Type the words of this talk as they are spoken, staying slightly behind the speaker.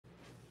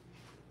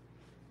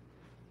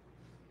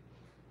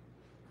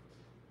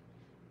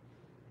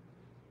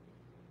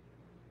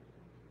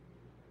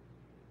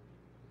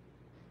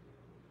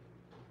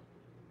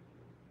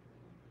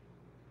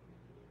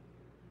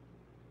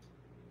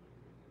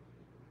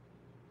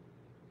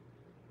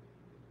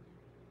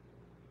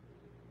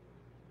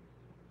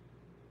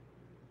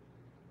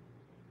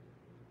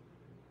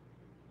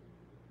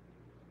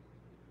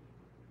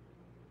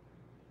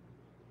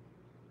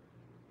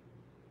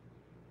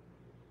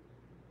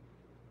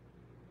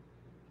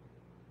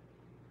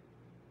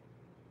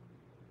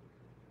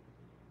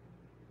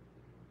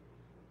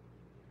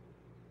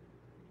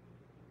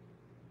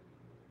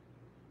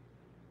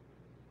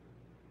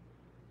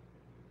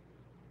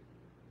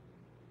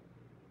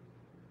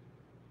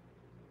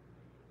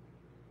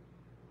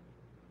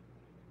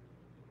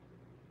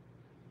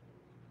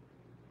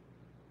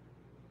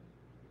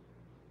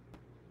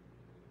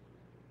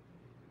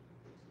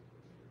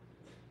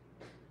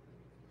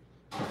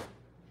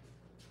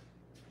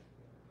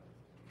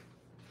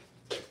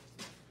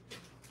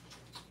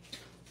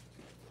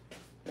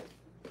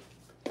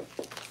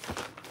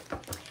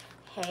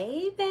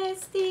Hey,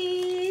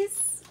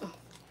 besties.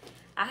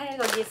 I had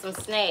to go get some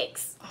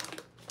snacks.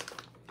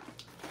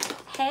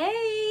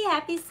 Hey,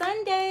 happy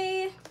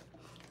Sunday.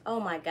 Oh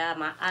my God,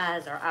 my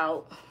eyes are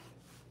out.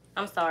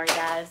 I'm sorry,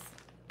 guys.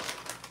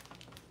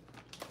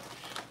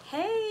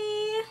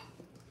 Hey.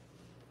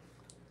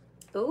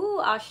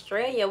 Ooh,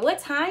 Australia. What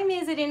time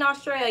is it in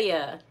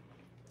Australia?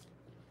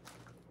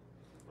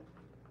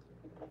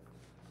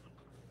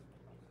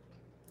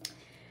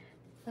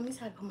 Let me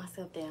try to put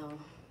myself down.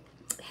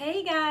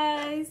 Hey,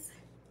 guys.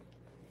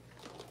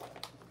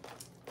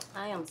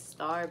 I am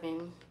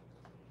starving.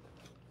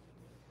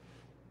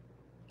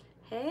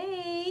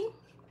 Hey.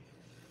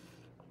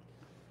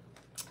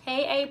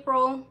 Hey,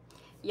 April.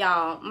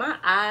 Y'all, my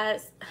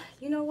eyes,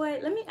 you know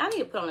what? I need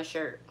to put on a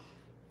shirt.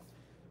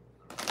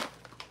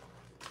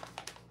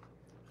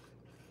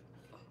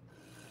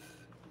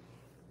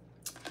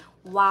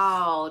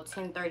 Wow,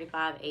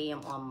 10:35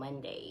 a.m. on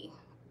Monday.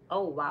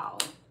 Oh, wow.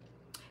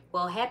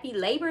 Well, happy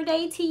Labor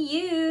Day to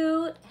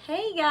you.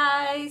 Hey,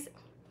 guys.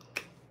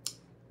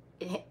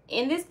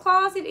 In this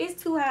closet,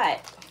 it's too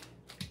hot.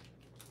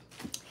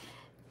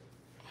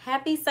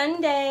 Happy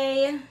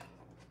Sunday.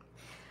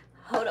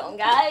 Hold on,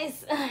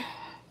 guys.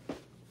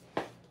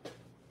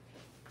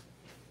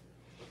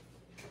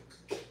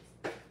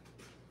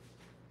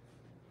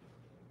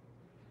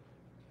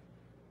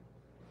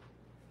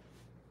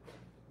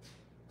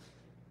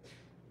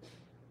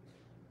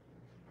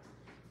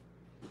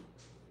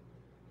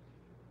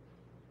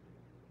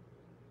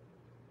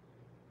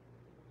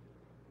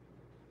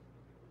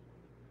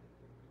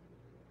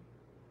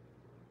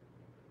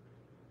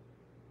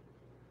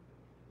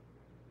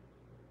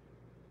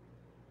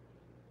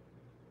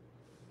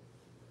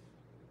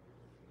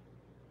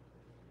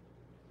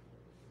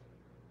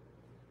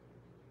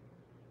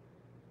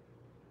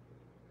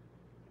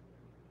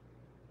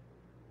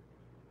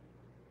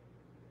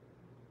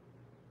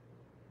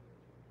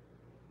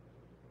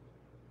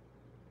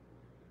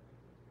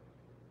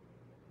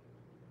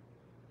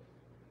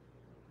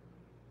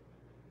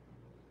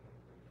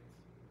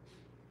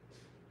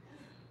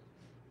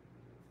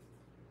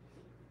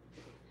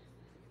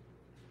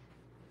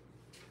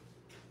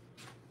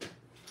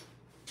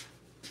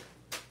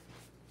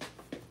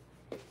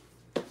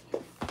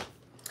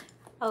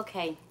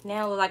 Okay,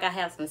 now it looks like I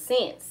have some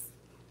sense.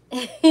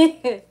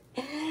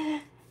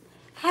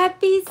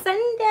 Happy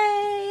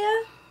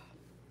Sunday.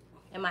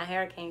 And my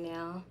hair came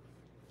down.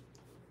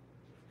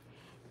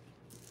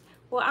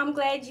 Well, I'm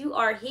glad you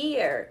are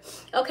here.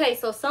 Okay,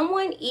 so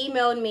someone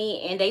emailed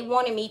me and they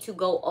wanted me to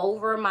go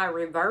over my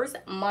reverse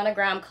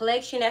monogram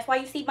collection. That's why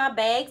you see my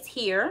bags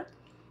here.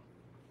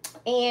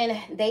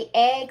 And they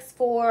asked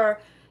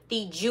for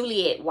the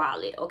Juliet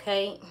wallet,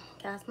 okay?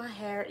 Guys, my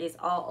hair is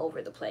all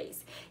over the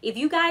place. If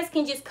you guys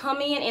can just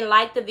come in and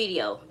like the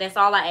video, that's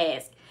all I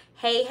ask.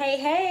 Hey, hey,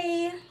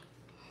 hey.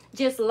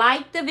 Just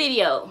like the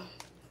video.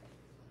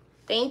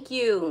 Thank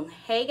you.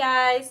 Hey,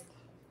 guys.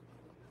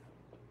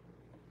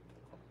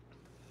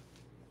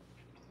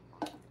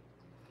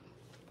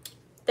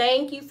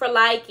 Thank you for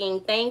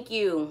liking. Thank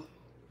you.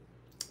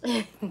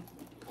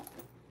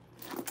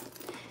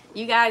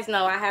 You guys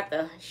know I have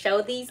to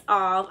show these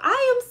off.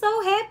 I am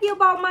so happy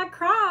about my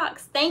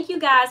Crocs. Thank you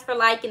guys for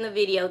liking the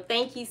video.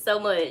 Thank you so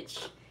much.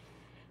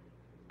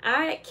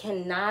 I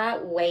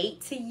cannot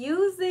wait to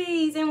use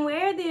these and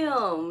wear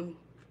them.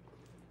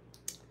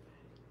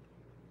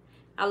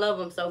 I love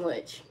them so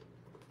much.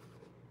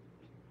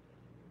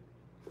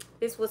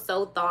 This was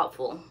so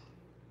thoughtful.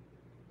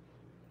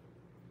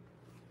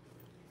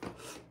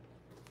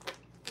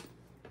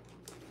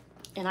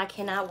 And I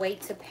cannot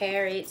wait to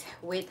pair it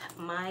with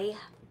my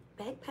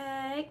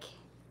backpack.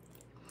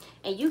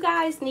 And you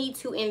guys need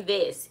to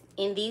invest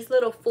in these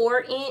little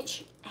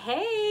 4-inch,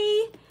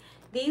 hey,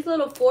 these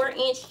little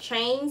 4-inch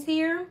chains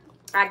here.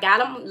 I got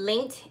them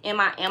linked in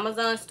my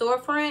Amazon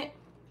storefront.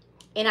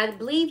 And I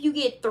believe you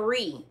get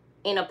 3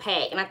 in a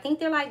pack. And I think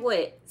they're like,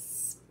 what,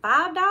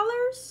 $5?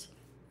 $4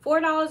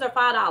 or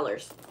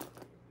 $5.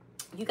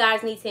 You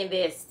guys need to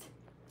invest.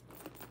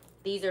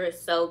 These are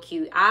so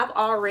cute. I've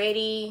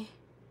already,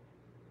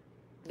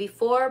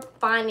 before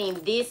finding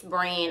this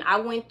brand, I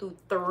went through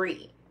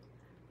 3.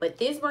 But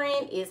this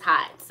brand is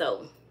hot,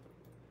 so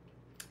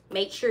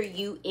make sure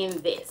you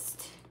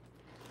invest.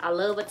 I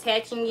love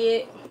attaching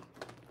it.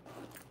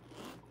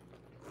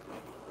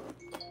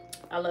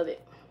 I love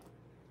it.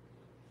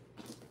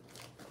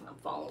 My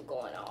phone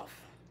going off.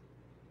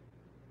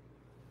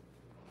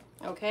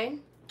 Okay.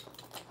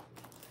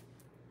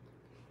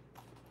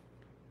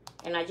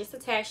 And I just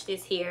attached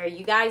this here.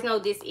 You guys know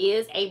this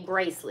is a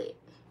bracelet.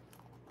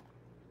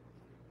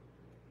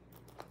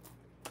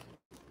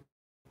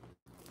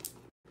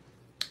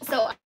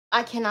 So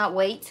I cannot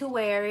wait to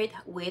wear it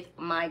with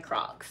my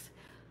Crocs.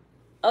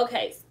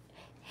 Okay.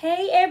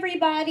 Hey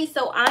everybody.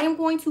 So I am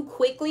going to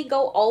quickly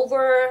go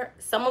over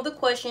some of the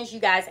questions you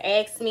guys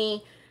asked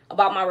me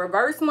about my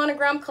reverse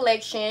monogram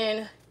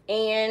collection.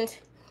 And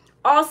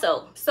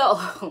also,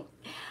 so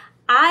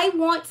I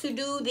want to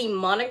do the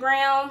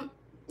monogram,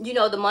 you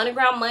know, the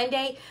Monogram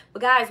Monday.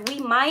 But guys, we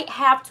might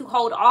have to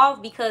hold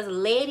off because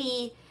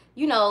Letty,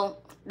 you know,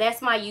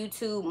 that's my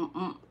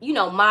YouTube, you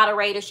know,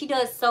 moderator. She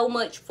does so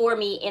much for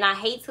me and I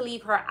hate to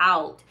leave her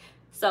out.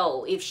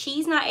 So if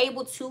she's not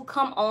able to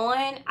come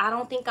on, I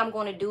don't think I'm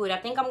going to do it. I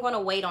think I'm going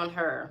to wait on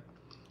her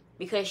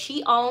because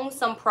she owns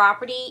some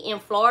property in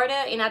Florida.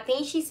 And I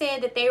think she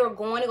said that they were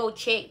going to go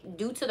check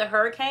due to the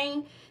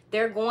hurricane.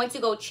 They're going to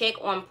go check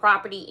on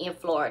property in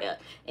Florida.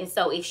 And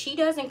so if she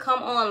doesn't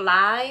come on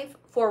live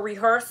for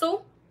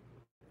rehearsal,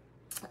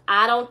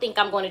 I don't think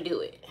I'm going to do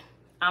it.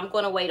 I'm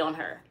going to wait on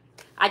her.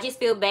 I just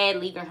feel bad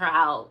leaving her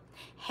out.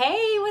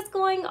 Hey, what's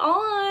going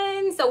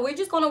on? So we're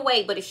just going to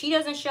wait. But if she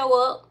doesn't show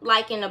up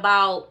like in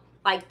about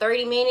like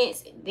 30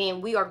 minutes,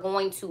 then we are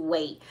going to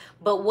wait.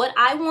 But what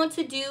I want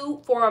to do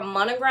for a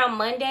Monogram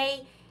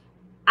Monday,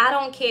 I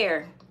don't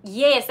care.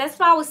 Yes, that's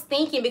what I was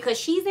thinking because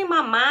she's in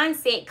my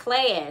mindset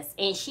class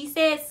and she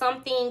said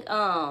something,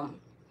 her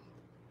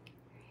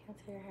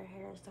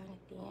hair is done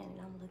at the end.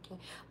 I'm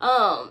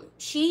looking.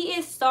 She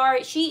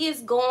is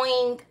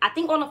going, I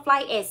think, on a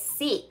flight at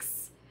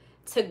 6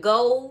 to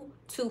go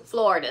to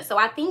Florida. So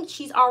I think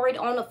she's already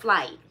on the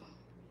flight.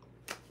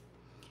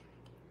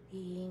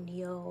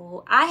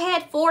 Neo. I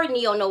had 4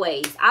 Neo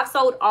Noes. I've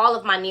sold all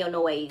of my Neo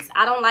Noes.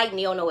 I don't like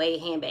Neo Noe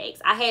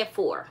handbags. I had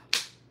 4.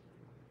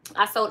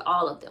 I sold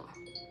all of them.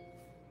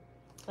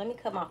 Let me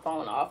cut my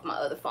phone off, my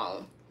other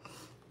phone.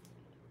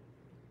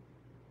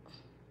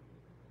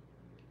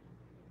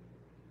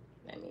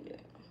 Let me do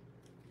it.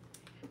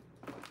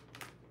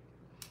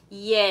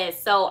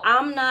 Yes, so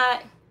I'm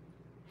not...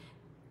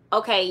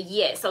 Okay,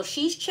 yes. So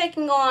she's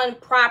checking on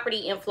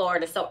property in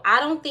Florida. So I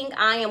don't think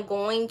I am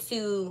going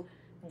to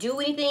do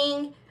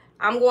anything.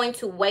 I'm going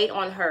to wait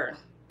on her.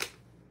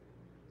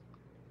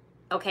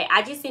 Okay,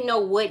 I just didn't know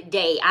what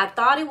day. I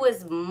thought it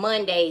was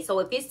Monday. So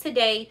if it's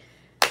today,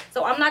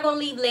 so I'm not going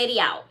to leave Letty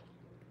out.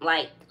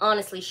 Like,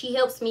 honestly, she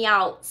helps me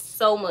out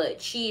so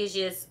much. She's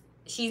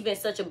been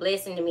such a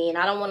blessing to me and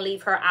I don't want to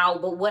leave her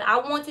out. But what I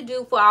want to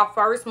do for our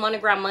first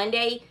Monogram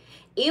Monday,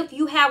 if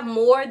you have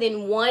more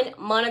than 1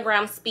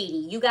 Monogram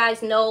Speedy, you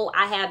guys know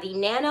I have the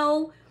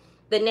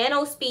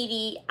Nano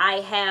Speedy, I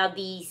have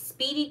the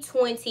Speedy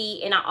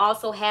 20, and I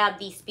also have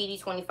the Speedy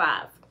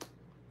 25.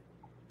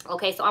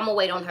 Okay, so I'm gonna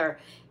wait on her.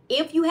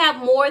 If you have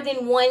more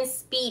than 1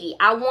 Speedy,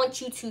 I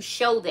want you to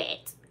show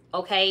that,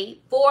 okay,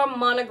 for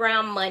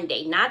Monogram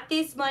Monday. Not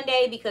this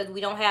Monday because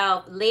we don't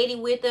have Letty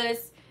with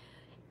us.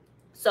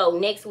 So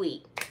next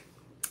week.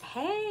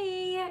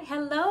 Hey,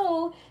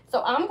 hello.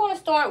 So I'm gonna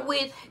start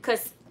with,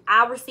 because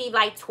I received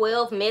like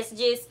 12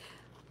 messages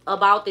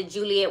about the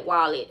Juliet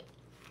wallet.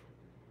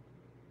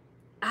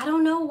 I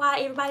don't know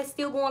why everybody's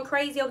still going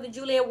crazy over the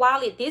Juliet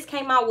wallet. This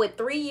came out, what,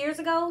 3 years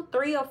ago?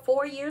 3 or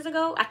 4 years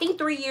ago? I think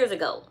 3 years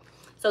ago.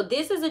 So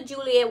this is a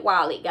Juliet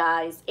wallet,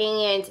 guys.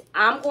 And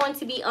I'm going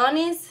to be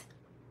honest,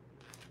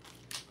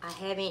 I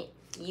haven't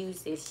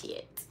used this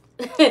yet.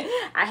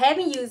 I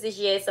haven't used this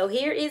yet. So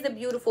here is the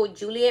beautiful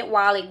Juliet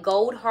wallet.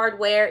 Gold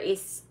hardware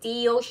is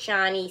still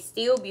shiny,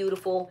 still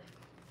beautiful.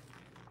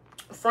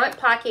 Front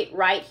pocket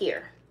right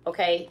here.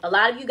 Okay, a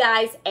lot of you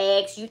guys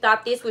asked, you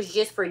thought this was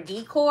just for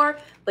decor,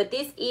 but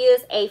this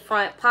is a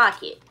front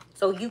pocket.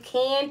 So you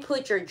can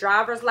put your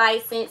driver's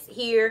license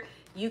here.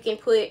 You can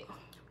put,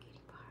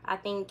 I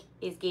think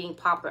it's getting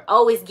popular.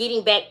 Oh, it's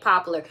getting back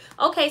popular.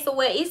 Okay, so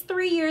well, it's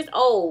 3 years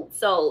old.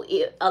 So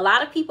a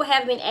lot of people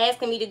have been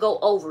asking me to go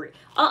over it.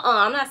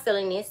 I'm not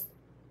selling this.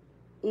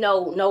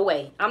 No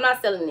way. I'm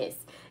not selling this.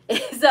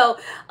 So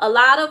a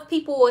lot of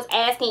people was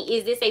asking,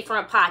 is this a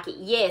front pocket?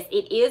 Yes,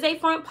 it is a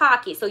front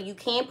pocket. So you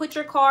can put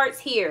your cards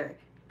here.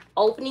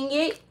 Opening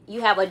it,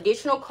 you have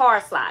additional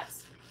card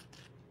slots.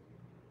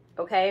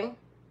 Okay.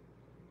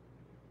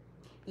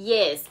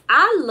 Yes,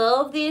 I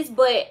love this,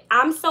 but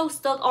I'm so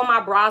stuck on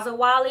my Brazza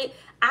wallet.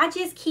 I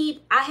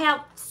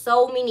have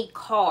so many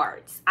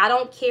cards. I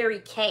don't carry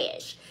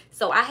cash.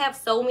 So I have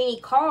so many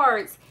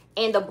cards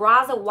and the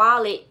Brazza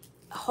wallet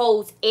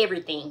holds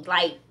everything.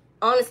 Like,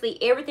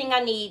 honestly, everything I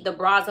need, the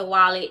Brazza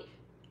wallet,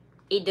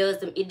 it does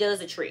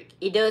the trick.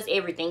 It does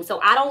everything.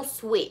 So I don't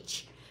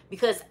switch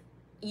because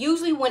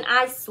usually when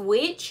I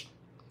switch,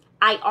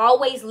 I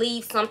always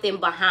leave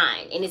something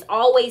behind. And it's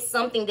always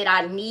something that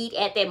I need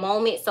at that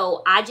moment.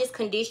 So I just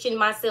condition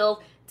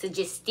myself to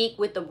just stick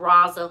with the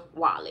Brazza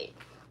wallet.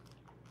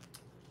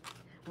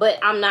 But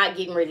I'm not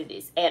getting rid of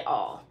this at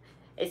all.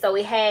 And so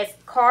it has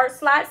card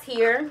slots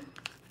here.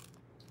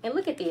 And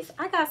look at this.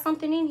 I got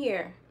something in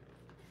here.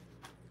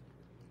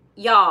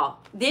 Y'all,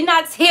 didn't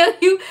I tell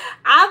you?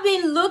 I've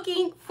been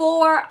looking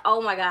for,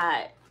 oh my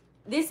God.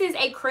 This is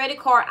a credit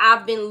card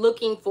I've been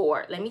looking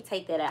for. Let me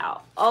take that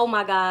out. Oh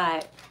my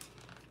God.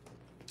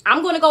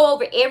 I'm going to go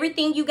over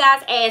everything you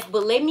guys asked,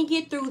 but let me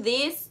get through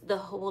this. The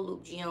whole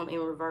loop gem in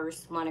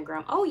reverse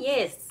monogram. Oh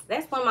yes,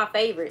 that's one of my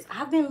favorites.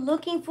 I've been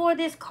looking for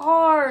this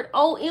card.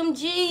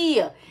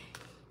 OMG.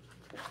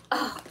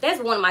 Oh,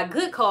 that's one of my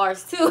good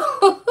cards too.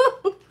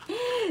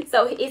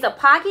 So it's a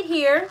pocket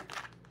here.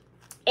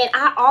 And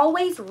I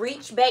always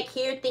reach back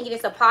here thinking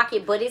it's a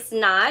pocket, but it's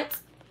not.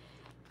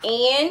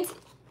 And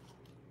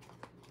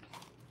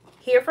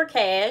here for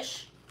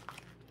cash.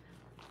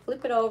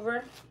 Flip it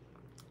over.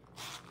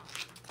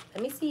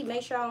 Let me see,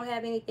 make sure I don't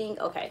have anything.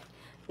 Okay,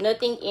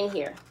 nothing in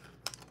here.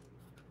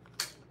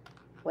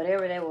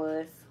 Whatever that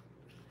was.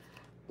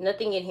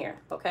 Nothing in here,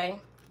 okay?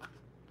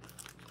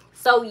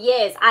 So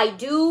yes, I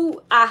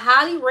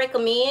highly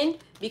recommend,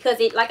 because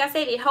it, like I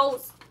said, it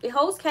holds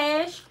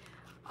cash.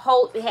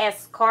 It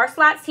has car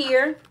slots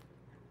here.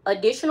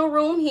 Additional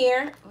room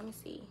here. Let me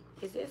see.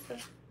 Is this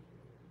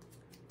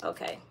a...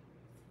 Okay.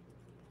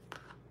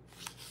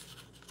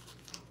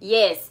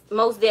 Yes,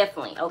 most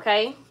definitely,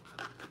 okay?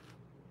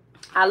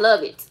 I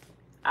love it.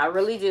 I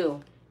really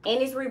do.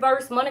 And it's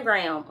reverse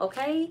monogram,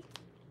 okay?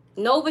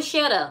 No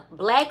vachetta,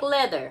 black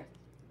leather.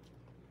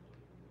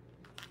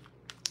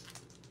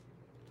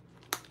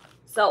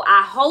 So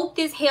I hope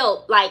this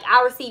helped. Like,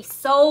 I received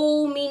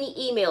so many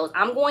emails.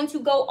 I'm going to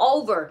go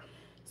over.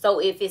 So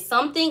if it's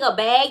something, a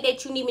bag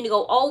that you need me to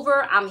go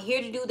over, I'm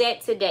here to do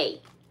that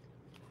today.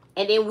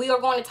 And then we are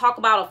going to talk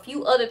about a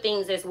few other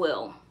things as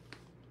well.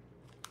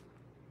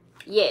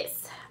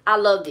 Yes, I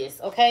love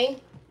this,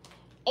 okay?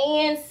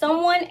 And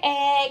someone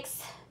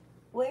asked,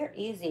 where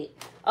is it?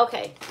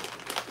 Okay,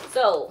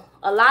 so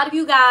a lot of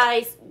you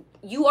guys,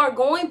 you are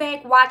going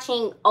back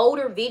watching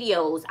older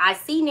videos. I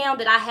see now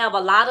that I have a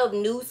lot of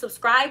new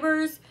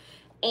subscribers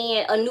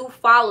and a new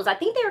followers. I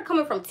think they're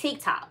coming from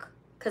TikTok,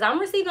 because I'm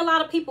receiving a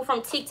lot of people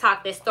from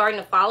TikTok that's starting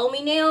to follow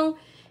me now,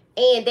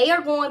 and they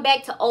are going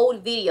back to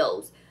old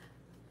videos.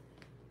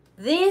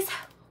 This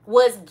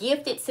was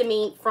gifted to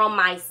me from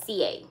my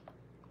CA.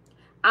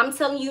 I'm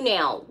telling you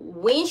now,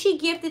 when she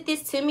gifted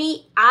this to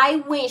me, I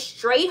went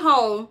straight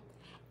home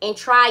and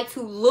tried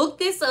to look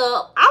this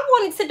up. I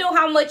wanted to know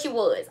how much it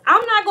was.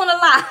 I'm not gonna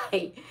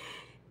lie.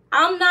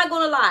 I'm not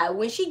gonna lie.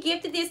 When she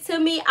gifted this to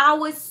me, I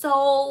was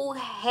so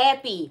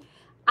happy.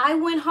 I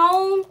went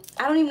home.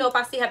 I don't even know if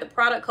I still have the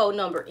product code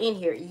number in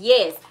here.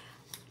 Yes.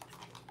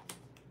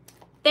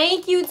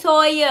 Thank you,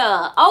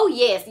 Toya. Oh,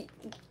 yes.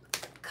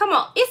 Come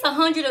on. It's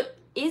 100.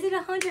 Is it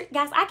 100?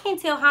 Guys, I can't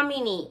tell how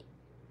many.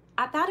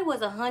 I thought it was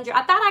 100.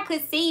 I thought I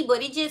could see,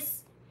 but it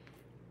just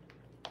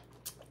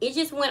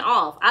went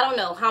off. I don't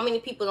know how many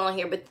people on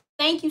here, but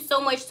thank you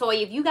so much,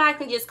 Toya. If you guys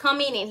can just come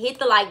in and hit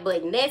the like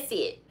button, that's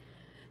it.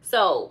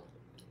 So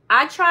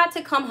I tried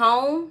to come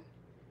home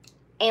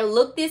and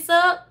look this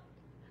up,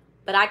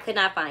 but I could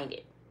not find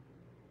it.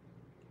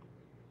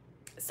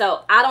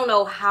 So I don't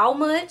know how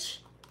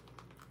much.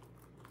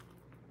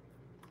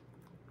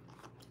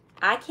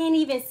 I can't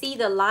even see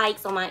the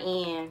likes on my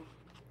end.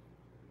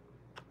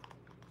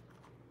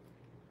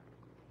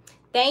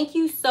 Thank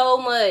you so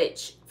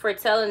much for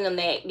telling them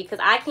that, because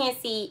I can't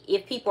see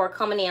if people are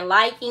coming in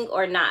liking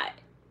or not.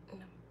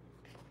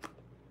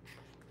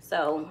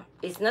 So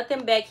it's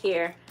nothing back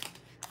here.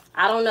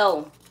 I don't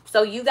know.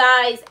 So you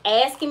guys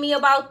asking me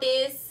about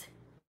this.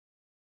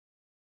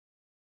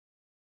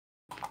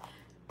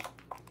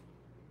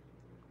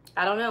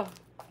 I don't know.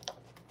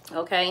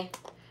 Okay.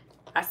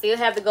 I still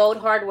have the gold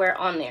hardware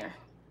on there.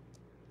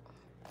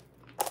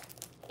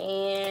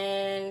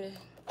 And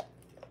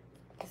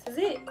this is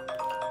it.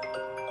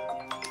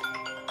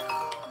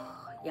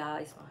 Y'all,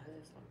 it's my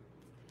husband.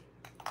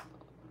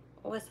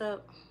 What's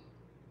up?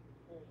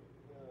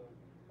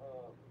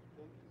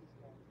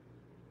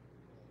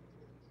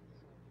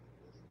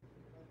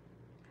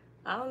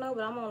 I don't know,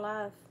 but I'm on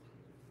live.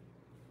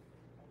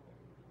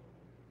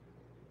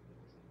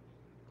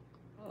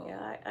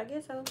 Yeah, I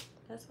guess so.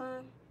 That's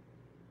fine.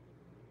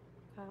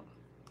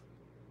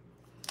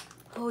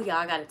 Oh, y'all,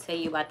 I gotta tell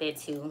you about that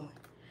too.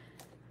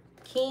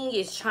 King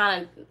is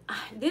trying to,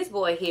 this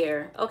boy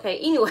here. Okay,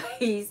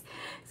 anyways,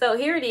 so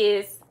here it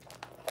is.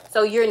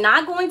 So you're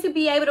not going to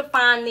be able to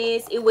find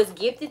this. It was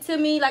gifted to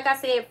me, like I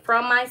said,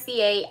 from my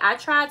CA. I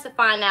tried to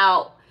find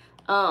out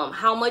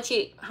how much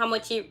it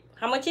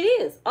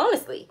is,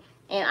 honestly,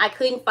 and I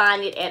couldn't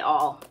find it at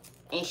all.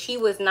 And she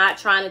was not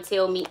trying to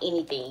tell me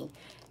anything.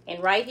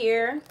 And right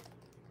here,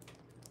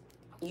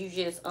 you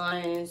just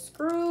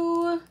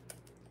unscrew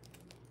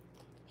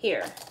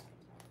here.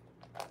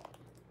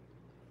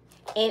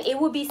 And it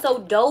would be so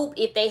dope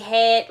if they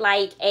had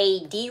like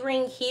a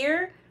D-ring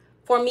here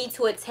for me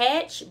to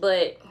attach,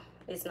 but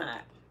it's not.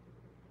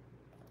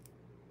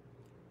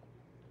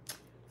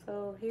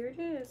 So here it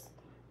is.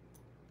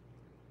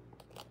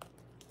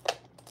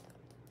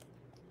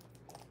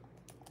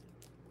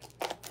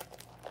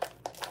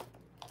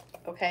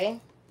 Okay.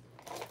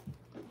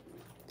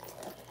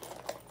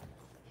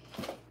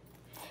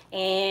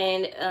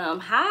 And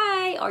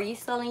hi, are you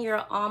selling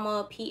your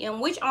Alma PM?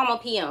 Which Alma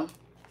PM?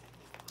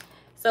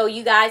 So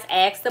you guys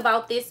asked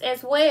about this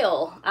as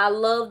well. I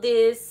love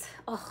this.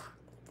 Oh,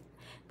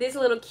 this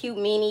little cute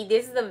mini.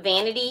 This is a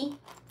vanity.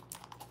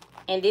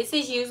 And this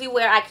is usually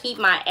where I keep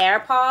my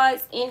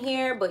AirPods in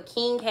here, but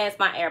King has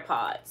my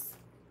AirPods.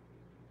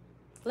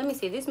 Let me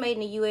see, this made in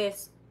the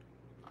US?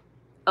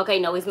 Okay,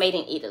 no, it's made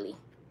in Italy.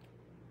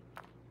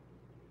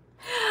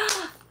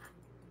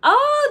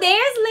 Oh,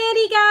 there's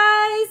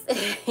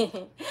Letty,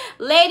 guys.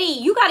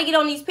 Letty, you got to get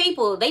on these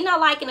people. They not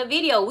liking the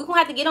video. We're going to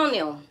have to get on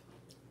them.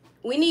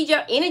 We need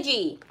your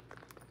energy.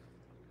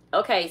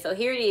 Okay, so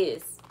here it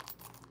is.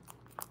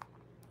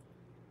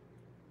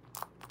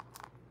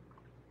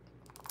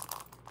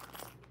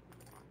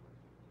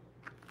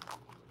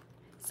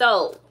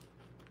 So,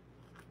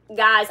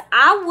 guys,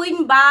 I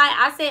wouldn't buy.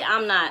 I said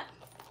I'm not.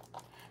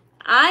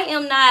 I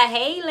am not.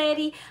 Hey,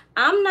 lady.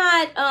 I'm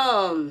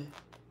not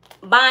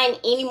buying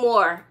any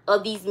more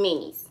of these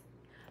minis.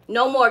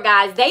 No more,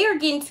 guys. They are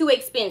getting too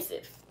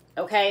expensive.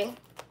 Okay?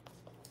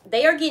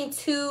 They are getting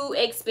too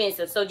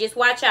expensive. So just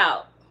watch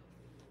out.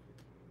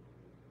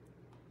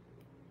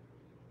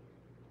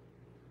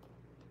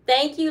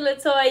 Thank you,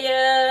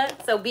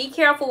 Latoya. So be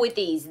careful with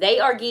these. They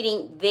are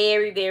getting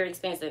very, very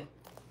expensive.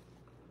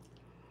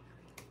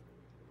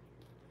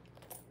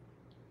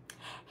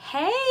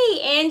 Hey,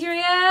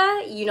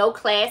 Andrea. You know,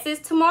 class is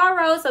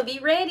tomorrow, so be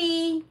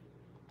ready.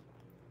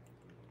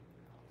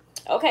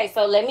 Okay,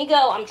 so let me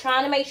go. I'm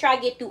trying to make sure I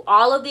get through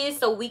all of this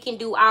so we can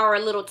do our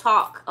little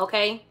talk,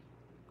 okay?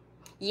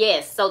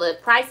 Yes, so the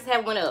prices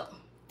have went up.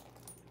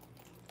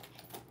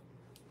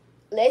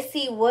 Let's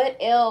see what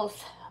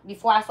else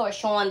before I start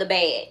showing the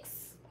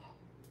bags.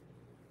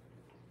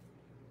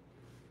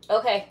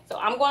 Okay, so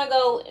I'm going to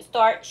go and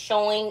start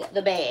showing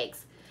the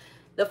bags.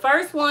 The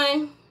first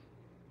one,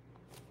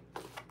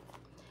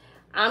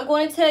 I'm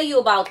going to tell you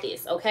about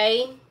this,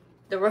 okay?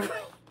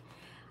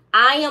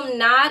 I am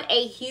not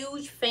a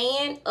huge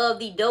fan of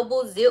the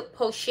double zip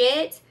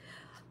pochette,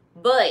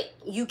 but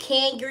you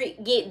can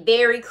get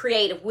very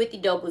creative with the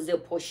double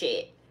zip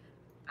pochette.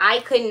 I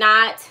could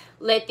not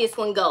let this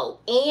one go.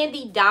 And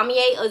the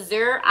Damier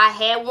Azur, I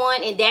had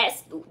one, and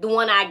that's the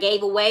one I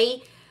gave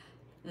away.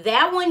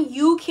 That one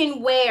you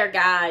can wear,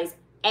 guys,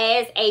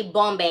 as a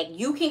bum bag.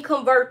 You can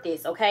convert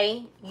this,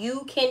 okay?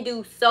 You can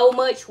do so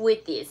much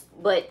with this.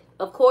 But,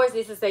 of course,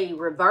 this is a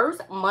reverse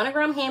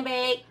monogram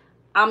handbag.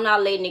 I'm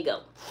not letting it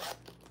go.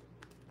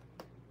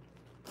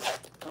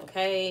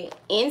 Okay,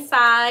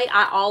 inside,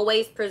 I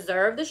always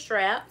preserve the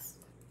straps.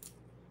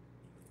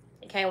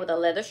 It came with a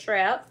leather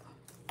strap.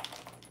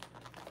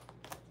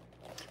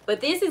 But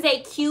this is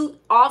a cute,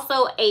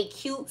 also a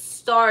cute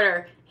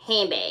starter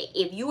handbag.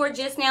 If you are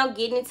just now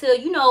getting into,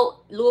 you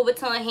know, Louis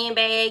Vuitton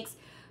handbags,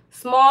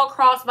 small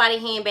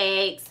crossbody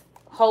handbags,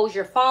 holds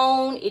your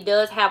phone. It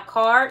does have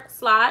card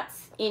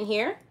slots in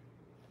here.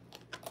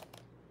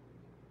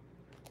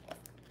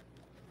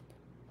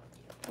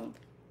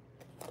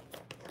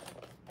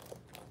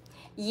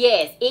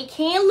 Yes, it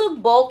can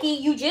look bulky.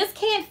 You just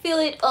can't fill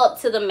it up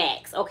to the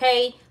max,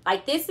 okay?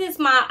 Like, this is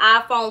my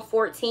iPhone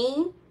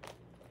 14.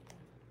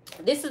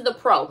 This is the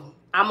Pro.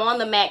 I'm on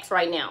the Max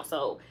right now.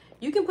 So,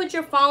 you can put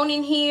your phone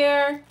in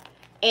here.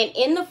 And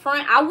in the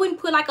front, I wouldn't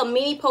put like a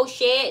mini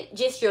pochette.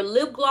 Just your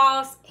lip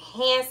gloss,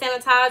 hand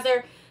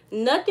sanitizer.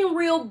 Nothing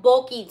real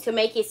bulky to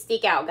make it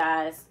stick out,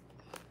 guys.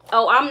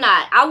 Oh, I'm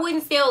not. I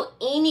wouldn't sell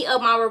any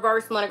of my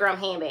reverse monogram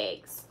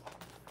handbags.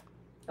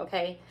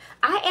 Okay?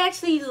 I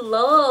actually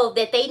love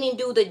that they didn't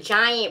do the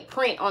giant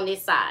print on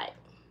this side.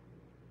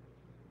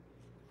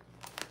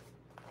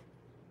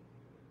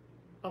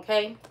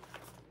 Okay?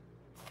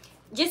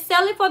 Just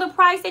sell it for the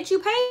price that you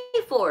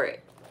paid for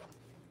it.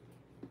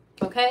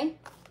 Okay?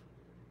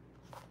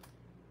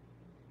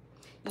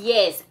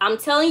 Yes, I'm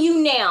telling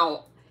you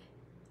now,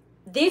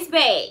 this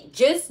bag,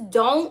 just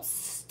don't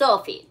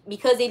stuff it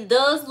because it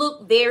does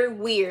look very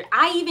weird.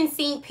 I even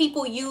seen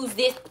people use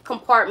this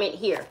compartment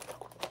here.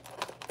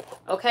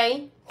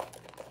 Okay?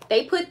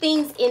 They put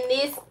things in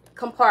this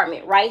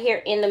compartment right here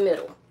in the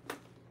middle.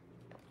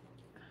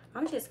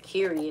 I'm just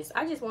curious.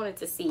 I just wanted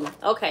to see.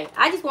 Okay,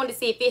 I just wanted to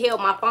see if it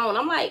held my phone.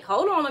 I'm like,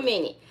 hold on a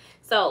minute.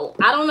 So,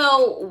 I don't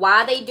know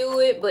why they do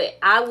it, but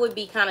I would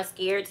be kind of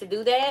scared to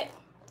do that.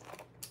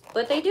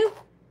 But they do.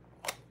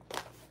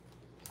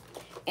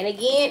 And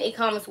again, it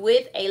comes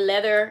with a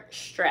leather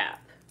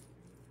strap.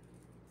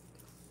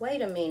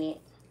 Wait a minute.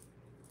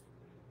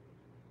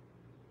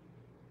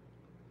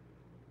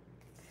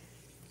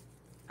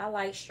 I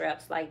like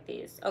straps like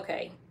this.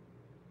 Okay.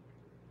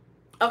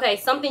 Okay,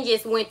 something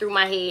just went through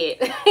my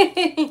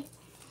head.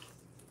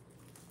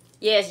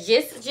 Yes,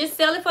 just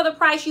sell it for the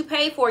price you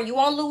pay for. You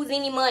won't lose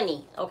any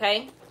money,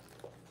 okay?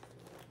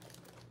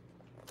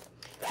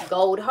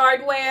 Gold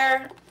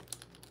hardware.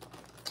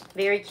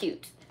 Very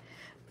cute.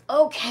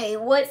 Okay,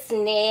 what's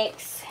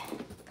next?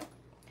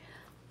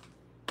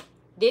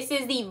 This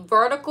is the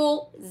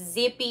vertical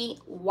zippy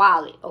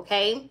wallet,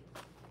 okay?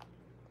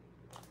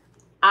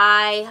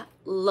 I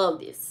love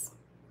this.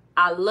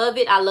 I love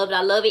it. I love it.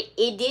 I love it.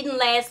 It didn't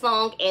last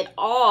long at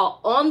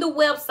all on the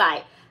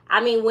website.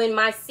 I mean, when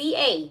my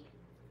CA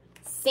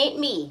sent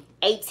me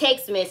a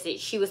text message,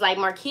 she was like,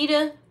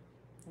 Marquita,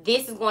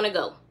 this is going to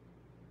go.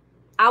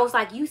 I was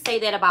like, you say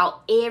that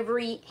about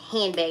every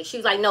handbag. She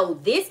was like, no,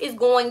 this is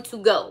going to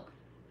go.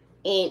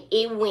 And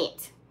it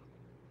went.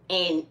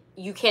 And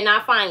you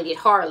cannot find it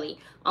hardly.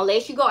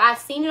 Unless you go, I've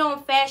seen it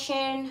on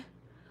Fashion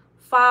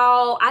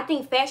Fall. I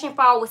think Fashion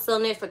Fall was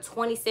selling it for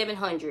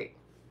 $2,700.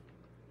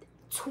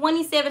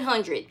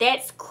 $2,700.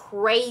 That's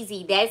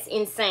crazy. That's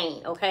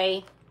insane,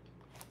 okay?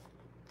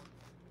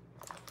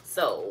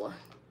 So,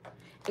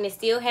 and it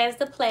still has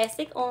the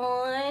plastic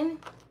on.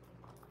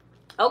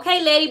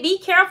 Okay, Letty, be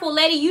careful,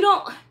 Letty. You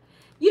don't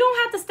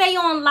have to stay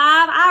on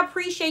live. I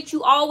appreciate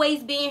you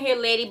always being here,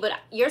 Letty, but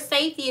your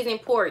safety is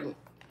important.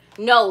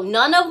 No,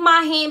 none of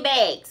my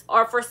handbags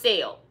are for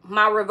sale.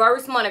 My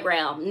reverse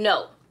monogram,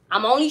 no.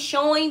 I'm only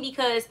showing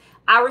because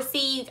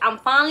I'm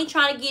finally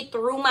trying to get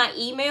through my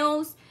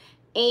emails,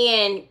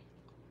 and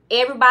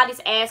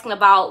everybody's asking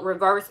about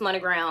reverse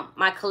monogram,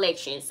 my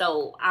collection.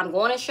 So I'm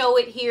going to show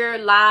it here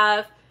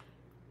live.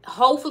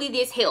 Hopefully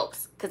this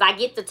helps because I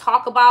get to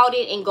talk about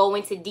it and go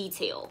into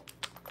detail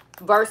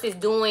versus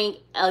doing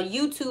a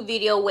YouTube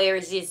video where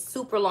it's just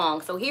super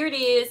long. So here it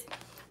is,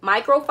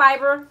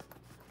 microfiber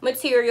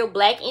material,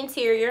 black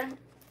interior.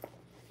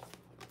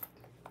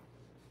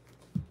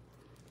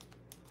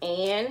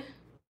 And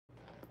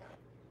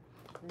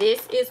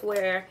this is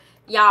where,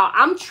 y'all,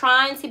 I'm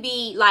trying to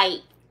be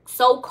like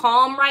so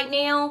calm right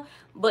now,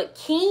 but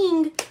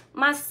King,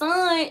 my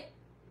son,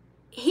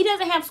 he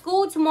doesn't have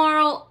school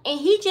tomorrow, and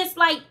he just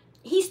like,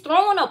 he's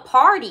throwing a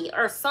party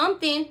or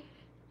something,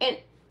 and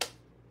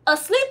a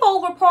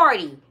sleepover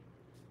party.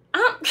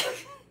 I'm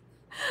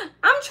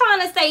trying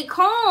to stay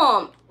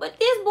calm, but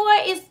this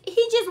boy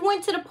he just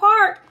went to the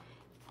park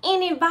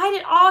and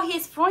invited all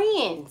his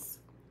friends.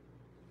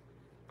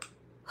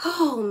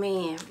 Oh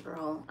man,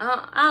 bro,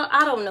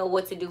 I don't know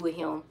what to do with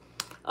him.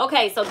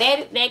 Okay, so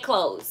that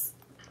closed.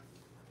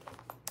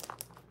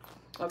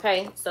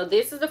 Okay, so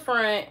this is the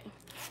front.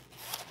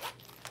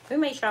 Let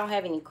me make sure I don't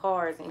have any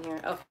cards in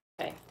here.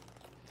 Okay,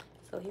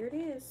 so here it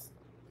is.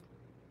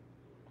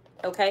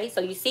 Okay, so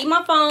you see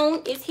my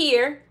phone is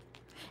here.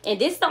 And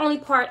this is the only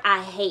part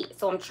I hate.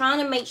 So I'm trying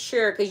to make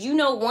sure, because you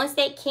know once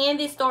that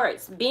canvas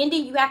starts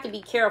bending, you have to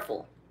be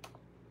careful.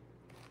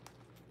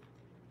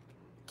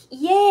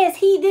 Yes,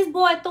 this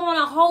boy throwing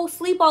a whole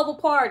sleepover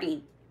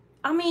party.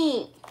 I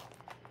mean,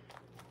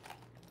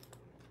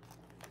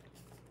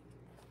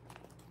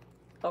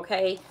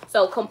 okay,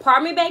 so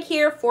compartment back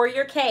here for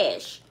your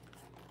cash.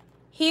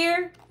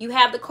 Here you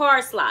have the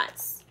card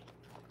slots.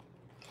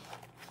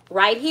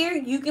 Right here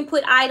you can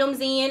put items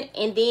in,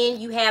 and then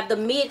you have the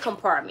mid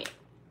compartment.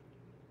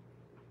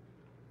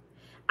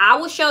 I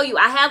will show you.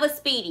 I have a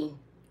Speedy.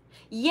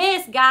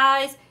 Yes,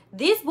 guys.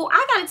 This boy,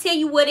 I got to tell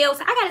you what else.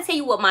 I got to tell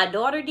you what my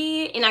daughter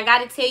did. And I got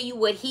to tell you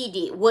what he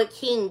did. What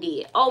King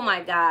did. Oh,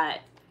 my God.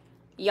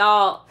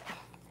 Y'all.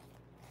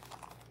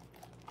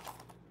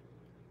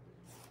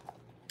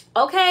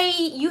 Okay.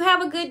 You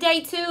have a good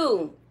day,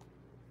 too.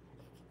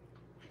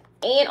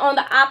 And on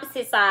the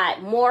opposite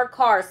side, more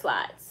card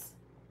slots.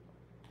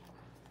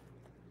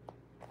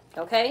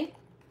 Okay.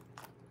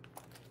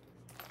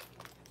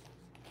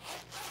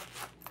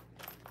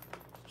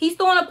 He's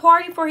throwing a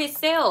party for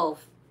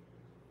himself.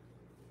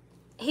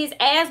 His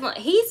asthma,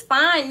 he's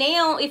fine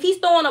now. If he's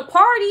throwing a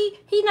party,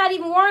 he's not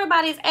even worried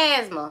about his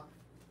asthma.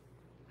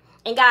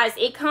 And guys,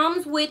 it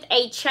comes with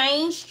a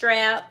chain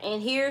strap,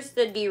 and here's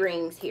the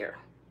D-rings here.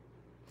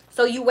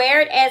 So you wear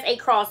it as a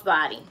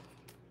crossbody.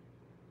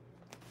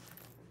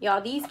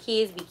 Y'all, these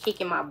kids be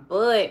kicking my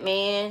butt,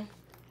 man.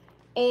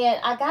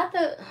 And I got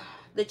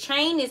the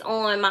chain is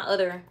on my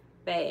other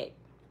bag.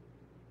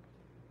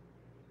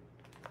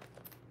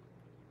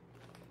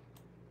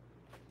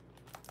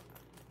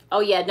 Oh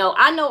yeah, no,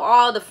 I know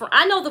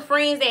I know the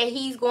friends that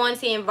he's going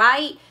to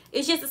invite.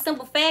 It's just a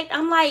simple fact.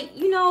 I'm like,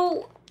 you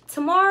know,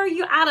 tomorrow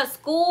you're out of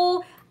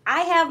school.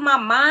 I have my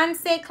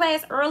mindset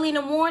class early in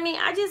the morning.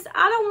 I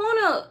don't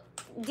want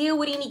to deal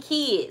with any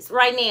kids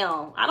right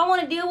now. I don't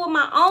want to deal with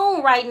my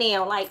own right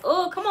now. Like,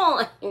 oh, come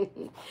on.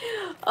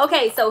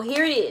 Okay, so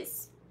here it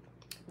is.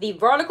 The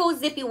vertical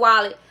zippy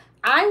wallet.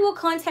 I will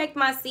contact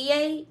my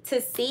CA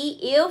to see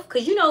if,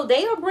 because you know,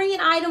 they are bringing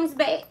items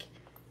back.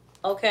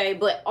 Okay,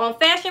 but on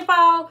Fashion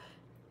Fall,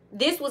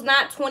 this was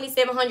not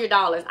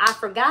 $2,700. I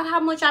forgot how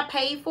much I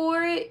paid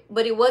for it,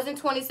 but it wasn't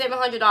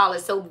 $2,700.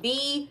 So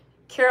be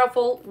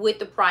careful with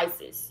the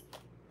prices.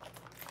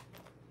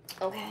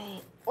 Okay,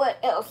 what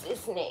else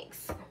is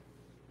next?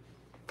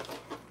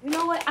 You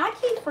know what? I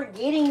keep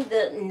forgetting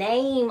the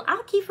name.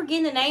 I keep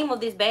forgetting the name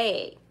of this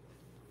bag.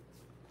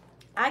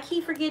 I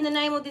keep forgetting the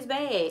name of this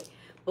bag.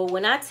 But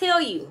when I tell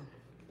you,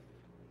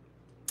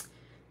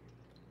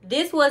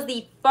 this was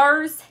the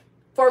first,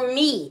 for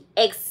me,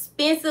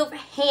 expensive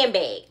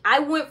handbag. I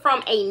went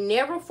from a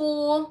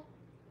Neverfull,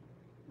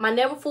 my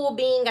Neverfull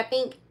being, I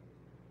think,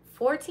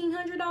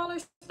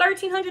 $1,400,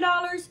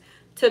 $1,300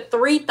 to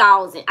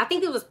 $3,000. I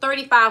think it was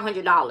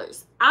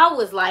 $3,500. I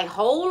was like,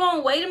 hold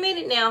on, wait a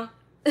minute now.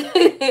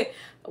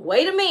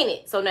 Wait a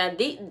minute. So now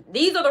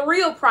these are the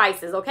real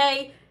prices,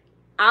 okay?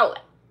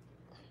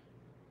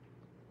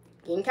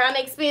 Getting kind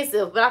of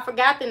expensive, but I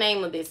forgot the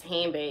name of this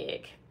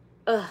handbag.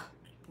 Ugh.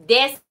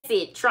 That's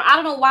it. I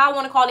don't know why I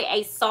want to call it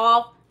a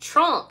soft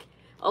trunk.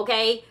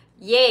 Okay.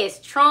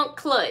 Yes, trunk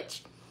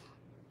clutch.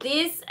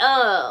 This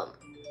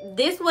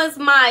was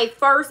my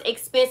first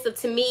expensive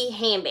to me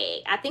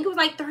handbag. I think it was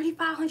like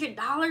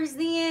 $3,500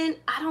 then.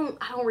 I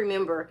don't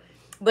remember.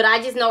 But I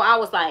just know I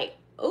was like,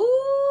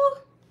 ooh,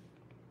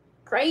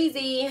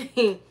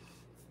 crazy.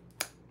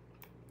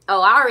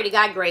 Oh, I already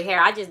got gray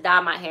hair. I just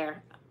dyed my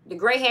hair. The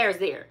gray hair is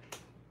there.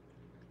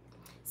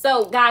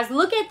 So, guys,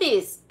 look at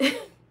this.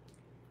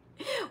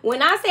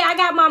 When I say I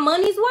got my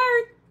money's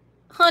worth,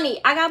 honey,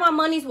 I got my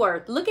money's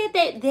worth. Look at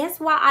that. That's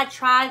why I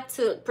try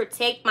to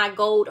protect my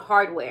gold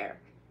hardware.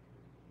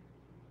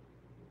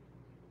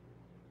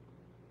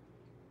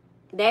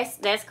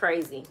 That's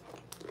crazy.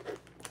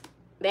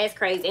 That's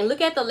crazy. And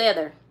look at the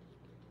leather.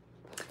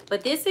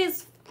 But this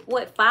is,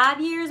 what, 5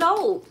 years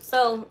old.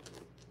 So,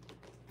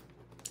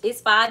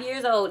 it's 5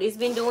 years old. It's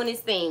been doing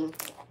its thing.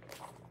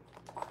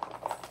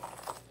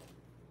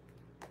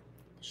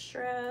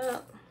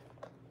 Strap.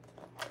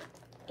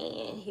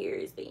 And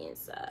here's the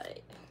inside.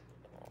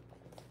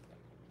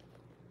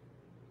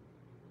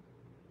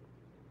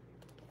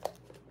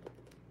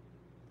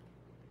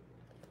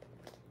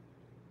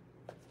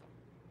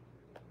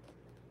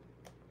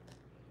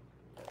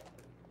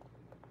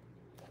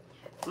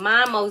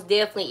 Mine most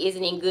definitely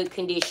isn't in good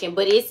condition,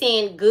 but it's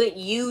in good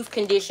used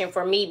condition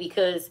for me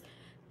because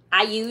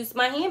I used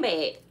my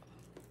handbag.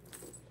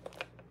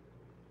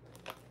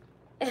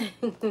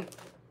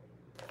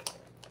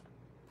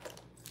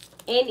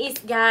 And it's,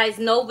 guys,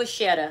 no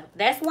vachetta.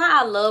 That's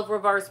why I love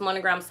reverse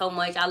monogram so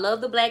much. I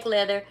love the black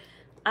leather.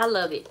 I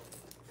love it.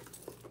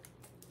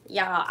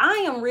 Y'all,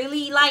 I am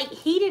really, like,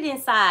 heated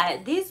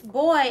inside. This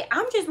boy,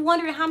 I'm just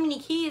wondering how many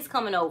kids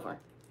coming over.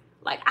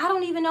 Like, I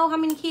don't even know how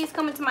many kids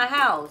coming to my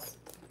house.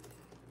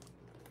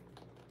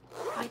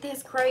 Like,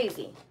 that's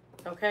crazy.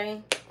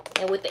 Okay?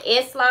 And with the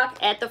S-lock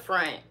at the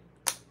front.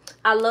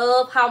 I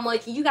love how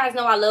much, you guys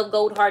know I love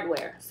gold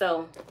hardware.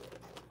 So,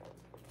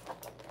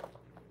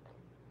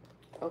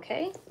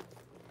 okay,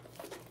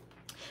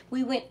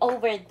 we went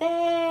over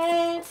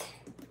that.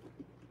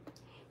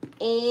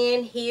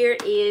 And here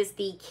is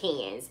the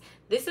cans.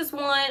 This is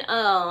one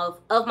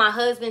of my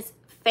husband's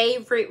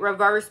favorite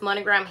reverse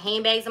monogram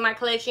handbags in my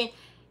collection.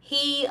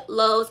 He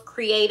loves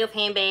creative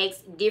handbags,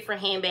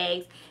 different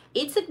handbags.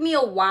 It took me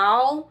a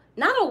while,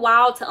 not a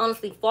while to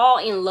honestly fall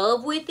in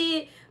love with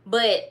it,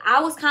 but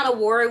I was kind of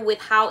worried with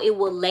how it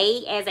would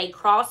lay as a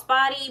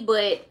crossbody.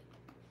 But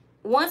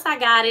once I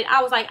got it,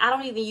 I was like, I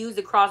don't even use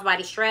the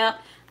crossbody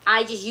strap.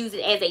 I just use it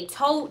as a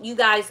tote. You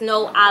guys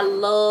know I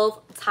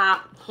love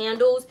top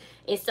handles.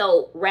 And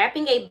so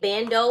wrapping a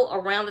bandeau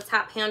around the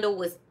top handle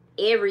was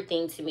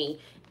everything to me.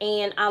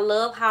 And I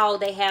love how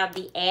they have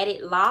the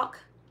added lock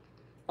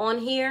on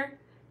here.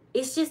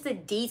 It's just the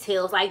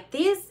details. Like,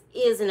 this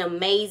is an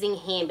amazing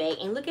handbag.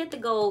 And look at the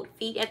gold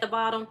feet at the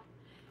bottom.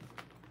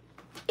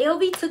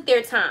 LV took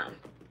their time.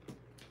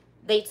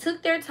 They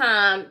took their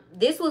time.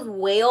 This was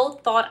well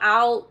thought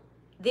out.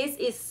 This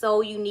is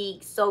so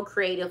unique, so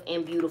creative,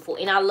 and beautiful.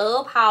 And I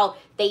love how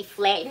they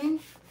flatten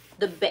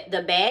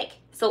the back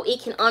so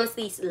it can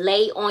honestly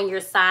lay on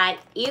your side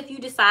if you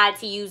decide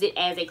to use it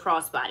as a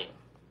crossbody.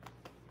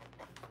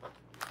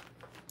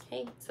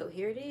 Okay, so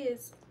here it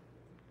is.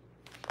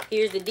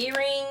 Here's the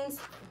D-rings.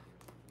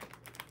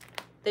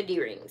 The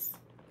D-rings,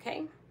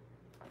 okay?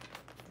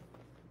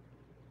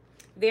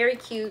 Very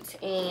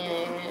cute.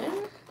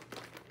 And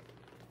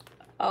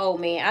oh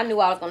man, I knew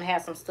I was gonna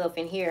have some stuff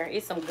in here.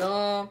 It's some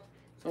gum,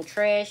 some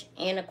trash,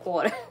 and a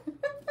quarter.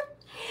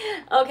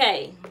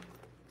 Okay.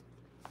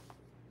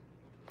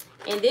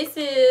 And this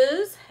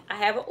is, I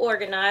have an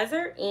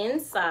organizer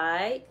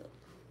inside.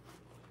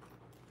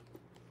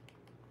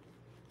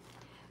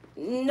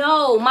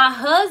 No, my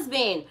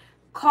husband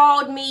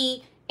called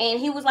me and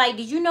he was like,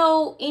 did you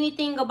know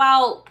anything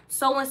about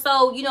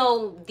so-and-so, you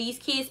know, these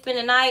kids spend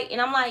the night?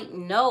 And I'm like,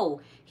 no.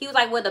 He was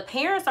like, well, the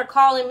parents are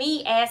calling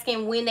me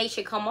asking when they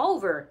should come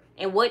over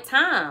and what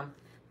time.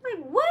 I'm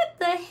like, what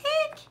the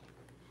heck?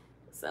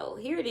 So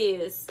here it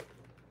is.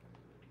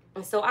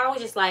 And so I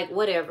was just like,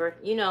 whatever,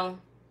 you know.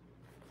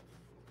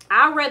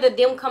 I'd rather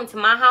them come to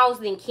my house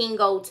than King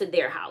go to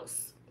their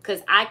house.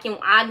 Because I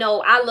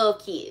know I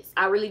love kids.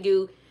 I really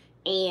do.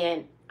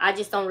 And I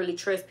just don't really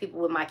trust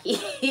people with my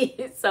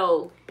kids.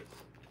 So,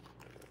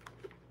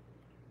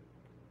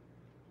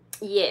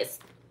 yes.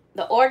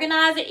 The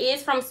organizer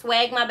is from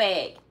Swag My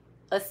Bag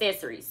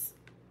Accessories.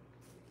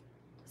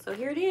 So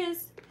here it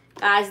is.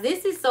 Guys,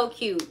 this is so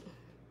cute.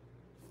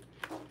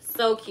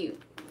 So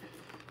cute.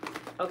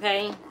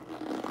 Okay.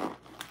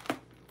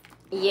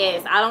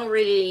 Yes, I don't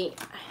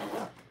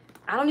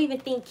even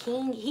think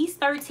King, he's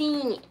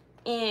 13.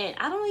 And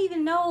I don't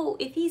even know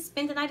if he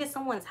spent the night at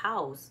someone's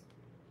house.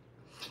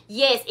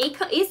 Yes,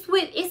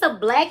 it's a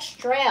black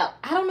strap.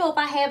 I don't know if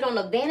I have it on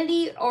a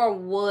vanity or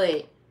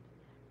what.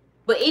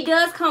 But it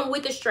does come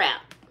with a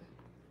strap.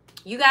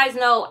 You guys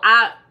know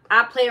I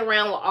play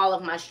around with all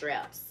of my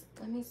straps.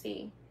 Let me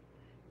see.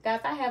 Guys,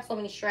 I have so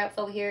many straps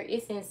over here.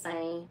 It's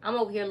insane. I'm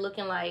over here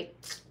looking like,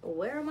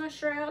 where are my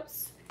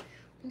straps?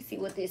 Let me see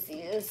what this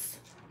is.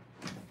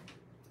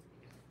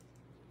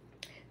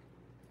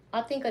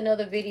 I think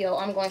another video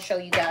I'm going to show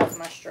you guys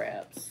my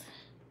straps.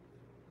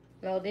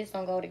 No, this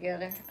don't go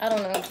together. I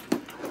don't know.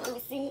 Let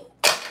me see.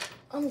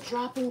 I'm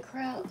dropping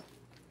crap.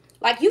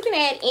 Like, you can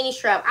add any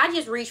strap. I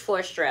just reached for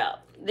a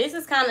strap. This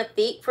is kind of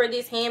thick for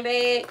this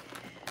handbag.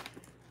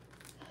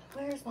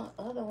 Where's my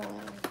other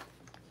one?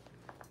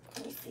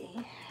 Let me see.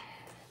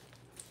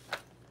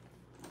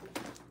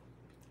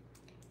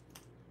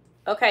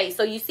 Okay,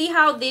 so you see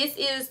how this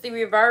is the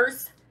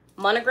reverse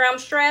monogram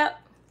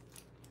strap?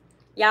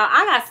 Y'all,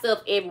 I got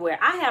stuff everywhere.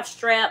 I have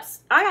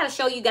straps. I got to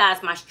show you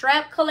guys my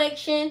strap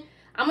collection.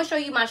 I'm going to show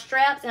you my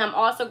straps, and I'm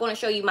also going to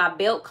show you my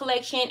belt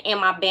collection and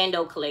my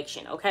bandeau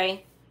collection,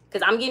 okay?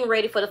 Because I'm getting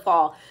ready for the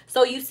fall.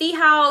 So you see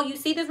how, you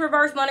see this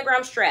reverse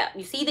monogram strap.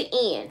 You see the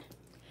end.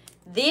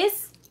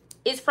 This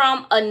is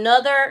from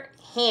another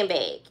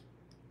handbag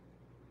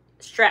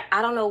strap.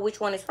 I don't know which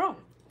one it's from.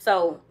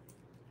 So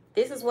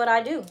this is what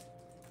I do.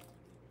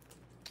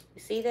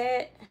 You see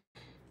that?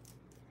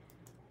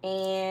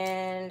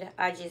 And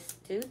I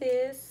just do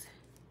this.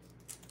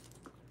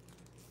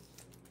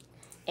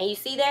 And you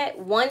see that?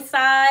 One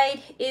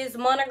side is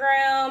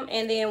monogram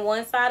and then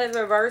one side is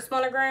reverse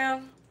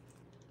monogram.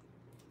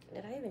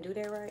 Did I even do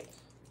that right?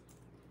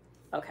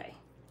 Okay.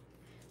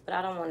 But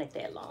I don't want it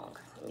that long.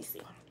 Let me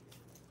see.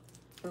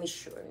 Let me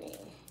shorten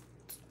it.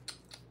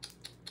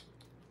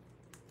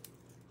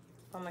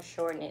 I'm going to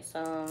shorten it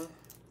some.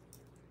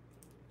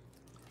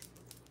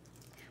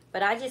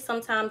 But I just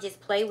sometimes just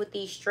play with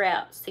these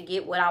straps to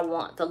get what I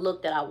want, the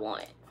look that I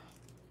want.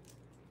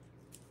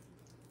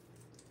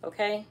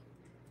 Okay?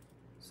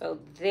 So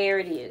there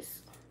it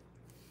is.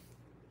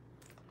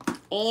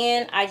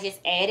 And I just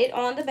add it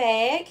on the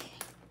bag.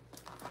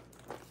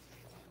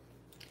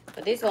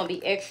 But this is going to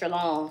be extra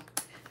long.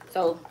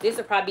 So this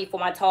will probably be for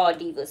my tall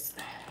divas.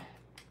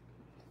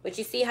 But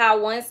you see how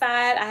one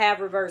side I have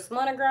reverse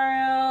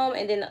monogram,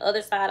 and then the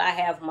other side I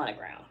have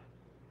monogram.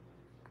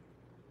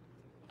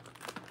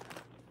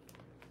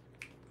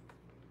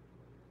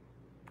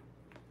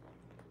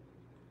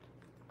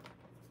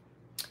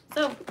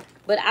 So,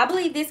 but I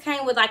believe this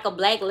came with like a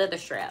black leather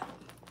strap.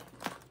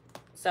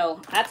 So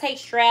I take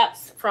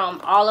straps from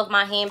all of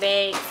my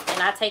handbags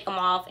and I take them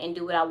off and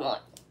do what I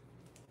want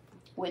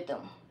with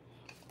them.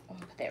 I'll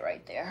put that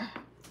right there.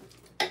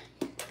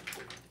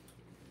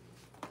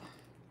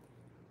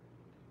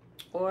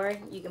 Or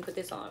you can put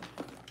this on.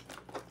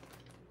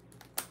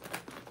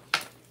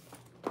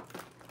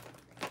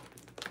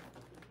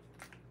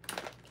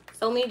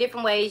 So many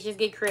different ways, just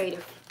get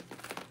creative.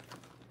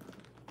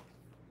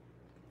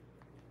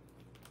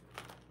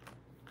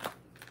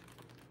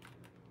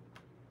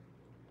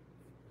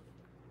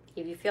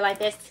 If you feel like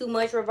that's too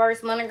much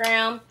reverse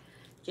monogram,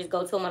 just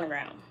go to a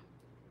monogram.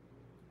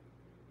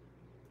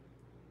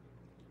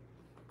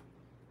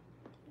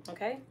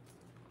 Okay?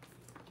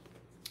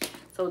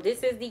 So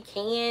this is the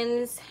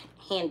Cans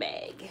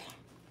handbag.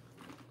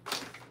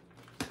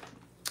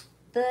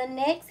 The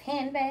next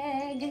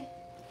handbag.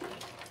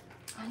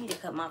 I need to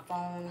cut my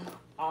phone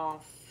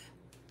off.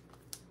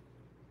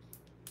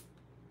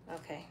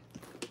 Okay.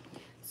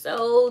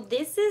 So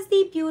this is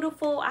the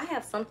beautiful, I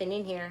have something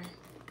in here.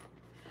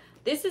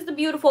 This is the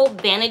beautiful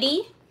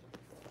Vanity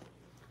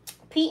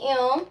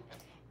PM.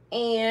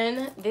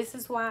 And this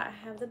is why I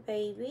have the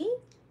baby.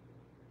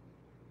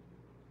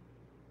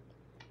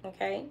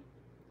 Okay.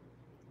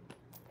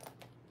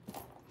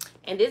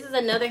 And this is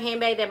another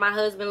handbag that my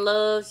husband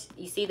loves.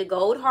 You see the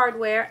gold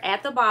hardware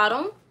at the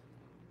bottom.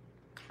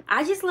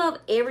 I just love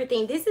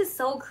everything. This is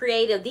so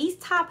creative. These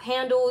top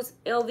handles,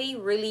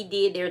 LV really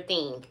did their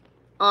thing.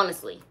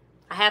 Honestly,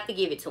 I have to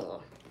give it to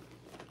them.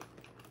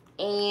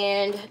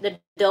 And the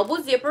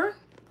double zipper.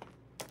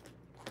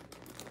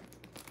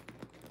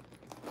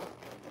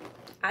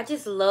 I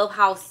just love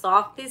how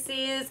soft this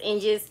is,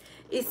 and just,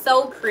 it's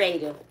so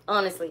creative.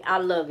 Honestly, I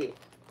love it.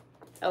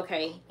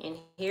 Okay, and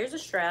here's a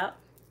strap.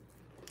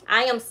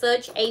 I am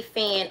such a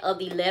fan of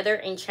the leather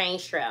and chain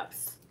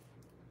straps.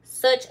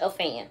 Such a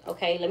fan.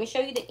 Okay, let me show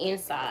you the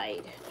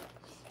inside.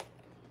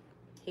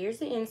 Here's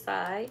the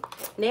inside.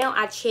 Now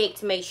I check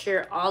to make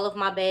sure all of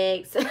my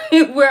bags,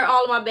 where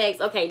all of my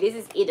bags. Okay, this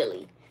is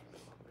Italy.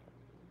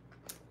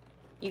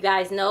 You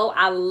guys know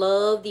I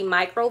love the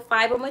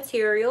microfiber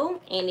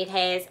material, and it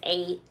has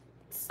a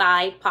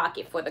side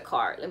pocket for the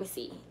card. Let me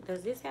see.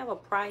 Does this have a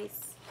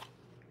price?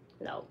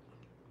 No.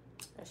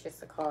 That's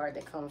just a card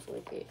that comes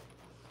with it.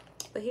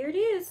 But here it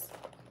is.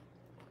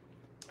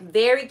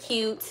 Very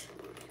cute.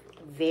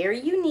 Very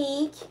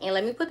unique. And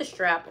let me put the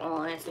strap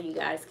on so you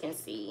guys can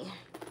see.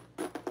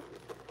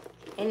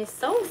 And it's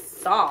so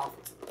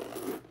soft.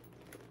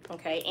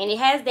 Okay. And it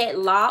has that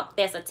lock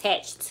that's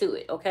attached to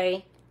it.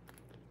 Okay.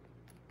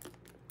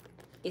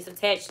 It's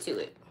attached to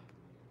it.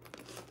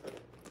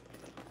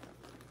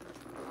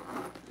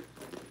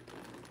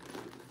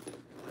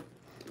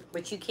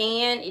 But you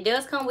can, it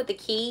does come with the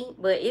key,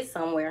 but it's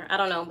somewhere. I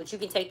don't know, but you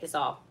can take this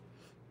off.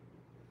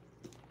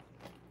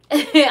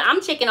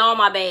 I'm checking all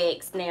my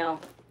bags now.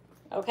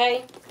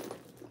 Okay?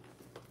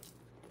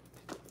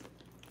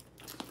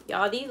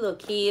 Y'all, these little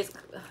kids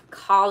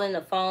calling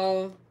the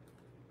phone.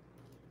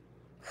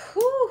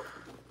 Whew.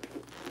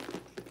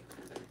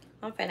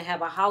 I'm finna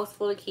have a house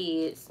full of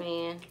kids,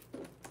 man.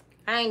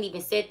 I ain't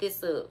even set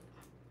this up.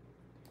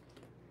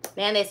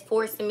 Man, that's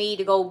forcing me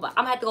to go. I'm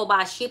gonna have to go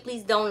buy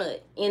Shipley's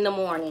donut in the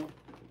morning.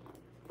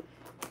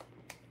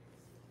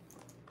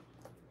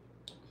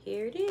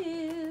 Here it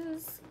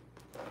is.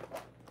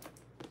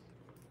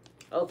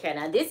 Okay,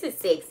 now this is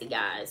sexy,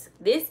 guys.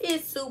 This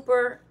is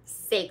super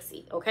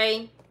sexy,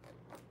 okay?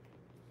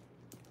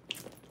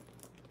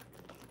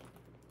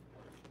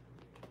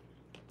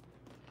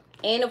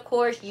 And of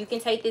course, you can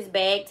take this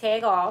bag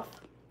tag off.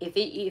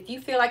 If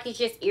you feel like it's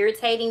just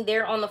irritating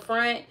there on the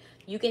front,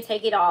 you can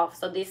take it off.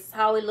 So this is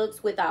how it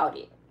looks without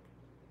it.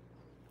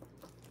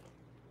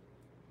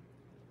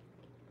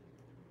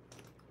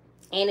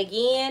 And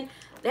again,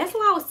 that's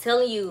why I was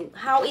telling you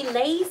how it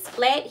lays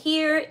flat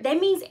here. That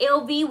means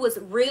LV was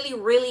really,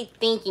 really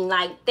thinking.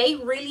 Like, they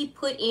really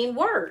put in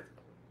work.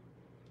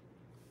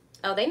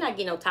 Oh, they not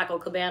getting no Taco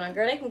Cabana,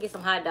 girl. They can get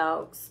some hot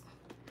dogs.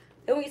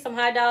 They can get some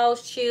hot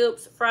dogs,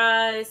 chips,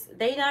 fries.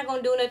 They not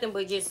going to do nothing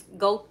but just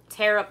go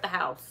tear up the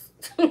house.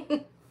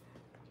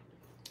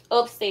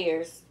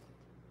 Upstairs.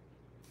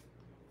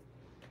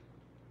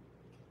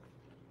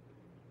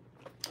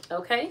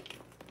 Okay.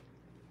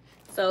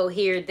 So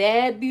here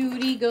that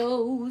beauty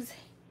goes.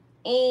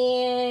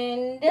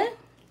 And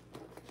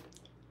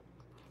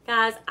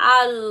guys,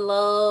 I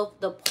love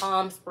the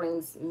Palm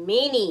Springs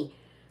Mini.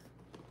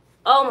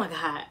 Oh my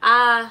God,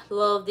 I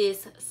love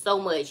this so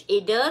much.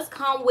 It does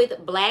come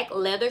with black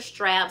leather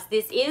straps.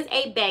 This is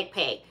a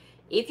backpack.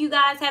 If you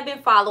guys have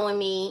been following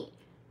me,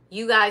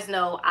 you guys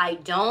know I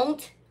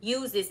don't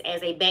use this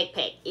as a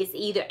backpack. It's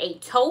either a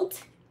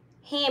tote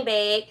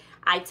handbag.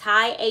 I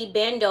tie a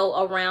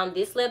bandeau around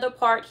this leather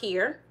part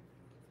here.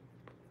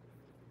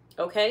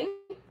 Okay.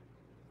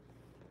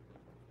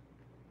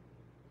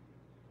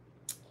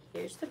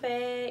 Here's the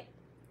back.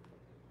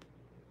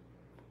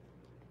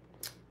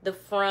 The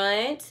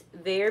front,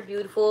 very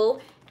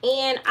beautiful.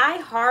 And I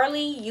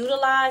hardly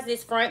utilize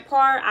this front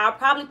part. I'll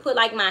probably put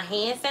like my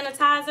hand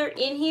sanitizer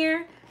in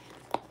here.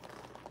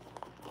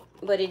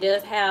 But it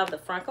does have the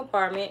front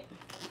compartment.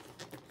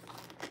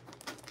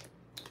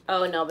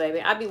 Oh no,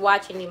 baby. I be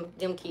watching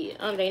them kids.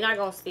 They not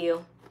gonna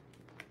steal.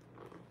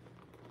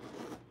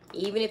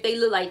 Even if they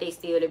look like they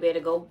steal, they better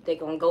go. They're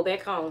gonna go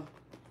back home.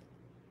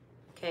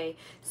 Okay.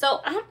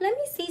 So let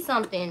me see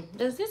something.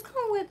 Does this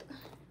come with?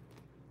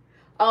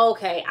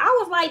 Okay, I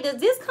was like, does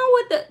this come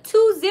with the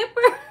 2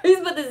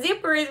 zippers? But the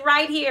zipper is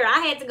right here. I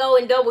had to go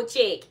and double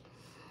check.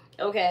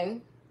 Okay.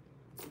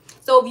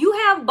 So if you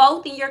have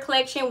both in your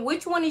collection,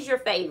 which one is your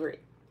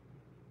favorite?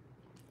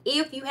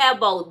 If you have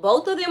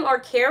both of them are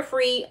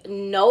Carefree,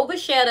 no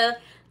vachetta,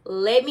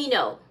 let me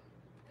know.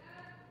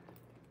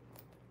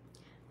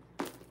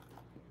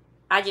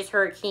 I just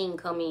heard King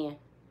come in.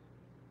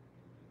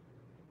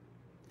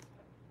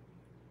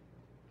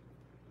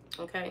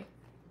 Okay.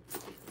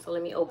 So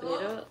let me open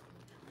it up.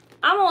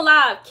 I'm on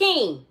live.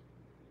 King,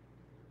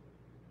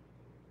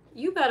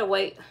 you better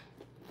wait.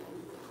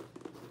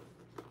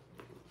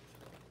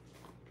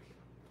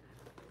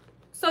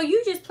 So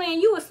you just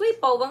playing you a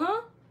sleepover,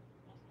 huh?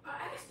 I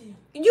asked you.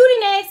 You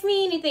didn't ask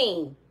me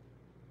anything.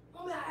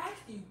 Mommy, I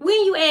asked you.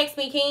 When you asked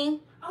me,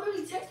 King? I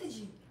literally texted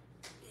you.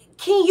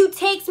 King, you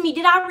text me.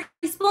 Did I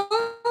respond?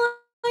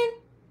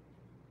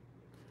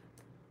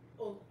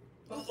 Oh,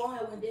 my phone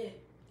had went dead.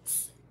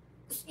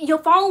 Your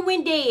phone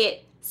went dead.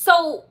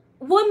 So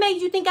what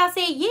made you think I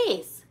said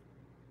yes?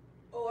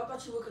 Oh, I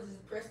thought you would because it's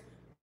pressed.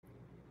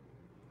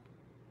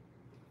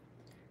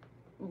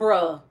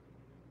 Bruh.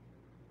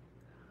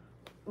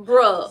 You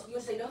gonna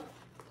say no?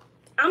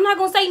 I'm not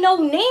gonna say no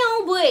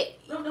now, but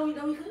No, we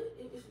could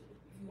if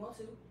you want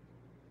to.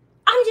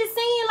 I'm just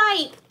saying,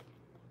 like,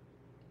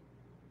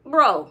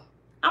 bro,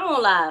 I'm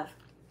on live.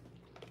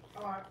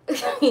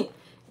 Alright.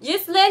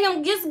 Just let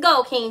him, just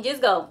go, King.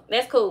 Just go.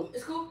 That's cool.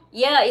 It's cool?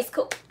 Yeah, it's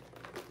cool.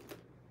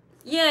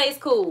 Yeah, it's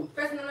cool.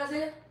 Pressing on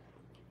Isaiah?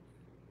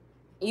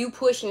 You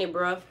pushing it,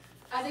 bro.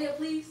 Isaiah,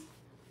 please.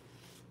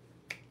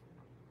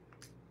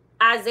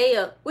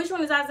 Isaiah. Which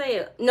one is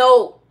Isaiah?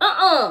 No. Ooh,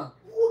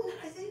 not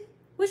Isaiah.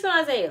 Which one,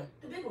 Isaiah?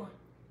 The big one.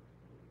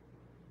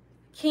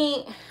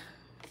 King,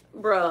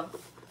 bro.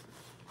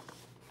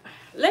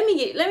 Let me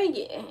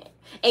get.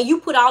 And you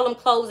put all them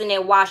clothes in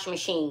that washing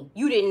machine.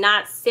 You did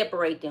not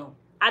separate them.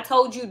 I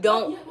told you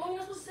don't. Yeah, well, you're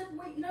not supposed to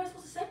separate. You're not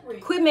supposed to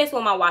separate. Quit messing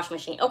with my washing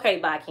machine. Okay,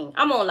 bye, King.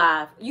 I'm on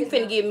live. You It's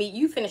finna not. give me.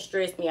 You finna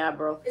stress me out,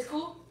 bro. It's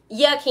cool?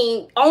 Yeah,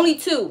 King. Only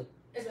 2.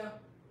 It's not.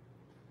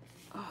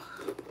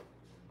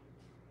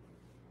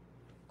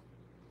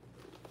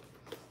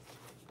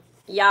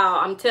 Y'all,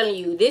 I'm telling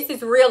you, this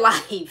is real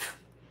life.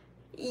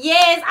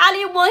 Yes, I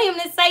didn't want him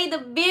to say the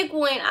big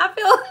one. I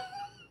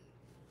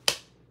feel...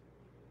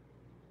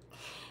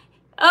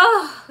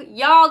 Oh,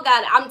 y'all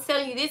got it. I'm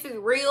telling you, this is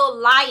real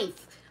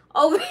life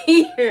over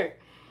here.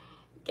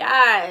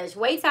 Gosh,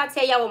 wait till I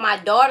tell y'all what my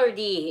daughter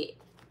did.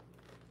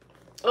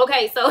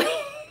 Okay, so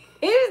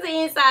here's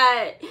the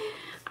inside.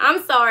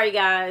 I'm sorry,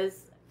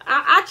 guys.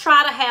 I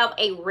try to have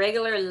a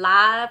regular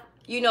live.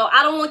 You know,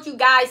 I don't want you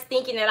guys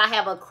thinking that I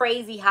have a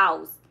crazy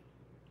house.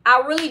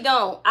 I really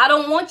don't. I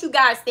don't want you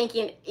guys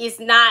thinking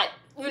it's not,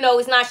 you know,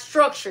 it's not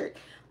structured.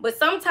 But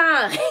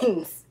sometimes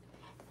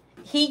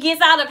he gets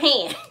out of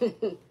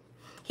hand.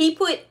 He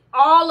put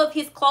all of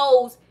his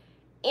clothes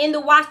in the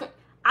washing.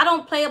 I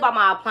don't play about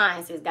my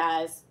appliances,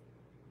 guys.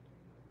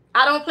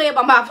 I don't play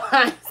about my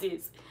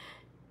appliances.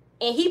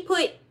 And he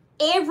put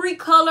every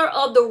color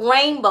of the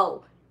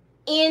rainbow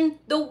in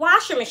the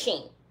washing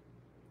machine.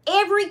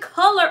 Every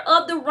color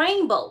of the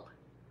rainbow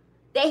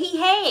that he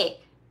had.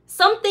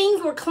 Some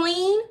things were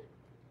clean.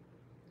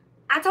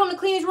 I told him to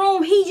clean his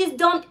room. He just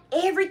dumped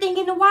everything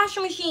in the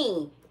washing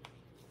machine.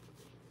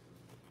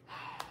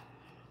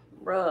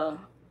 Bruh.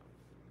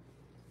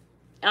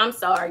 I'm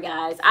sorry,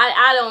 guys.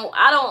 I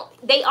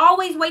don't. They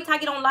always wait till I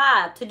get on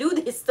live to do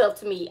this stuff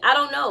to me. I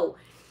don't know.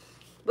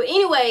 But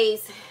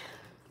anyways,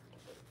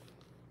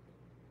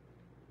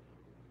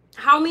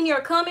 how many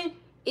are coming?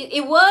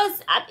 It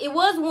was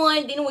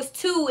one, then it was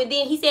two, and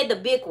then he said the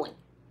big one.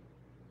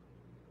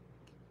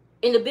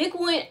 And the big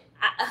one,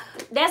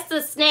 that's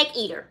the snack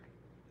eater.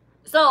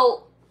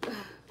 So,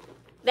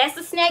 that's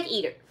the snack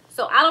eater.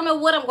 So, I don't know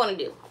what I'm going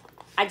to do.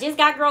 I just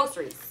got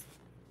groceries.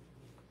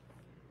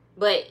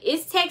 But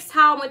it's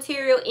textile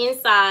material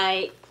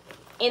inside,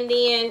 and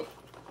then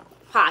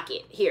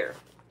pocket here.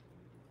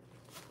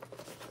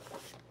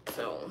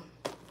 So,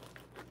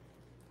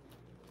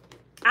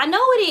 I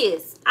know it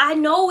is. I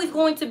know it's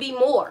going to be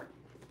more.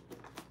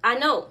 I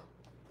know.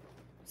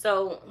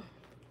 So,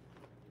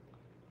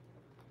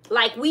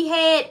 like we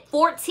had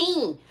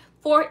 14.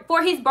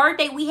 For his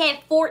birthday, we had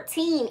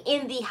 14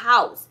 in the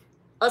house.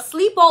 A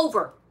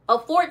sleepover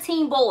of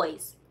 14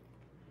 boys.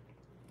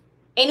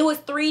 And it was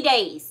 3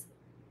 days.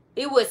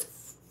 It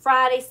was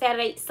Friday,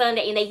 Saturday,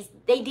 Sunday, and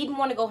they didn't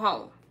want to go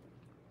home.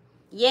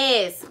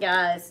 Yes,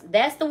 guys.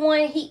 That's the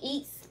one he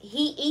eats.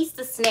 He eats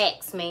the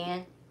snacks,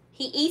 man.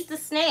 He eats the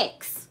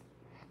snacks.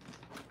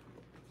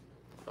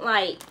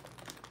 Like,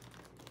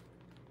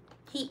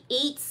 he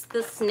eats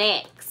the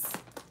snacks.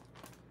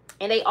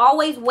 And they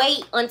always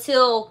wait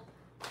until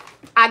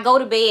I go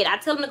to bed. I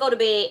tell them to go to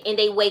bed and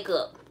they wake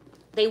up.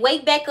 They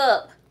wake back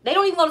up. They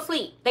don't even go to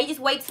sleep. They just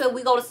wait till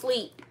we go to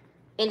sleep.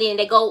 And then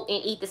they go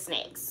and eat the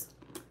snacks.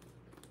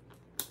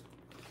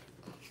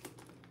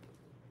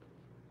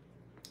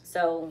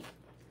 So,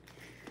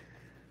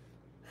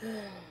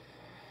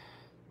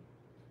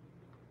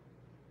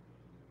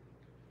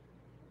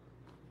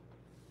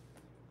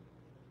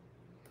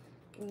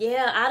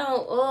 yeah, I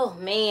don't, oh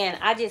man,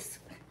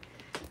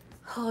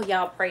 oh,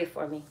 y'all pray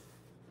for me.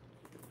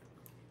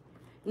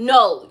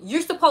 No,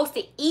 you're supposed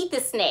to eat the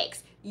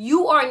snacks.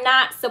 You are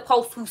not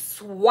supposed to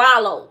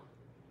swallow.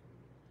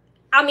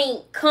 I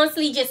mean,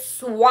 constantly just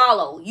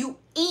swallow. You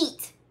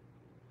eat.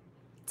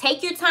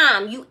 Take your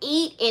time. You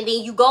eat and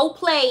then you go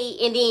play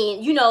and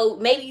then, you know,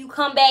 maybe you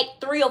come back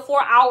 3 or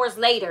 4 hours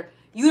later.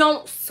 You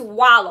don't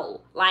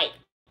swallow. Like,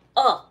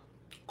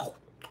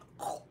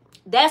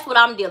 that's what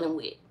I'm dealing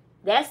with.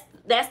 That's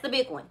the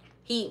big one.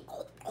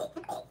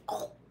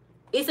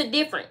 It's a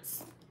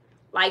difference.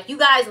 Like, you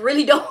guys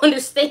really don't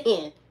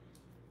understand.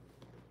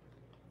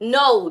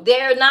 No,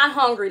 they're not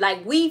hungry.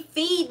 Like, we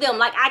feed them.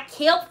 Like, I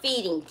kept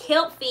feeding.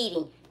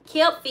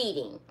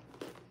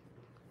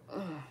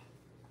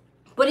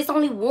 But it's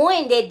only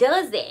one that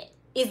does that.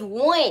 It's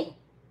one.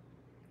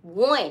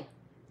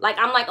 Like,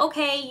 I'm like,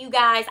 okay, you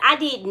guys, I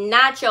did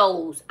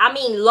nachos. I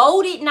mean,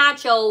 loaded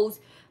nachos.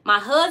 My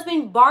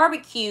husband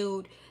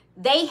barbecued.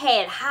 They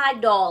had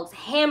hot dogs,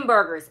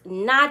 hamburgers,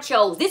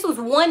 nachos. This was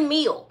one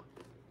meal.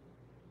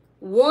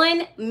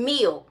 One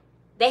meal.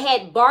 They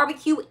had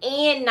barbecue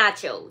and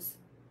nachos.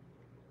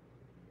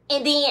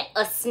 And then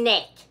a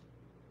snack.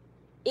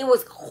 It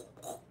was...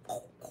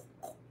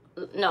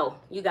 No,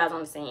 you guys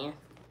understand.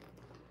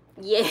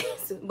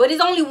 Yes, but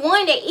it's only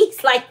one that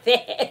eats like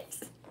that.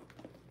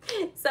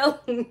 So...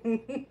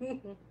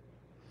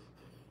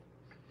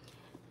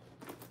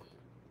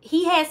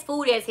 he has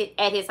food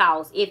at his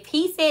house. If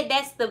he said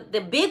that's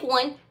the big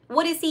one,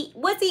 what's he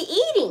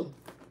eating?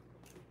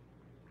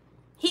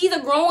 He's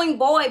a growing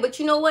boy, but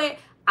you know what?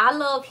 I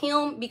love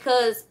him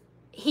because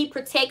he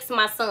protects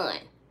my son.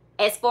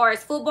 As far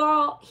as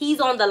football,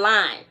 he's on the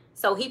line.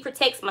 So he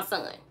protects my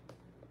son.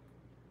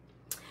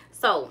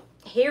 So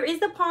here is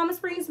the Palm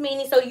Springs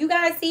mini. So you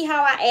guys see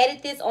how I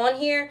added this on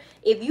here?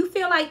 If you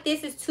feel like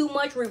this is too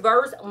much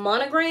reverse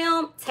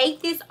monogram,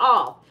 take this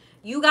off.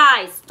 You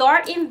guys,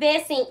 start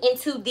investing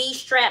into these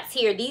straps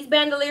here. These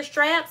bandolier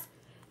straps.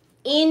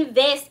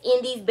 Invest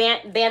in these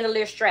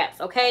bandolier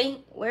straps, okay?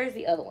 Where's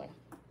the other one?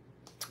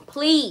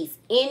 Please,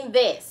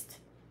 invest.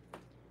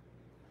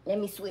 Let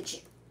me switch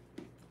it.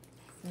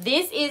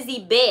 This is the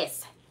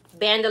best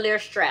bandolier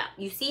strap.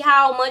 You see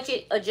how much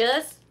it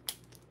adjusts?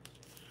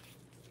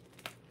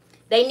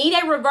 They need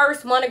a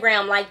reverse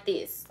monogram like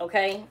this,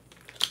 okay?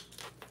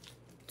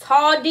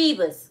 Tall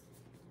divas.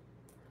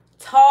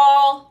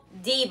 Tall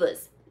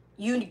divas.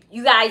 You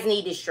guys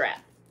need this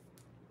strap.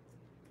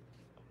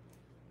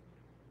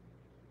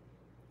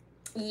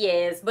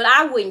 Yes, but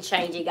I wouldn't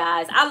change it,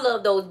 guys. I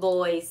love those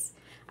boys.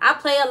 I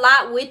play a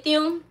lot with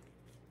them.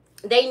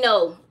 They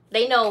know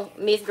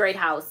Miss Great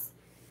House.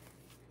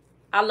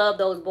 I love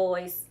those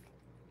boys.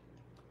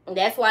 And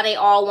that's why they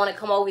all want to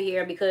come over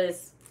here,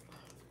 because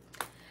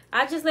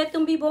I just let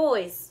them be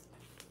boys.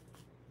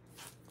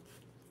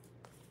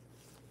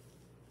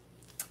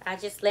 I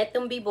just let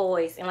them be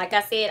boys. And like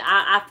I said,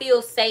 I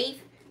feel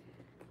safe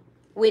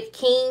with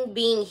King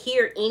being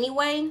here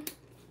anyway.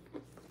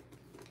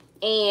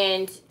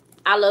 And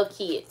I love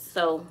kids,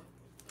 so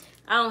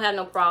I don't have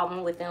no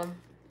problem with them.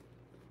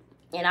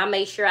 And I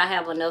make sure I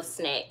have enough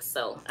snacks.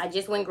 So I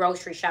just went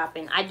grocery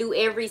shopping. I do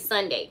every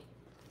Sunday.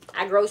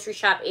 I grocery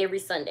shop every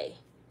Sunday.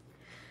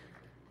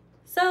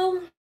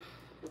 So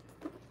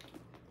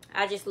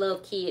I just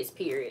love kids,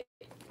 period.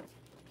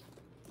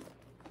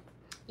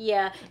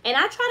 Yeah, and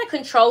I try to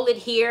control it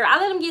here. I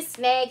let them get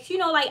snacks, you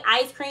know, like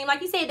ice cream.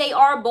 Like you said, they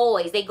are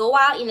boys. They go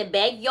out in the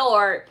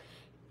backyard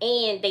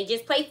and they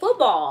just play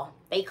football.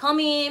 They come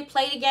in,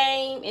 play the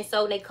game, and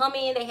so they come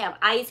in, they have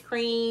ice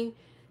cream,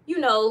 you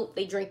know,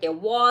 they drink their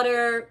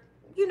water,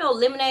 you know,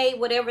 lemonade,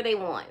 whatever they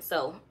want.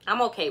 So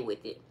I'm okay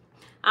with it.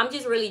 I'm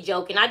just really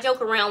joking. I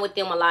joke around with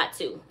them a lot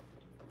too.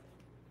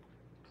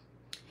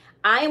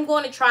 I am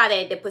going to try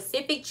that. The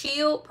Pacific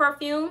Chill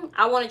perfume.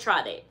 I want to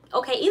try that.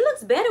 Okay, it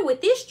looks better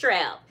with this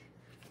strap.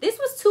 This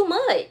was too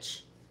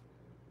much.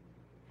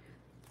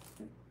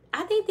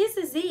 I think this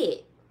is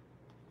it.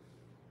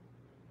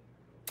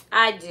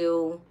 I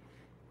do.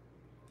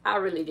 I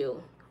really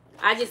do.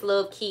 I just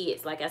love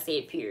kids, like I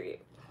said, period.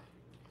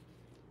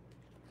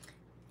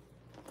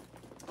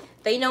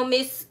 They know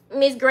Miss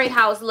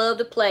Greathouse love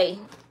to play,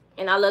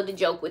 and I love to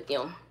joke with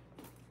them.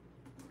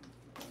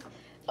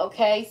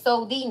 Okay,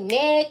 so the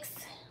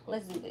next,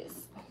 let's do this.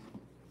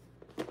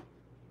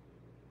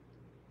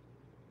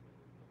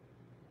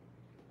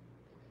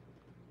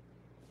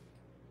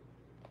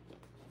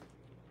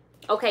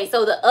 Okay,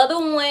 so the other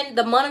one,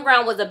 the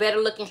monogram, was a better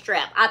looking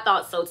strap. I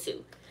thought so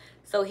too.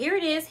 So here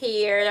it is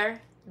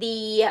here.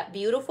 The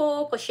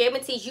beautiful pochette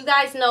Matisse. You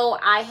guys know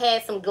I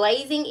had some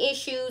glazing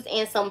issues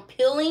and some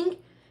peeling.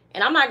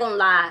 And I'm not going to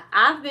lie.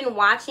 I've been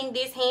watching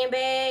this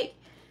handbag,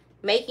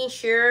 making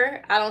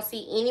sure I don't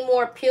see any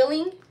more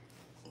peeling.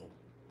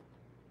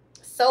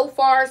 So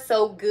far,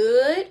 so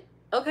good.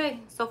 Okay,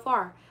 so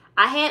far.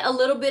 I had a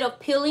little bit of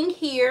peeling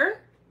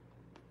here.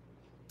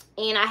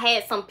 And I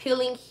had some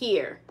peeling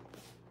here.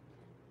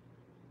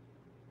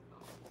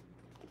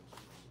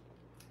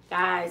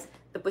 Guys,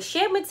 the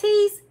pochette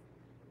Matisse,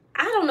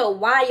 I don't know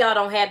why y'all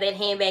don't have that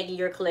handbag in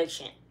your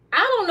collection. I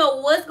don't know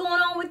what's going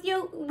on with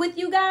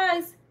you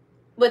guys,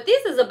 but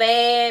this is a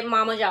bad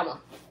mama jama.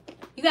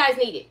 You guys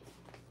need it.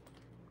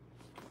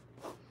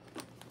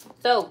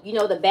 So, you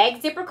know, the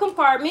back zipper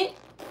compartment.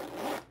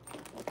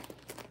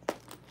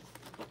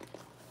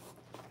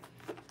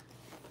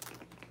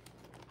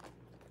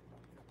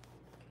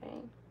 Okay.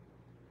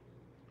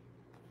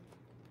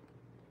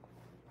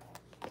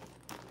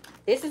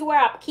 This is where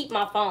I keep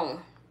my phone.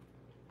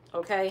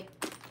 Okay.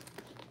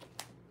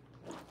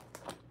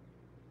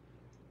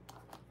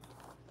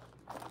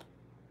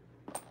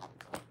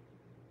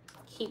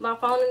 Keep my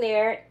phone in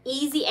there.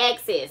 Easy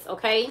access,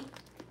 okay?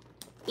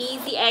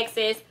 Easy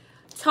access.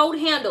 Tote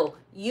handle.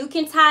 You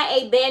can tie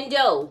a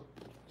bandeau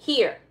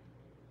here.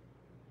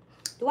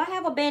 Do I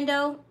have a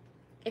bandeau?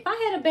 If I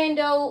had a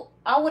bandeau,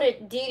 I would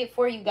have did it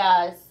for you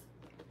guys.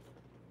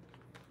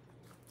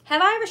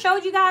 Have I ever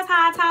showed you guys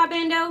how I tie a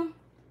bandeau?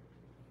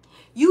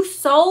 You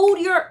sold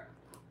your...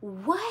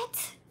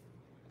 What?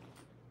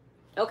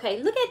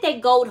 Okay, look at that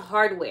gold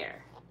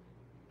hardware.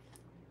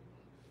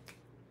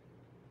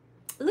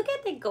 Look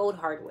at the gold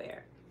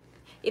hardware.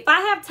 If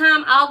I have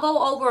time, I'll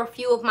go over a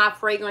few of my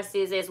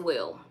fragrances as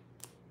well.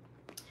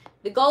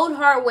 The gold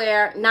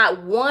hardware,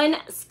 not one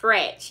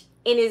scratch.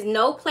 It is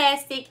no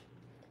plastic.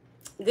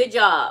 Good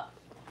job.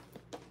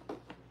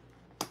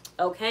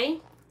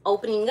 Okay,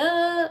 opening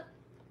up.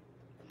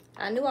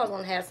 I knew I was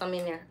going to have some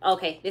in there.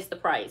 Okay, this is the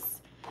price.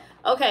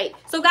 Okay,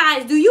 so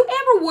guys, do you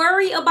ever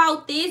worry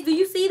about this? Do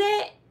you see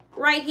that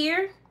right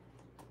here?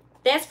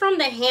 That's from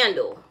the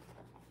handle.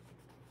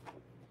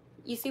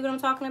 You see what I'm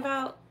talking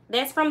about?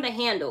 That's from the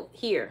handle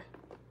here.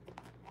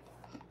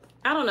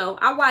 I don't know.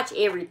 I watch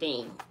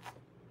everything.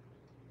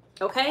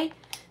 Okay.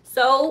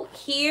 So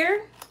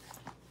here.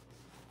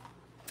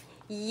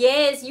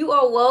 Yes, you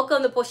are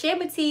welcome. The Pochette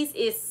Matisse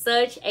is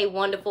such a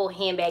wonderful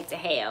handbag to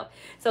have.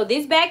 So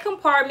this back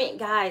compartment,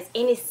 guys,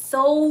 and it's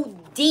so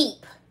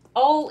deep.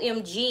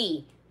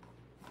 OMG.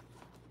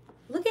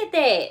 Look at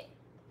that.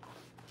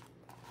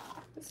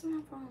 What's my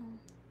phone?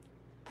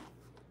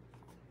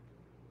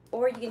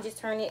 Or you can just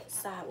turn it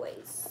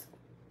sideways.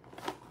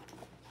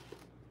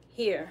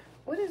 Here.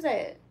 What is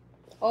that?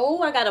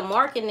 Oh, I got a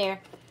mark in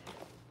there.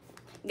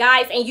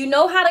 Guys, and you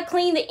know how to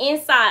clean the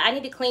inside. I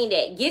need to clean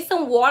that. Get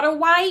some water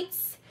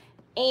wipes.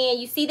 And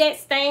you see that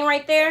stain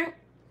right there?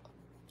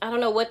 I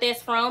don't know what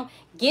that's from.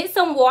 Get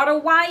some water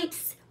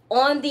wipes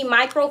on the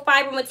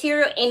microfiber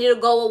material and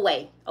it'll go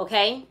away.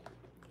 Okay?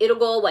 It'll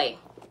go away.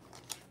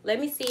 Let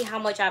me see how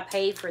much I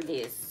paid for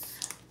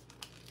this.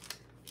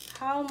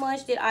 How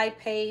much did I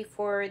pay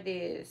for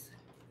this?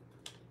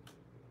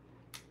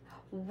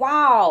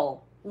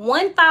 Wow.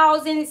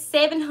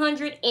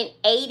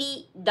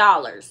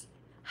 $1,780.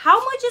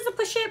 How much is a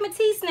Pochette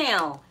Matisse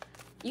now?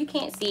 You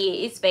can't see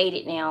it. It's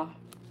faded now.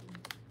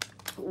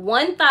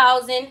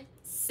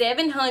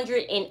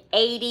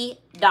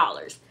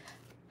 $1,780.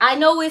 I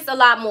know it's a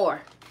lot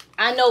more.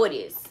 I know it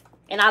is.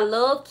 And I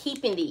love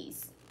keeping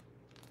these.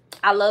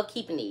 I love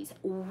keeping these.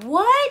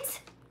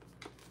 What?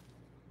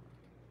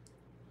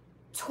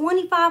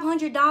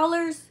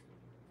 $2,500.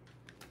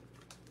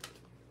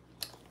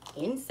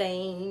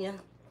 Insane.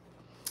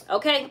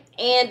 Okay,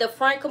 and the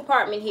front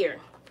compartment here.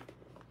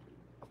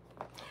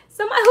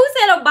 Somebody who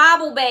said a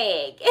Bible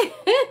bag.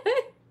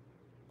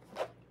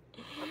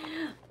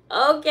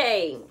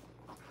 Okay.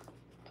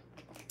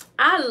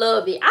 I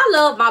love it. I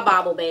love my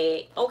Bible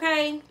bag.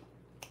 Okay.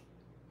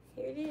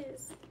 Here it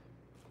is.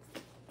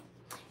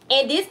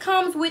 And this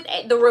comes with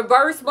the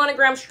reverse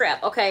monogram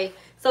strap. Okay.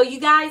 So you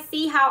guys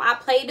see how I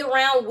played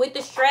around with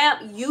the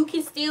strap? You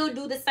can still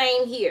do the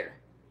same here.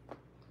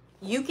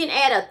 You can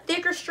add a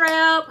thicker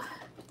strap.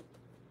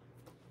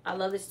 I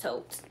love this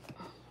tote.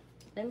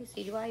 Let me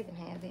see. Do I even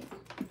have it?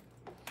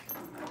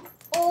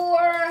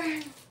 Or,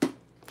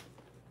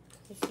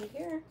 let's see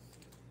here.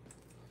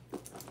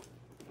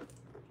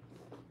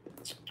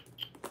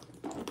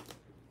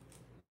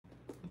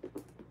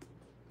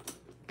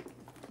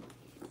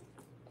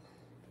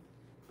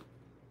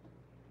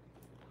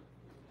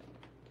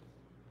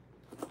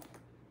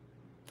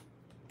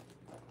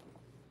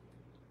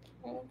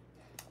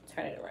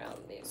 Turn it around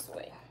this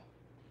way.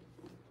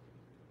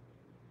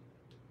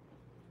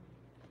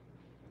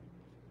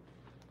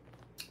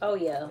 Oh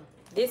yeah,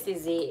 this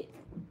is it.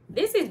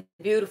 This is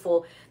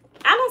beautiful.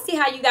 I don't see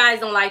how you guys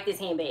don't like this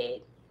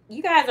handbag.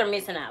 You guys are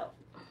missing out.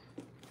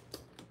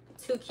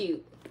 Too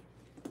cute.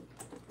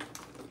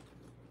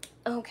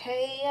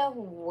 Okay,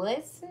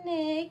 what's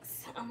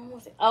next?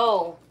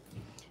 Oh,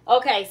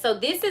 okay, so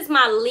this is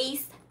my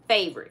least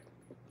favorite.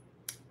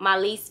 My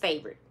least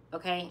favorite.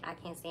 Okay, I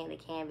can't stand the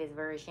canvas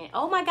version.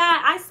 Oh my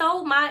God, I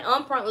sold my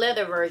unprint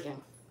leather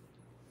version.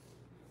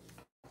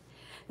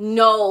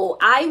 No,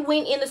 I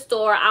went in the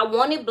store. I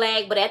wanted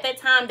black, but at that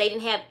time they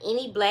didn't have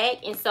any black.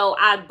 And so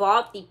I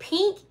bought the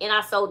pink and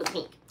I sold the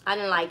pink. I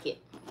didn't like it.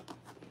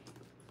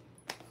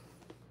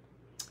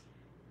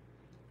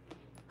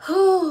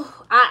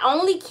 I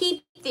only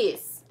keep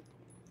this.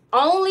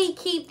 Only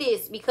keep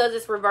this because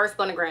it's reverse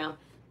monogram.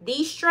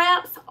 These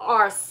straps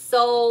are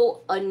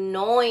so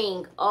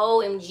annoying.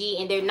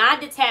 OMG. And they're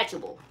not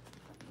detachable.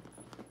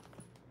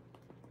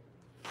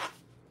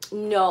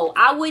 No,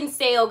 I wouldn't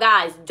sell,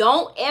 guys.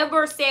 Don't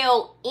ever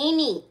sell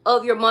any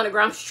of your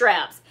monogram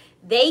straps.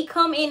 They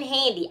come in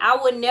handy. I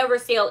would never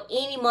sell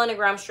any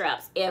monogram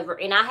straps ever.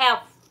 And I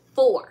have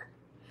 4.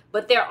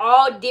 But they're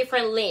all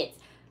different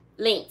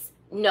lengths.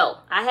 No,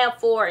 I have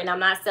 4 and I'm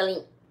not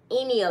selling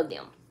any of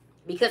them.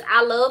 Because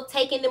I love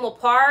taking them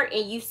apart.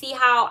 And you see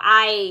how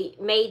I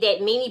made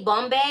that mini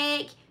bum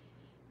bag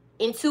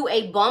into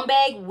a bum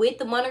bag with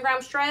the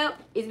monogram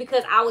strap? Is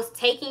because I was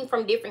taking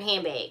from different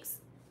handbags.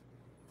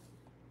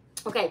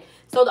 Okay,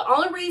 so the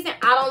only reason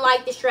I don't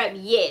like the strap,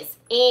 yes,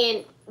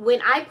 and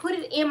when I put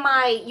it in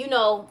my, you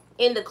know,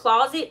 in the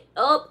closet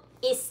up,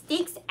 it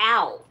sticks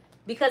out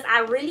because I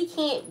really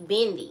can't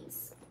bend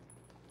these.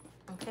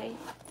 Okay,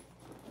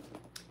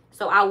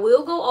 so I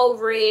will go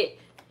over it.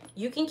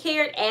 You can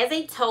carry it as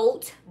a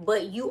tote,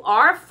 but you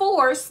are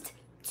forced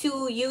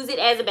to use it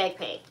as a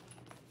backpack.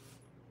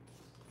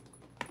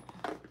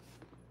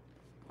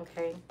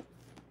 Okay,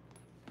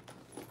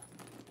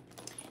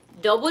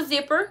 double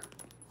zipper.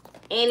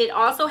 And it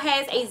also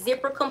has a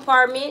zipper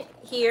compartment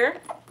here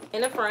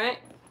in the front.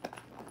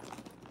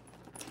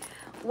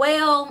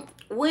 Well,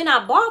 when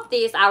I bought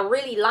this, I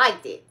really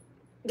liked it.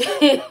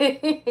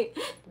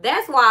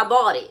 That's why I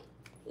bought it.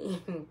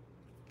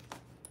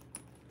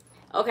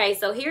 Okay,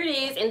 so here it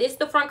is. And this is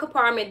the front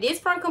compartment. This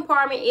front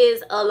compartment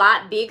is a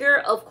lot bigger,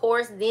 of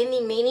course, than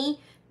the mini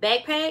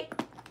backpack.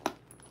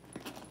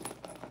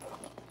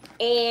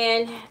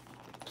 And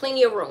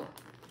plenty of room.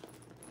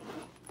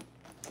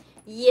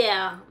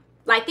 Yeah.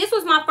 Like, this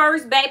was my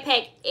first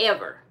backpack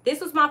ever. This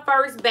was my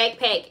first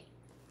backpack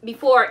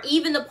before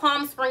even the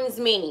Palm Springs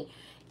Mini.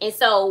 And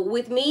so,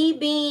 with me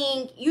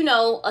being, you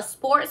know, a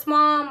sports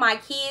mom, my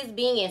kids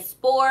being in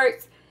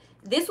sports,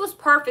 this was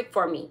perfect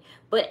for me.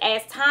 But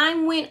as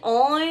time went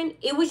on,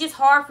 it was just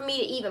hard for me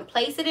to even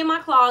place it in my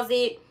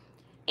closet.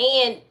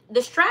 And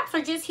the straps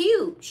are just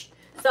huge.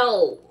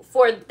 So,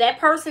 for that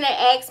person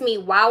that asked me,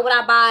 why would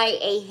I buy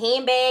a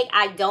handbag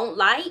I don't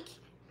like?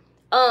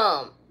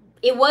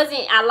 It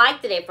wasn't, I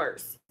liked it at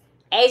first.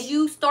 As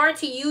you start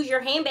to use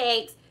your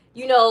handbags,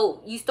 you know,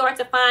 you start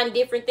to find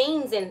different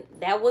things, and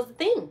that was the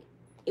thing.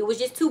 It was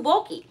just too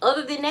bulky.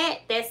 Other than that,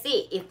 that's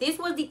it. If this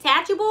was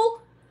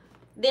detachable,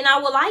 then I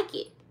would like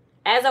it.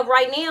 As of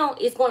right now,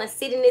 it's going to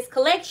sit in this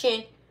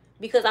collection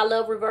because I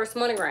love reverse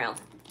monogram.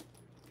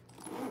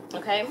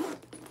 Okay.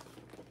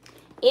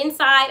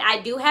 Inside, I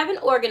do have an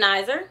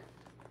organizer.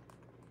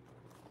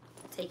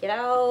 Take it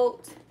out.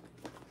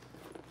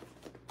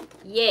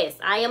 Yes,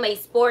 I am a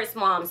sports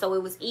mom, so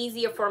it was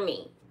easier for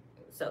me.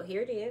 So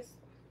here it is.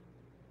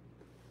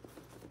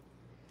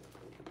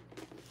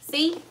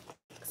 See?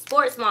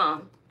 Sports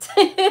mom.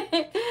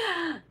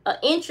 An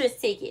entrance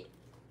ticket.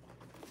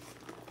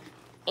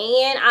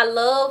 And I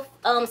love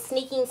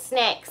sneaking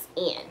snacks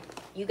in.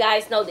 You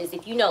guys know this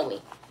if you know me.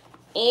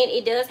 And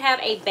it does have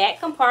a back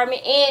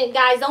compartment. And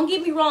guys, don't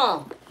get me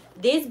wrong.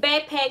 This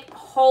backpack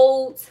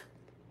holds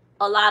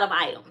a lot of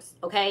items,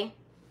 okay?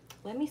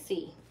 Let me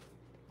see.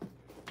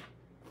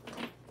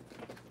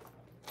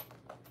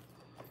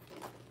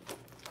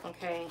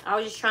 Okay, I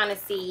was just trying to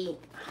see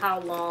how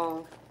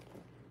long.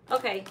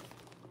 Okay,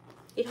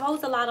 it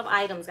holds a lot of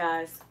items,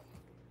 guys.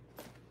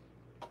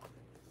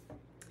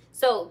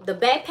 So the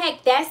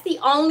backpack, that's the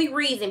only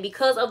reason,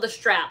 because of the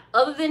strap.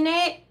 Other than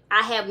that,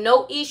 I have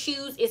no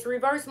issues. It's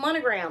reverse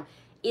monogram.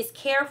 It's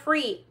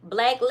carefree,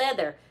 black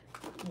leather,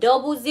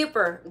 double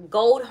zipper,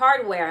 gold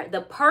hardware.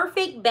 The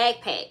perfect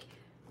backpack,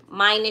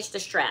 minus the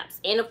straps.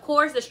 And of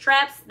course, the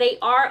straps, they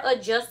are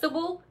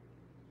adjustable.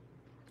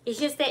 It's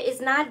just that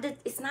it's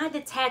not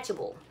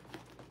detachable.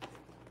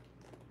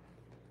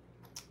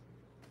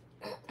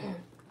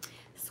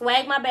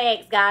 Swag my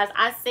bags, guys.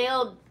 I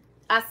sell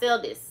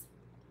this.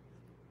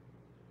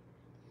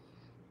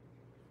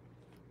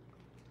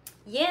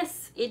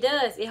 Yes, it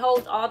does. It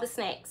holds all the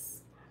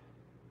snacks.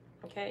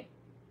 Okay.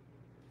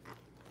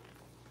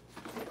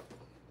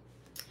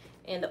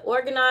 And the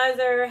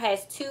organizer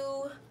has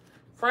 2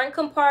 front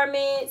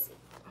compartments,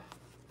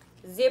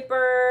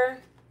 zipper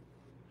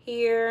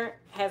here,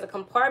 has a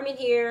compartment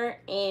here,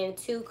 and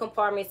 2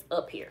 compartments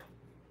up here.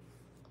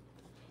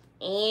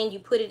 And you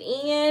put it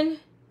in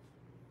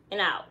and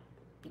out.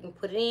 You can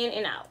put it in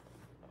and out.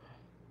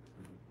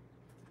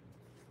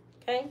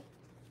 Okay.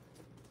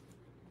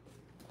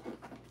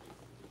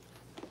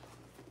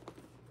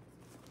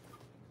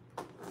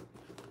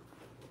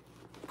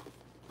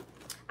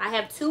 I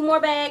have 2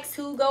 more bags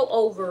to go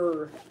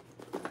over.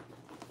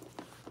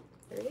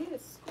 There it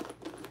is.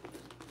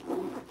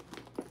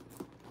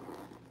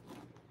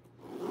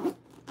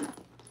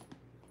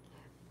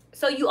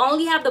 So you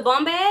only have the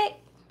bum bag?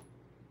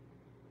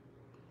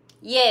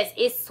 Yes,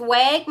 it's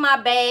Swag My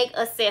Bag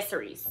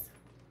Accessories.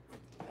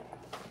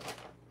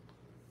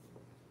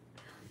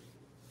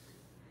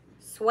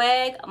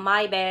 Swag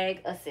My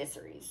Bag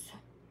Accessories.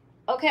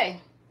 Okay.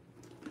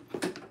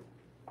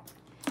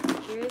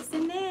 Here's the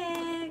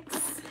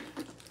next.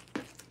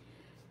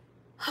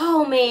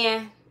 Oh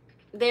man,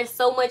 there's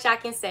so much I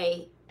can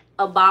say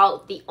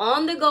about the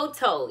on-the-go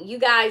tote. You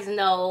guys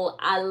know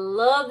I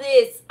love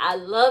this. I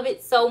love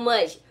it so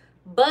much.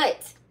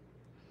 But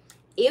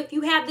if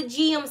you have the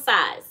GM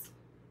size,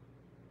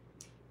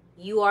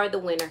 you are the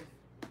winner.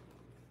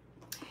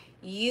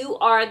 You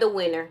are the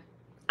winner.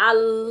 I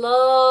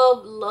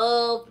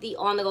love the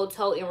on-the-go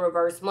tote in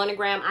reverse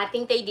monogram. I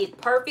think they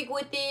did perfect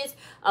with this.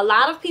 A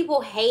lot of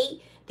people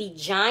hate the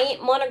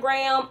giant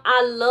monogram.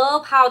 I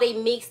love how they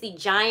mix the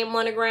giant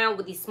monogram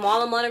with the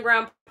smaller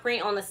monogram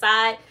print on the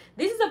side.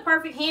 This is a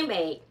perfect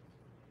handbag.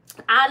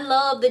 I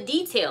love the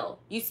detail.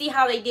 You see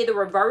how they did the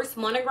reverse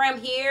monogram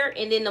here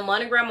and then the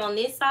monogram on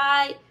this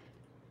side?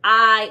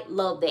 I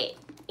love that.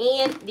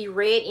 And the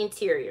red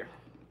interior.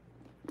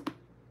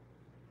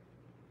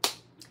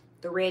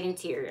 The red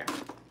interior.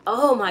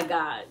 Oh my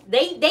God.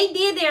 They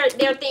did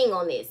their thing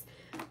on this.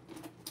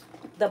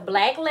 The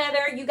black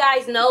leather, you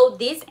guys know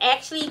this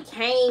actually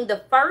came,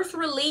 the first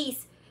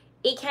release,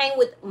 it came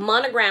with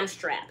monogram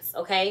straps,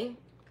 okay?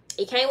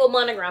 It came with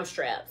monogram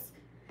straps.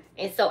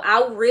 And so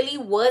I really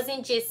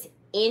wasn't just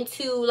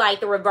into like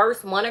the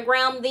reverse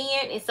monogram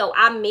then. And so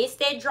I missed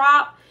that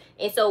drop.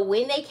 And so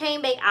when they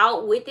came back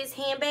out with this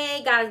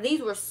handbag, guys,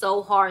 these were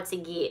so hard to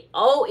get.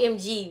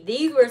 OMG,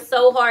 these were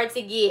so hard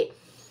to get.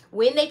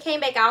 When they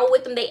came back out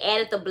with them, they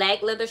added the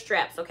black leather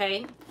straps,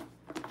 okay?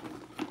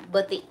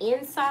 But the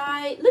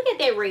inside, look at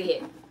that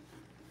red.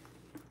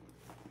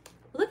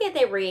 Look at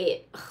that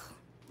red.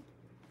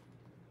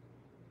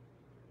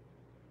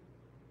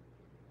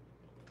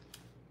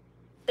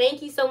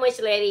 Thank you so much,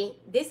 Letty.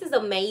 This is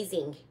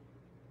amazing.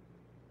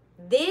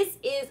 This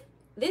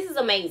is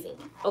amazing,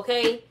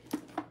 okay?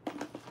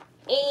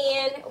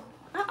 And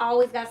I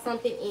always got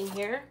something in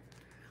here.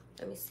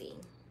 Let me see.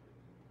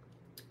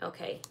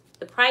 Okay.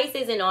 The price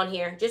isn't on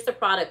here, just the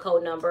product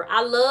code number.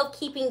 I love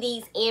keeping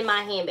these in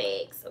my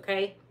handbags,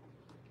 okay?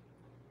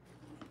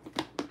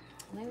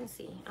 Let me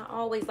see. I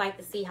always like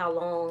to see how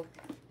long.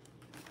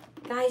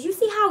 Guys, you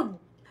see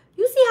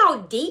how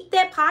deep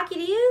that pocket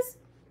is?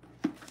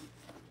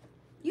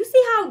 You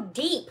see how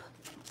deep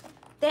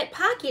that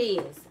pocket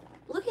is?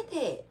 Look at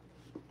that.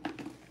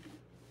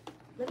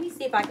 Let me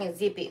see if I can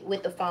zip it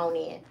with the phone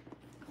in.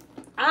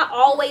 I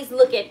always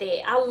look at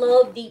that. I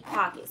love deep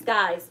pockets.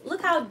 Guys,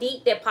 look how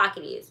deep that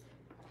pocket is.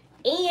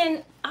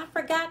 And I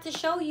forgot to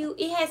show you,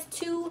 it has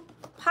 2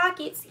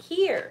 pockets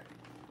here.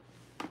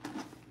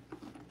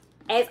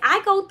 As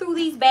I go through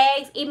these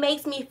bags, it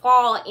makes me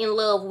fall in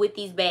love with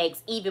these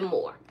bags even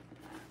more.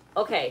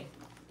 Okay,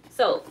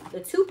 so the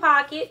 2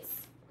 pockets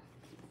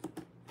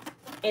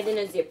and then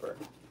a zipper.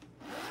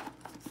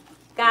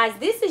 Guys,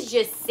 this is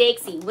just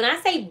sexy. When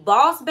I say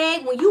boss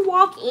bag, when you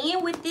walk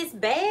in with this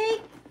bag,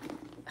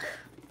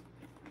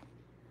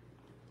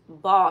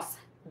 boss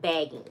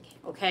bagging,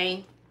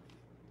 okay?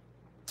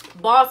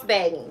 Boss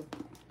bagging.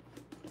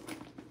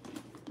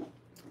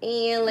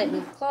 And let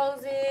me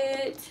close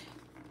it.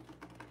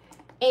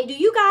 And do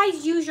you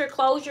guys use your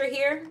closure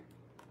here?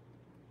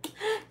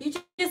 You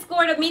just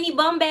scored a mini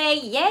bum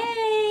bag.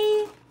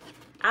 Yay!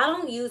 I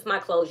don't use my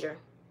closure.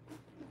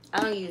 I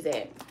don't use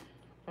that.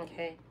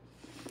 Okay.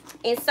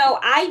 And so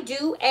I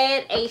do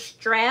add a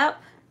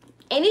strap.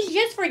 And it's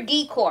just for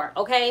decor,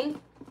 okay?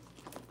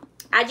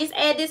 I just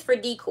add this for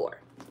decor.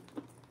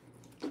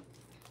 I'm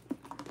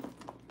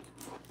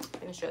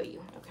gonna show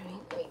you. Okay,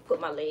 let me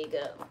put my leg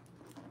up.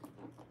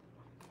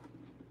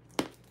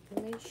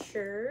 Make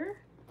sure.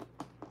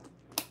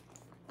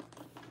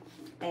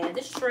 Add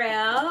the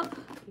strap.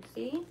 You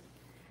see?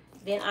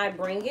 Then I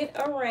bring it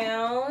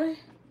around.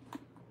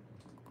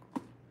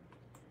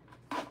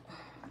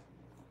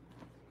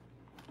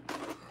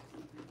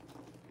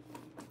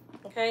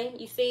 Okay,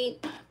 you see?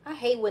 I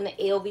hate when the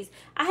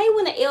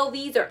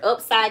LVs are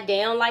upside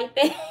down like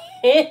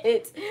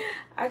that.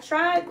 I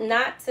tried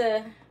not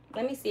to.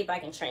 Let me see if I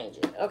can change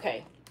it.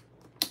 Okay.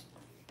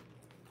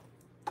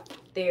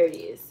 There it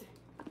is.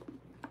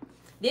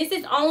 This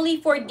is only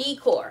for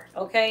decor,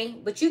 okay?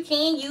 But you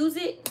can use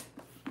it.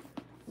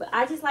 But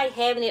I just like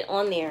having it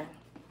on there.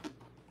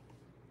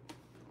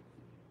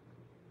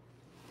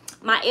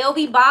 My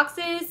LV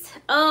boxes,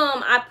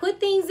 I put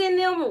things in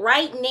them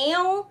right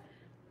now.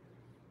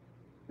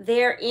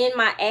 They're in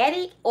my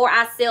attic or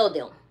I sell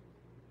them.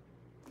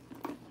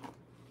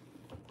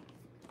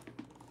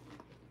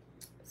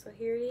 So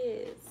here it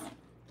is.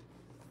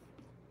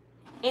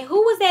 And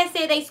who was that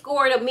said they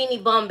scored a mini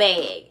bum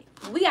bag?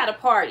 We got a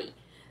party.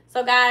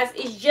 So guys,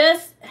 it's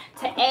just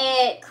to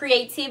add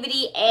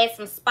creativity, add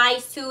some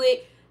spice to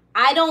it.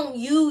 I don't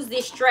use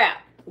this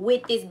strap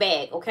with this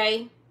bag,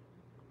 okay?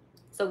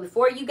 So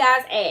before you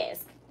guys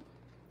ask.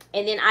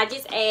 And then I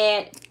just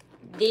add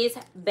this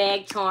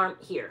bag charm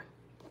here.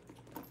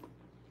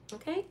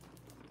 Okay?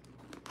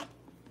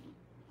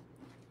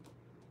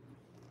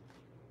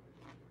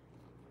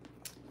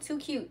 Too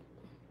cute.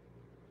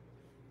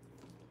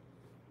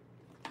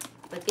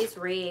 But this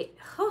red,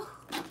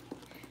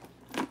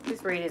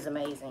 this red is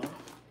amazing.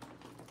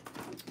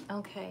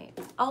 Okay.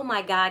 Oh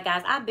my God,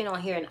 guys. I've been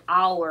on here an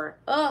hour.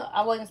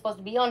 I wasn't supposed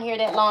to be on here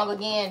that long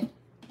again.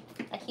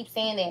 I keep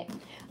saying that.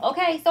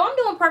 Okay, so I'm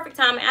doing perfect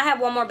timing. I have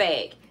one more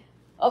bag.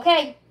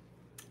 Okay.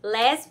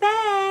 Last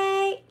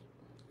bag.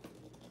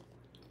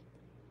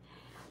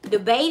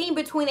 Debating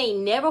between a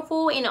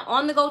Neverfull and an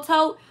on-the-go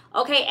tote.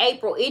 Okay,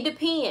 April, it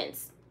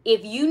depends.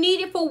 If you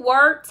need it for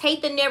work,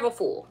 take the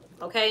Neverfull.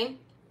 Okay.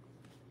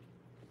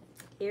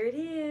 Here it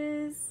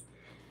is.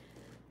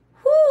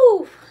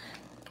 Whew.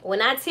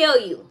 When I tell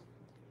you,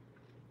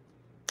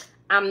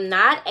 I'm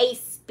not a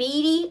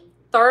Speedy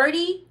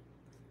 30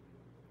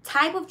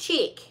 type of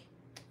chick,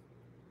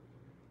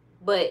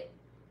 but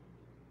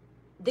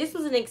this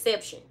was an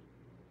exception.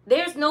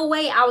 There's no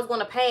way I was going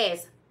to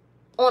pass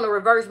on a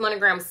reverse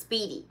monogram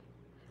Speedy.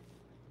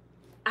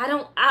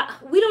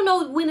 We don't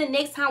know when the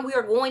next time we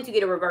are going to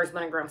get a reverse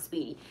monogram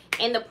Speedy.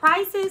 And the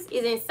prices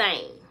is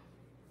insane.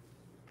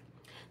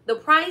 The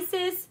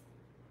prices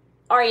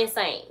are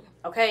insane,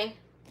 okay?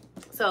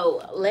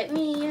 So let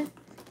me,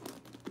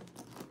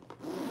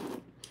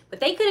 but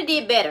they could have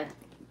did better.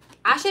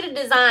 I should have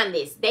designed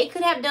this. They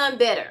could have done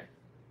better.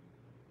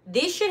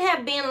 This should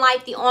have been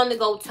like the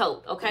on-the-go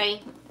tote,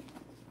 okay?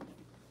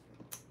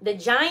 The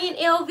giant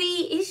LV,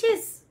 it's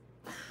just,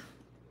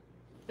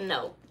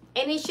 no.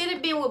 And it should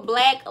have been with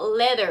black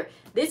leather.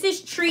 This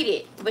is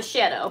treated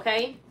vachetta,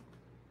 okay?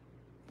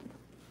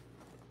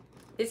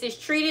 This is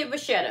treated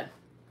vachetta.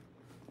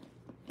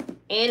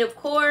 And of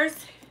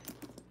course,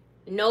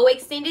 no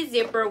extended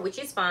zipper, which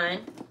is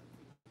fine.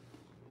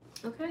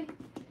 Okay,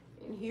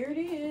 and here it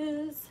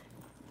is.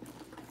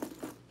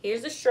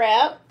 Here's the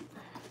strap.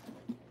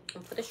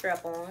 I'll put the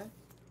strap on.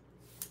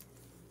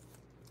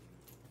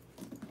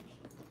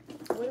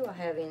 What do I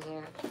have in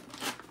here?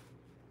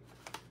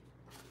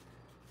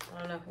 I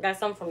don't know. Got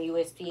some from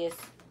USPS.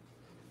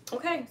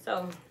 Okay,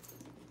 so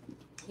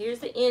here's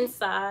the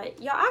inside.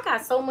 Y'all, I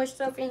got so much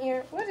stuff in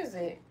here. What is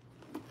it?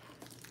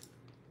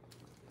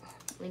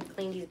 Let me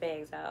clean these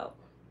bags out.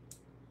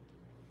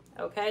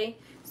 Okay,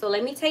 so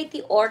let me take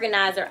the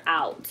organizer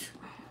out.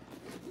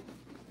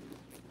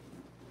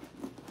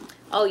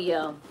 Oh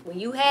yeah, when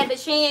you had the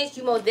chance,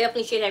 you most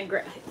definitely should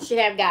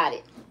have got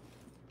it.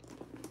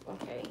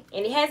 Okay,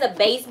 and it has a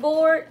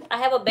baseboard. I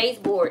have a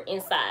baseboard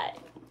inside.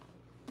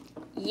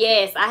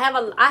 Yes, I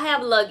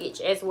have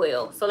luggage as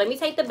well. So let me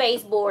take the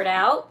baseboard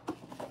out.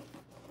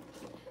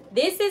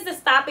 This is to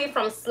stop it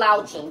from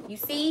slouching. You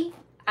see,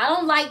 I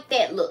don't like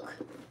that look.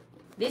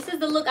 This is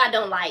the look I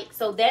don't like.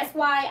 So that's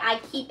why I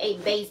keep a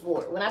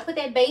baseboard. When I put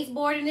that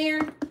baseboard in there,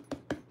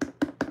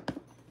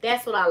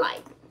 that's what I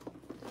like.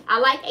 I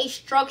like a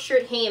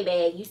structured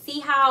handbag. You see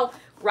how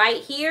right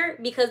here,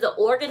 because the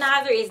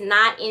organizer is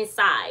not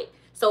inside.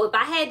 So if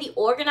I had the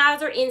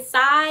organizer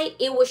inside,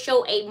 it would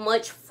show a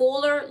much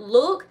fuller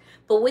look.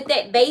 But with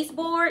that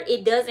baseboard,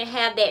 it doesn't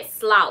have that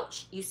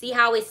slouch. You see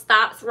how it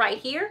stops right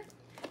here?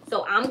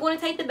 So I'm going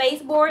to take the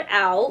baseboard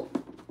out.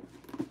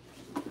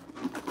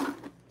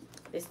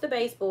 This is the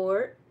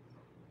baseboard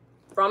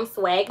from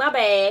Swag My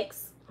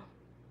Bags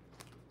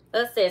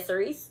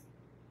Accessories.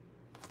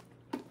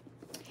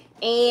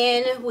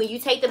 And when you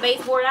take the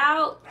baseboard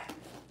out,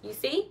 you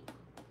see?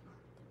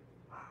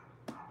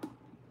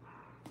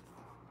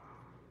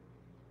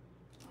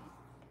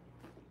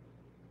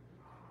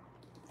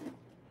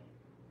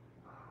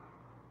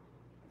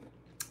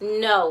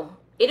 No,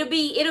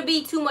 It'll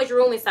be too much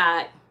room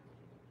inside.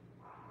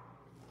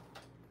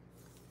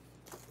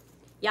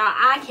 Y'all,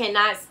 I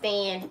cannot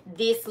stand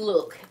this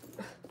look.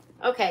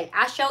 Okay,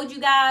 I showed you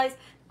guys.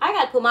 I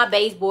got to put my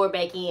baseboard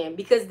back in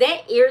because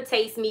that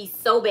irritates me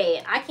so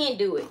bad. I can't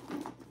do it.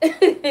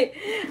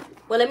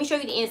 Well, let me show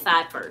you the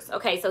inside first.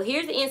 Okay, so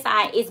here's the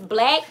inside. It's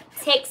black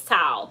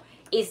textile.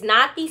 It's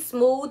not the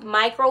smooth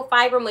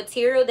microfiber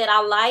material that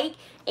I like.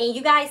 And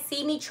you guys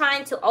see me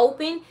trying to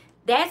open.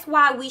 That's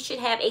why we should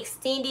have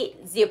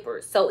extended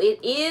zippers. So it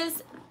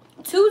is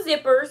 2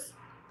 zippers.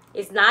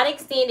 It's not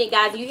extended,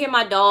 guys. You hear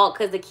my dog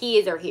because the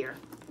kids are here.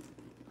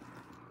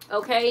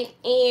 Okay,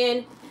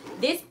 and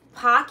this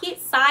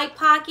pocket, side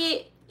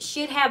pocket,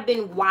 should have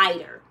been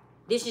wider.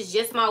 This is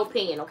just my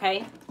opinion,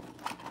 okay?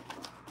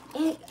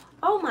 And,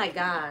 oh my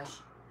gosh.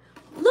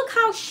 Look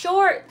how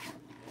short.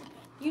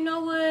 You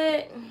know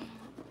what?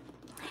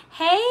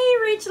 Hey,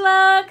 Rich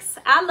Lux.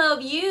 I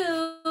love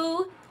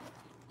you.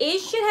 It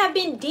should have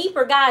been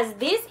deeper, guys.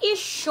 This is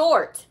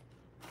short.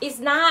 It's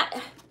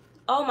not.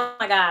 Oh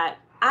my God.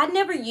 I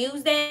never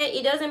use that.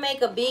 It doesn't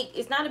make a big,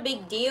 it's not a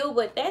big deal,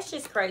 but that's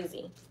just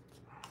crazy.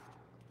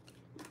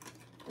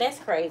 That's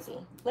crazy.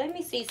 Let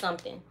me see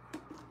something.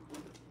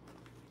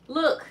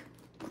 Look.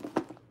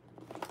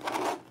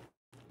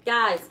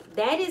 Guys,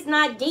 that is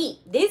not deep.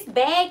 This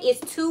bag is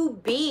too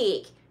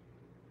big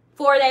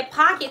for that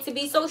pocket to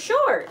be so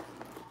short.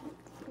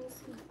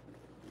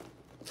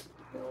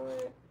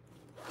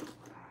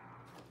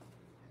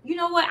 You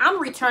know what? I'm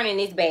returning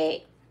this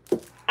bag.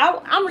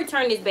 I'm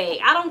returning this bag.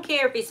 I don't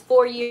care if it's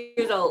 4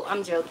 years old.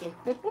 I'm joking.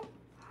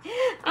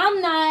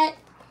 I'm not.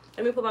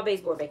 Let me put my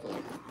baseboard back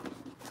in.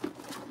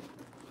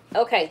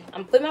 Okay,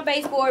 I'm putting my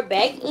baseboard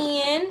back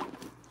in.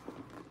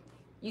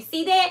 You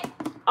see that?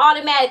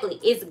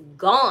 Automatically, it's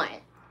gone.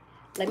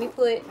 Let me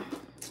put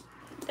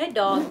that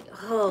dog.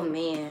 Oh,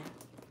 man.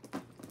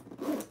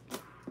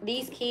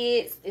 These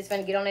kids is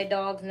going to get on their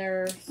dog's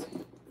nerves.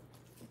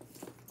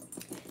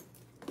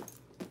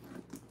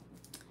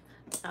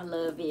 I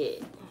love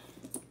it.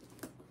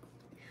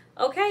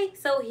 Okay,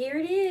 so here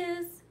it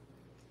is.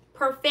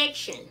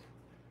 Perfection.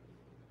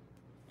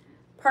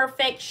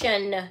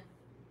 Perfection.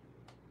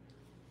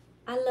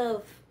 I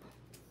love.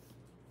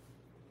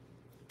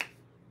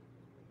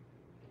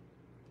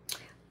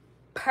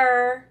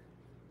 Perfection.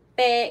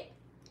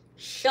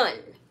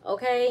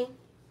 Okay?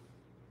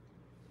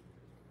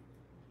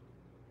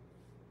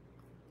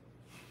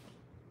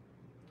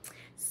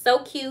 So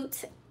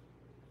cute.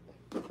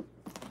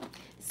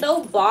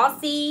 So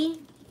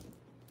bossy.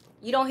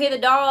 You don't hear the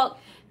dog?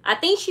 I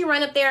think she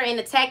ran up there and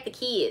attacked the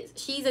kids.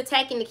 She's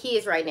attacking the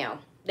kids right now.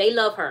 They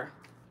love her.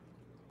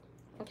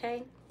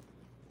 Okay?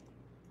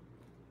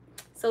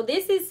 So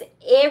this is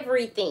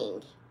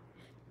everything.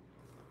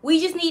 We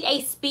just need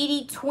a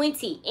Speedy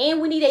 20. And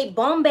we need a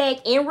bum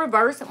bag in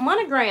reverse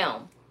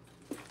monogram.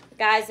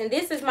 Guys, and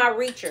this is my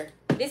reacher.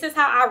 This is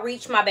how I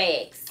reach my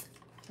bags.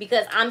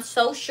 Because I'm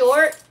so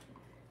short.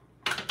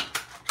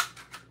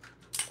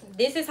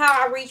 This is how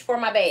I reach for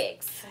my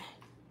bags.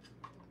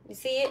 You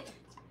see it?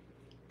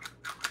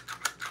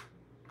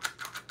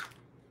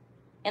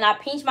 And I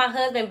pinch my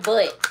husband's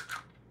butt.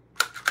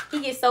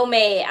 He gets so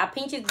mad. I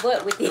pinch his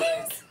butt with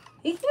this.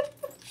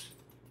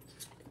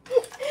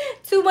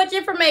 Too much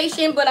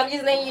information, but I'm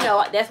just letting you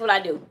know that's what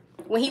I do.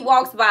 When he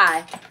walks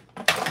by.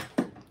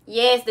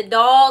 Yes, the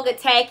dog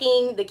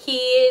attacking the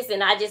kids,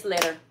 and I just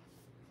let her.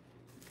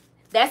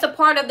 That's a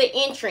part of the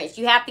entrance.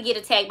 You have to get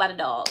attacked by the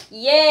dog.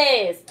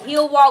 Yes.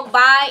 He'll walk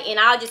by, and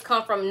I'll just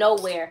come from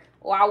nowhere.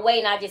 Or I'll wait,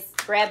 and I just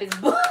grab his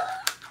butt.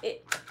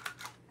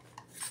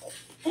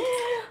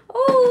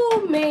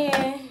 Oh,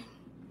 man.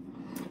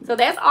 So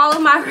that's all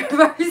of my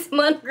reverse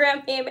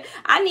monogram handbag.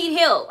 I need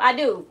help. I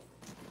do.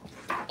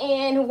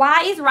 And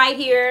why is right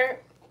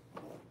here.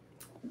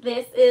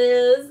 This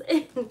is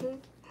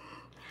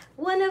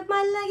one of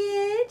my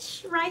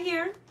luggage right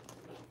here.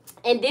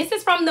 And this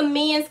is from the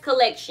men's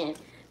collection.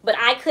 But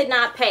I could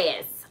not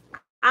pass.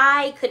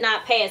 I could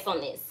not pass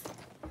on this.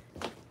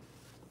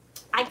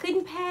 I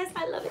couldn't pass.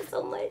 I love it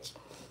so much.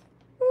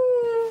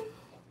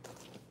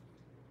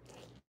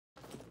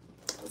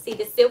 See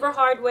the silver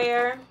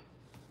hardware.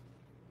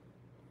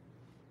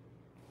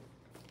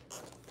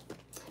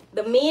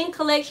 The men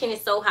collection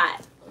is so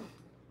hot.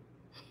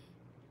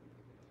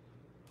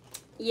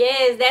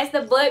 Yes, that's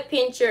the butt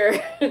pincher.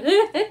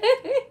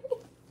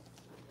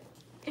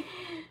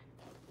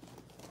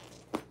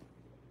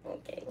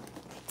 Okay.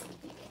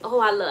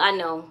 Oh, I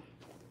know.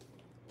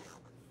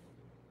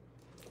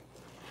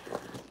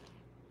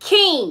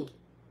 King.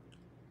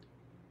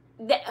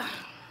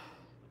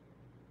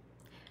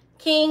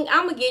 King,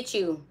 I'm gonna get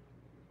you.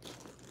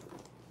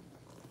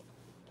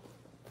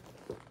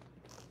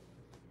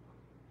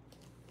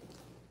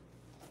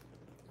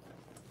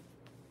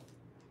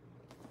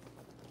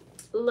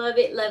 Love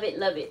it, love it,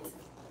 love it.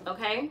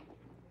 Okay.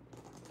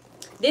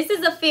 This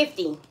is a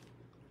 50.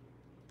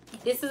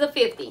 This is a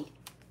 50.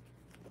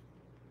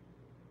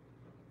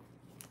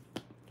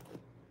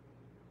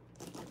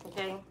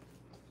 Okay.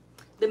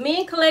 The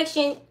men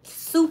collection,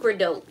 super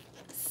dope.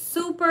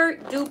 super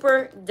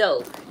duper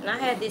dope. And I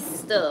had this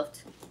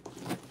stuffed.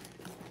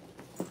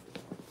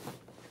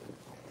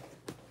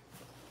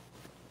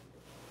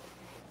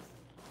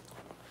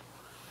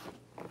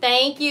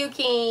 Thank you,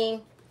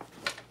 King.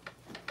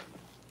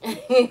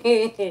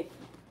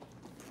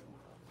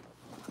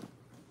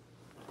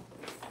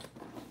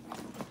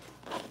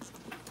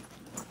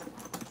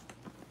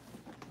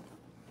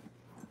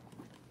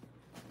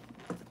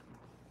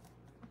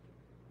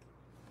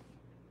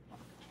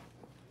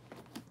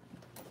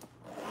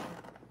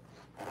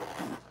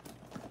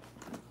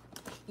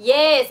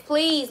 Yes,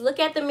 please look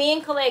at the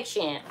men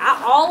collection.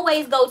 I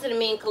always go to the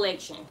men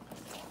collection.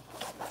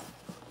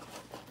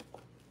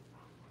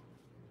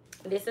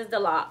 This is the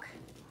lock.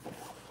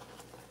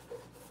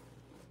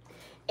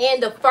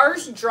 And the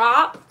first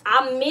drop,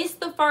 I missed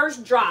the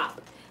first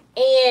drop.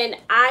 And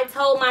I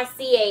told my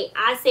CA,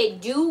 I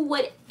said, do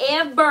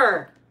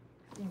whatever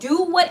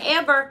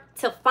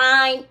to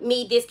find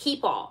me this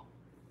keep all.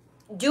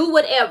 Do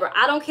whatever.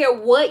 I don't care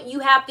what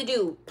you have to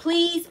do.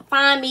 Please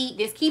find me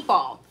this keep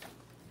all.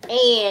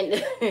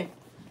 And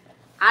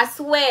I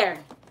swear,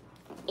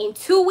 in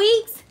 2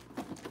 weeks,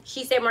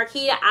 she said,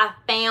 Marquita, I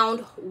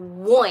found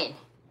one.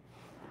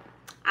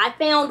 I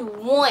found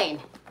one.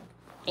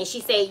 And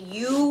she said,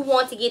 you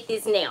want to get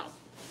this now.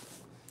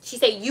 She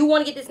said, you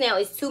want to get this now.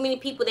 It's too many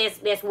people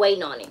that's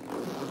waiting on it.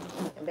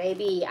 And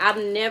baby, I've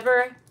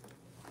never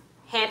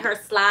had her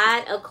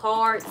slide a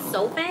card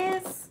so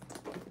fast.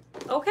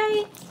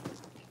 Okay.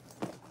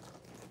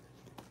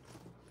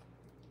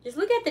 Just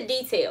look at the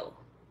detail.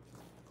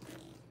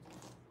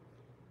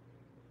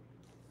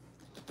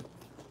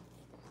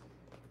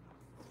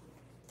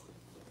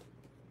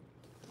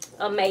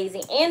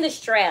 Amazing. And the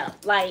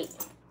strap, like,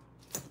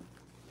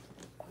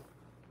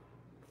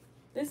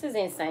 this is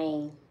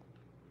insane.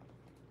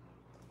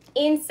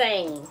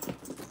 Insane.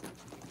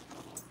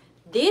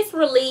 This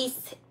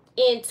released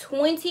in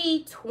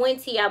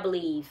 2020, I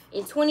believe.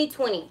 In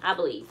 2020, I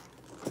believe.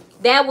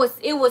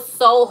 It was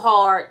so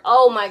hard.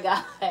 Oh my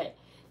God.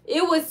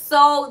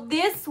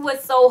 This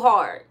was so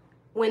hard.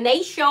 When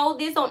they showed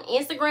this on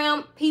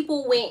Instagram,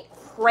 people went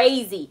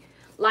crazy.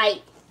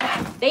 Like,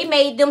 they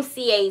made them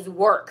CAs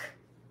work.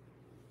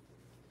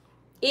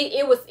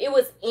 It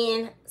was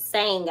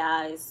insane,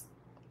 guys.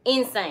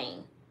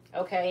 Insane.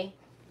 Okay.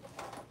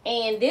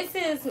 And this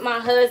is my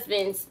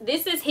husband's.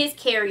 This is his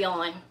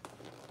carry-on.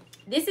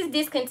 This is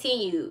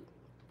discontinued.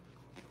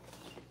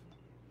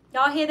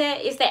 Y'all hear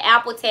that? It's the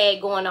Apple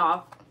tag going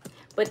off.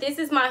 But this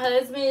is my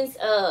husband's,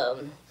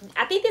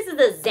 I think this is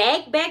a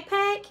Zag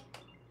backpack.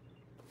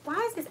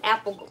 Why is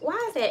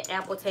that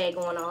Apple tag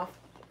going off?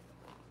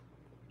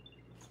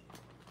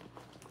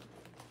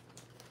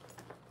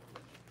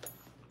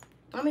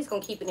 I'm just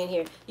gonna keep it in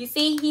here. You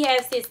see, he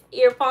has his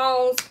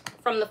earphones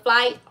from the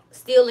flight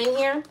still in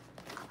here.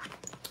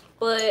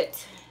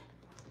 But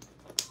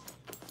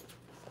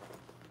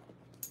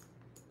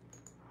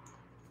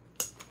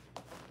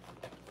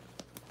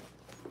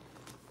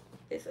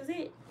this is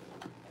it.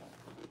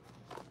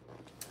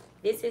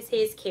 This is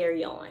his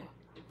carry-on.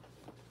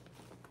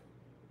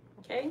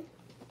 Okay.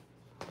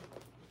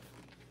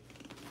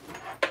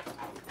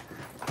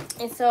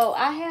 And so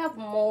I have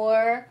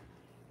more.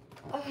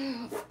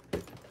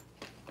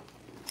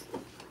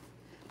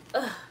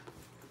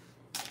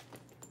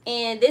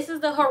 And this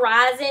is the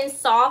Horizon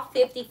Soft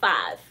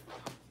 55.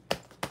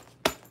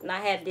 And I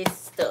have this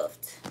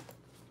stuffed.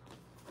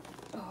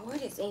 Oh,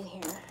 what is in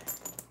here?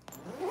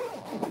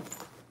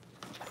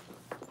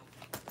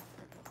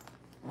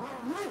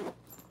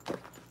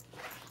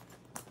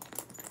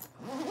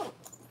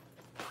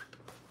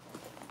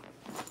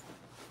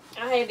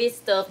 I have this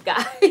stuff,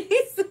 guys.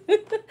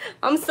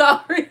 I'm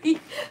sorry.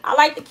 I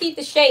like to keep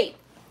the shape.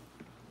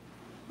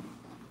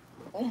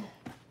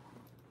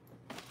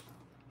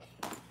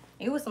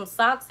 It was some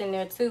socks in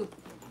there too.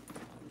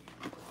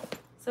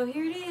 So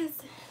here it is.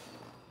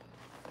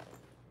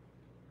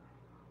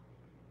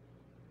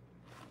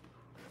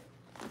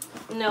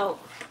 No.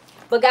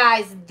 But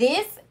guys,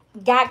 this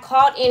got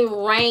caught in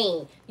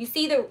rain. You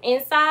see the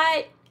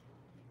inside?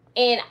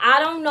 And I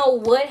don't know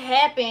what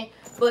happened,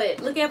 but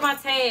look at my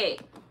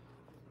tag.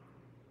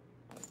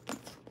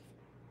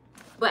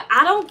 But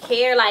I don't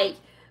care, like,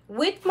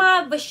 with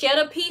my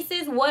vachetta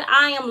pieces, what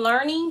I am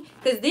learning,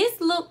 because this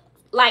looked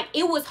like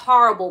it was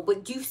horrible,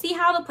 but do you see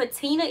how the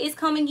patina is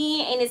coming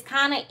in and it's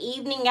kind of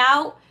evening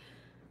out?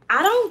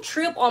 I don't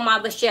trip on my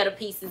vachetta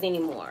pieces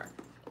anymore.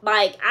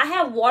 Like, I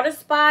have water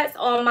spots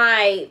on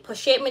my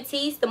pochette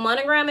matisse, the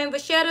monogram and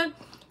vachetta.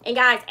 And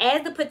guys,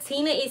 as the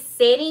patina is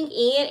setting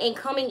in and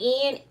coming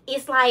in,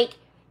 it's like,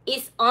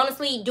 it's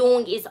honestly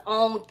doing its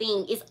own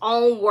thing, its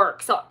own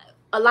work. So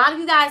a lot of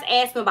you guys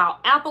ask me about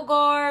Apple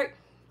Guard.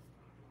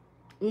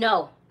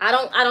 No, I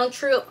don't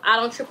trip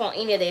on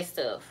any of that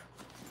stuff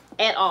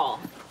at all.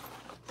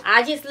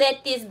 I just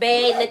let these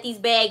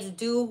bags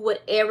do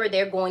whatever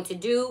they're going to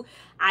do.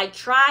 I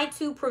try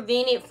to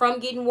prevent it from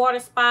getting water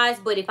spots,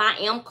 but if I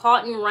am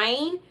caught in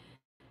rain,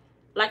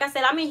 like I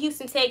said, I'm in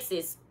Houston,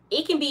 Texas.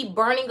 It can be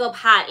burning up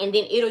hot and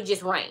then it'll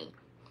just rain.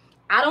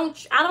 I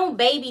don't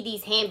baby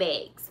these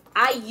handbags.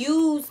 I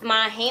use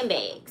my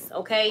handbags,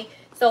 okay?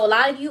 So a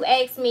lot of you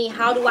ask me,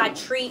 how do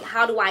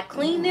I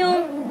clean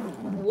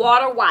them?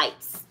 Water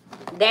wipes.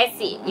 That's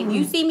it. If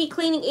you see me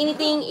cleaning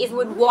anything, it's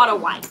with water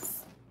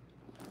wipes.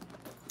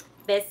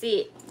 That's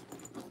it.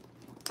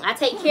 I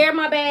take care of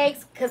my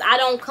bags because I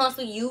don't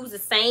constantly use the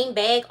same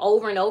bag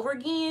over and over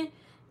again.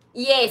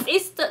 Yes,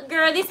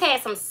 girl, this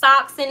had some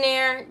socks in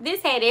there.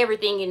 This had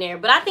everything in there.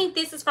 But I think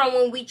this is from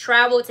when we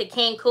traveled to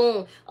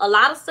Cancun. A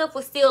lot of stuff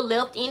was still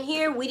left in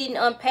here. We didn't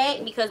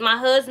unpack because my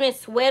husband's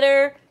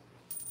sweater,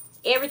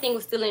 everything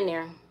was still in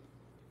there.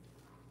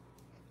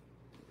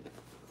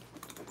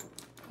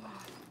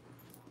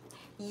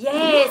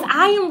 Yes,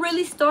 I am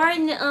really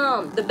starting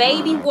the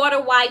baby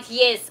water wipes.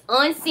 Yes,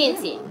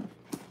 unscented.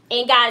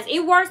 And guys,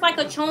 it works like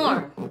a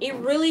charm. It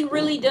really,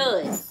 really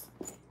does.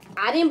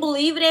 I didn't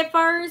believe it at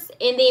first,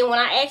 and then when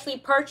I actually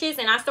purchased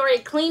and I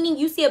started cleaning,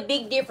 you see a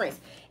big difference,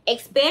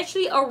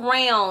 especially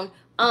around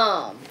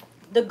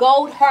the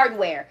gold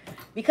hardware,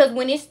 because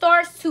when it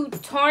starts to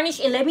tarnish,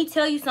 and let me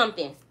tell you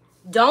something,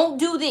 don't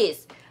do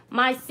this.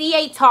 My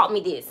CA taught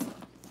me this.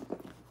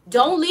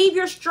 Don't leave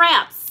your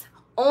straps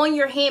on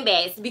your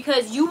handbags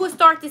because you will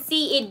start to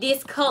see it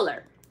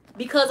discolor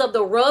because of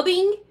the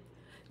rubbing.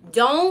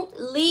 Don't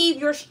leave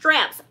your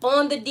straps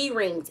on the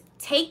D-rings.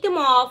 Take them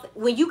off.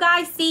 When you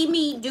guys see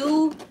me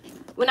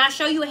when I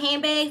show you a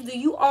handbag,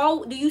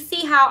 do you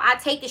see how I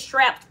take the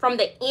straps from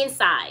the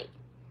inside?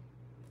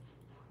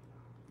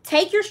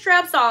 Take your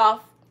straps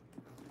off,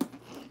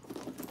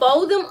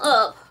 fold them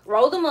up,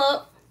 roll them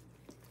up,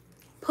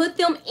 put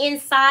them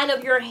inside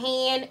of your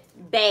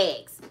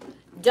handbags.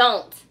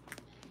 Don't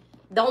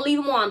leave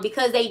them on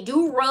because they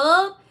do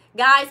rub,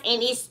 guys,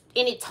 and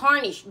it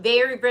tarnish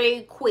very,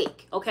 very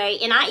quick, okay?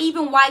 And I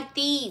even wipe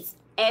these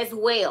as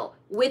well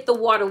with the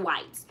water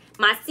wipes.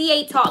 My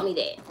CA taught me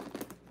that.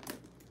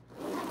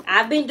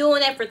 I've been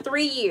doing that for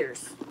 3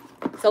 years.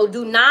 So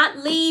do not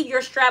leave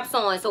your straps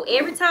on. So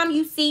every time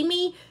you see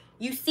me,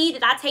 you see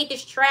that I take the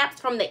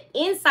straps from the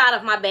inside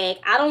of my bag.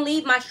 I don't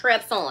leave my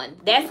straps on.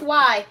 That's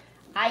why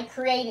I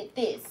created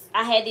this.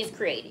 I had this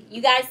created.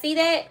 You guys see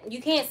that?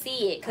 You can't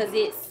see it because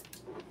it's...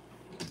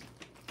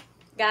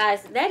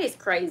 Guys, that is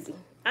crazy.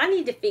 I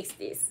need to fix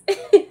this.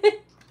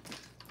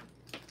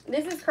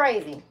 This is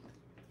crazy.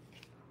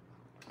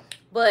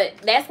 But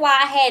that's why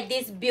I had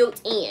this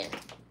built in.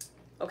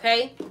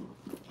 Okay?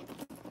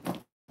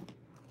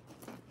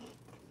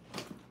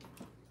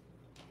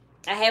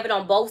 I have it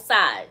on both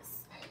sides.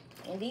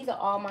 And these are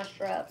all my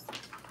straps.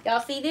 Y'all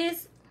see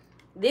this?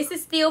 This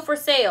is still for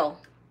sale.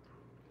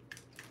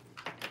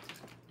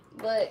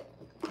 But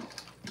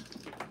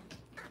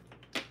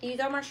these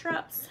are my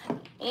straps.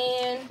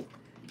 And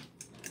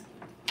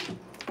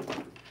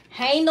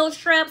hang those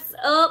straps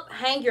up.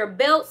 Hang your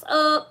belts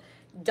up.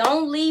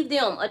 Don't leave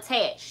them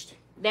attached.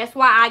 That's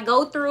why I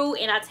go through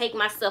and I take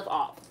my stuff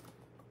off.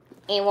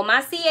 And when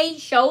my CA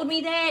showed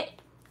me that,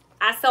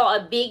 I saw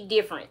a big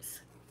difference.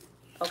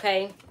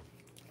 Okay?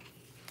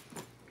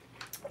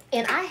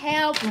 And I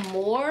have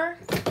more.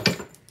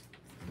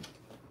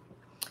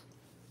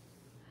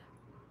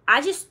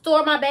 I just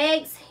store my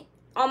bags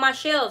on my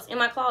shelves in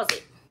my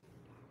closet.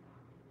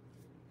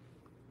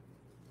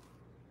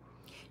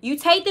 You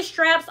take the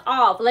straps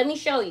off. Let me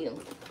show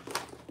you.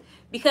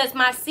 Because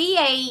my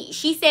CA,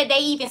 she said they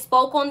even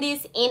spoke on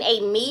this in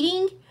a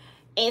meeting.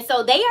 And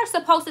so they are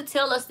supposed to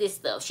tell us this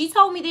stuff. She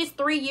told me this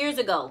 3 years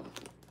ago.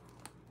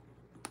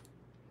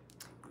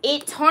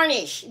 It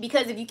tarnished.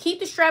 Because if you keep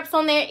the straps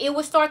on there, it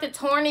will start to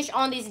tarnish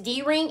on this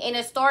D-ring. And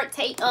it'll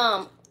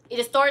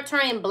start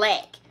turning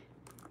black.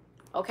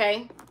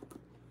 Okay?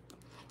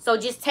 So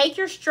just take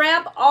your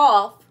strap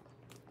off.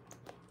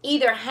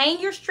 Either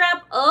hang your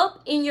strap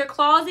up in your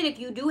closet if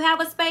you do have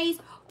a space.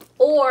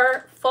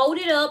 Or fold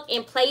it up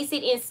and place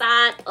it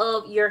inside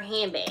of your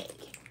handbag.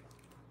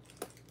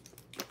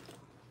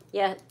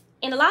 Yeah.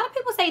 And a lot of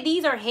people say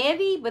these are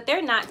heavy, but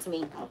they're not to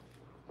me.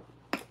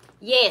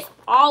 Yes,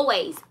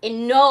 always.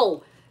 And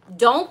no,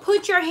 don't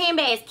put your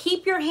handbags,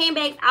 keep your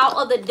handbags out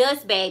of the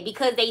dust bag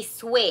because they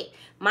sweat.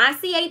 My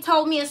CA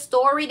told me a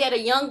story that a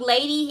young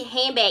lady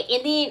handbag,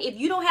 and then if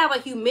you don't have a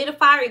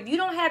humidifier, if you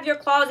don't have your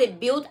closet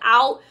built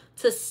out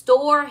to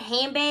store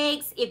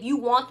handbags, if you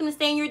want them to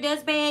stay in your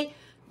dust bag,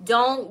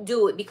 don't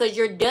do it because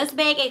your dust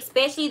bag,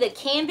 especially the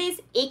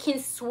canvas, it can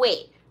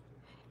sweat.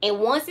 And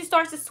once it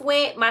starts to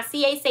sweat, my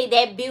CA say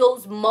that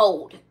builds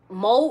mold.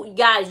 Mold,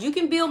 guys, you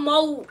can build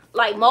mold.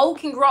 Like mold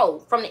can grow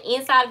from the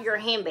inside of your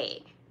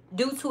handbag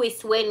due to it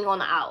sweating on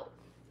the out.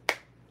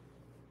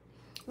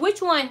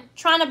 Which one?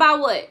 Trying to buy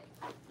what?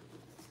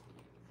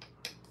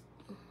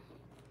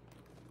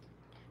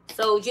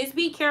 So just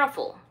be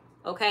careful,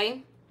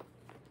 okay?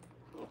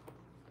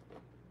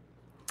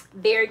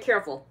 Very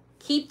careful.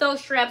 Keep those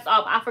straps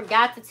off. I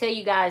forgot to tell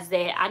you guys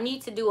that. I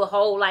need to do a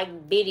whole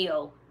like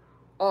video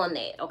on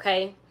that,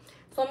 okay?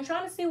 So I'm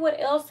trying to see what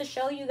else to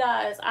show you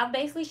guys. I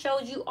basically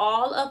showed you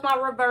all of my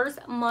reverse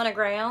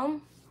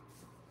monogram.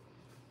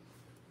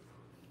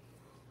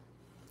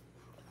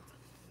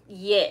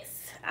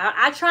 Yes.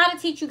 I try to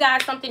teach you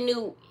guys something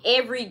new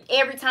every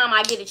time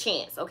I get a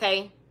chance,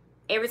 okay?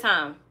 Every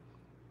time.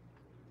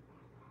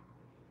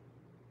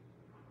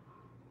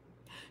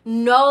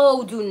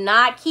 No, do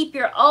not keep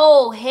your,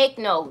 oh, heck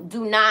no.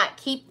 Do not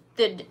keep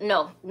the,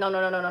 no. No,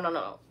 no, no, no, no, no,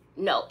 no.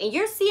 No. And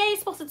your CA is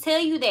supposed to tell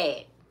you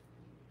that.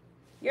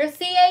 Your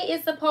CA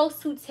is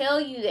supposed to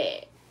tell you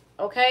that.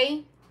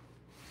 Okay?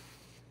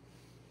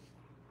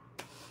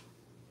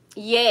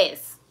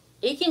 Yes.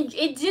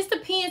 It just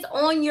depends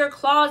on your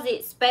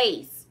closet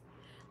space.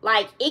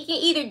 Like, it can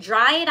either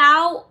dry it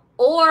out,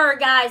 or,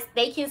 guys,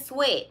 they can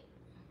sweat.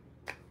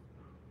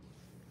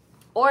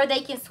 Or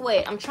they can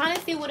sweat. I'm trying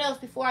to see what else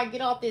before I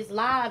get off this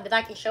live that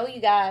I can show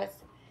you guys.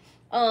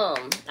 I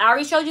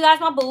already showed you guys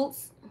my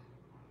boots.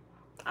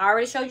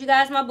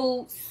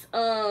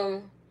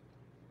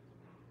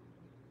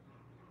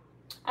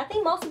 I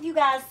think most of you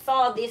guys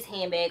saw this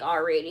handbag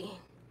already.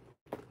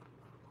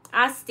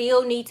 I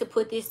still need to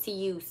put this to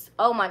use.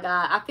 Oh my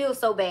God, I feel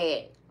so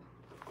bad.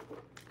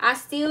 I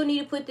still need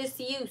to put this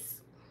to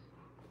use.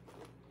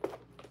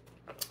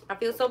 I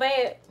feel so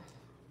bad.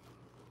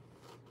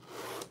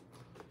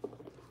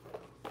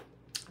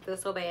 I feel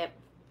so bad.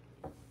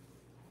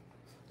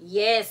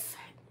 Yes,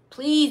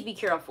 please be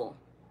careful.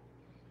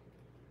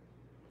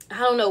 I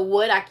don't know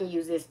what I can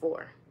use this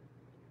for.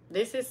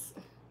 This is,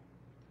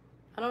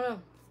 I don't know.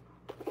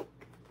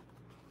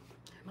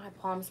 My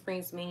Palm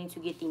Springs meaning to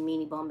get the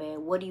mini bum bag.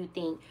 What do you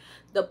think?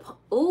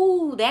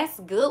 Ooh, that's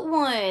a good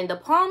one. The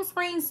Palm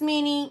Springs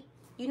mini.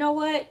 You know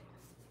what?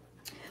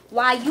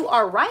 While you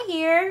are right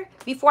here,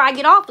 before I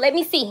get off, let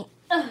me see.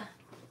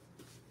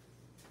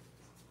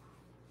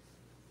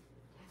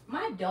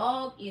 My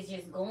dog is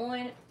just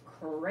going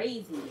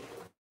crazy.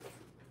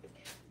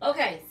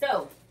 Okay,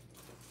 so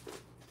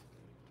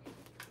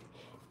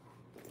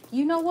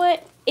you know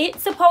what?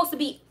 It's supposed to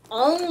be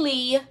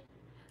only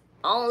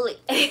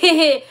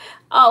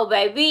oh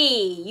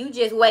baby, you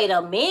just wait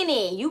a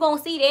minute, you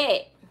gonna see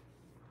that.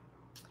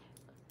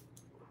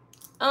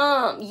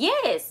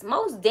 Yes,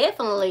 most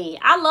definitely.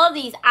 I love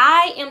these.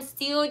 I am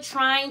still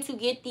trying to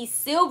get the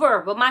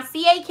silver, but my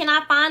CA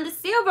cannot find the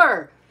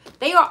silver.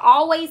 They are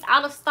always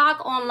out of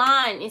stock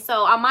online, and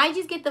so I might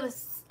just get the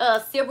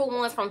silver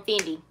ones from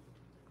Fendi.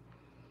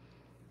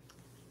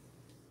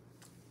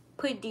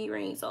 Put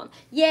D-rings on.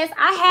 Yes,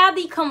 I have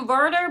the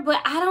converter, but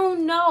I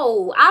don't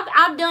know.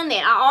 I've done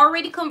that. I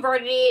already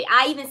converted it.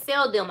 I even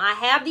sell them. I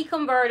have the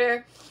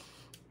converter,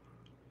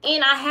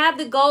 and I have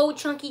the gold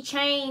chunky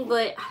chain,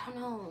 but I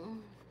don't know.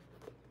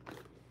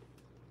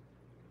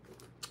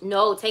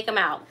 No, take them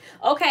out.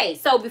 Okay,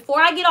 so before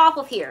I get off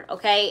of here,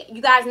 okay,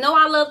 you guys know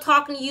I love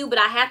talking to you, but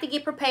I have to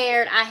get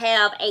prepared. I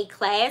have a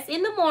class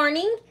in the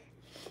morning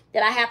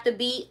that I have to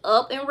be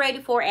up and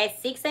ready for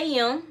at 6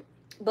 a.m.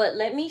 But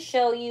let me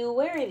show you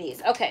where it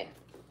is. Okay,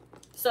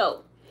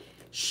 so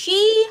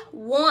she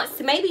wants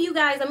to, maybe you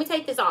guys, let me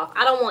take this off.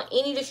 I don't want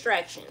any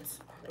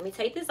distractions. Let me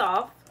take this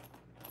off.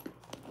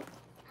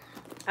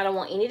 I don't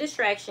want any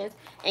distractions.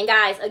 And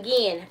guys,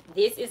 again,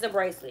 this is a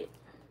bracelet.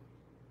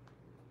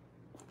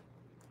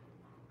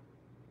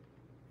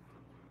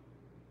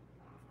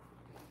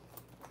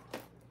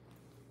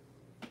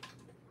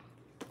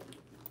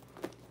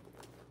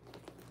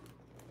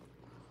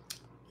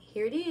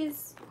 Here it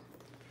is.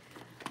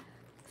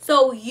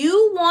 So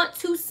you want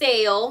to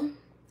sell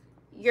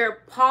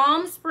your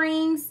Palm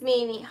Springs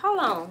mini. Hold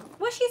on.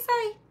 What she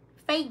say?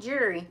 Fake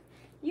jewelry.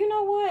 You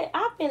know what?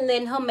 I've been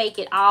letting her make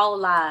it all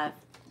live.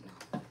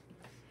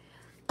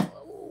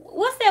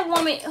 What's that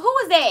woman? Who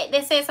was that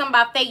said something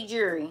about fake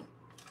jewelry?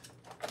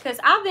 Because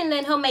I've been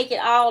letting her make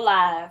it all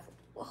live.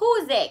 Who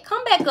is that?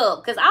 Come back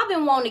up. Because I've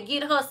been wanting to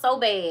get her so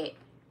bad.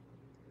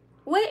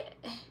 Where's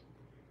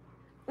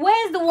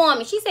the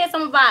woman? She said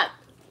something about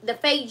the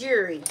fake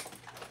jewelry.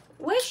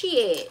 Where's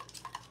she at?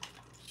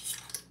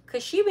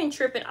 Because she been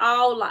tripping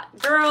all like,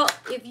 girl,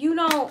 if you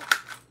don't.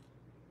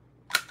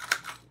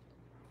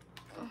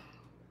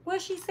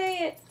 What she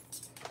said?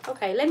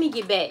 Okay, let me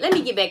get back. Let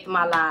me get back to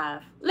my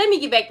live. Let me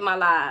get back to my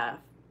live.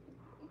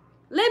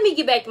 Let me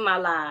get back to my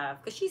live.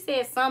 Because she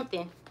said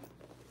something.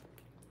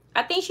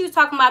 I think she was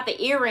talking about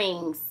the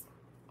earrings.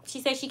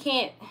 She said she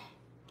can't.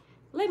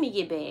 Let me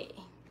get back.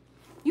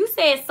 You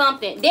said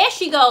something. There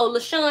she go,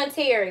 LaShawn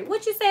Terry.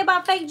 What you say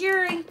about fake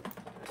jewelry?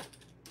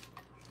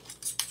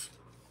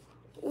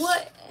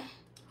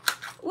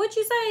 What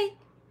you say?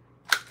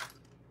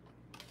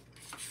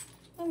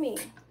 Let me.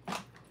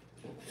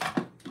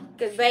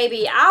 Because,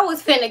 baby, I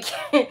was finna...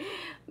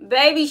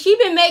 Baby, she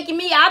been making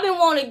me... I've been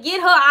wanting to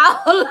get her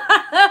all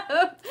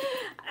live.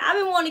 I've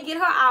been wanting to get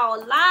her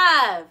all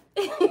live.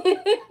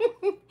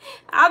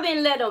 I've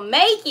been let her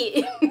make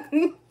it.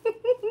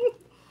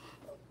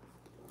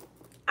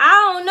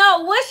 I don't know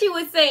what she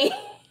was saying.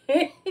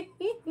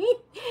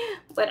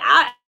 But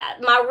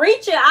my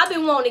reacher, I've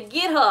been wanting to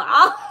get her.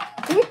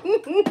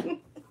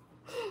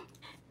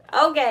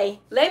 Okay,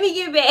 let me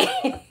get back.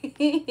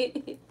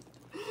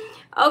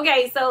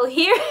 Okay, so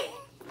here.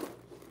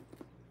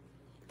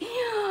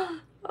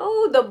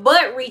 Oh, the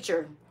butt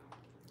reacher.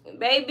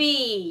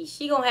 Baby,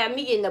 she gonna have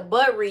me getting the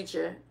butt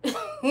reacher.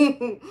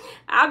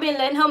 I've been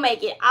letting her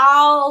make it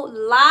all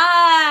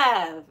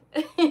live.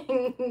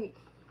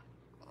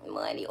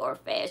 Money or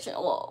fashion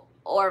or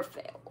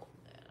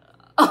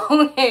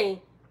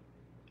okay.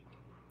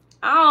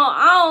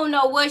 I don't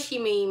know what she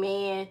mean,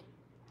 man.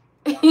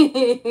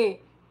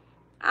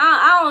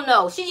 I don't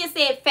know. She just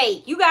said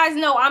fake. You guys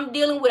know I'm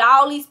dealing with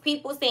all these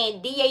people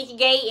saying DH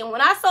gay. And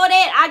when I saw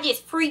that, I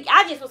just freaked.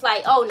 I just was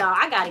like, oh no,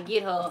 I got to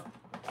get her.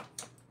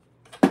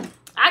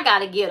 I got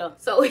to get her.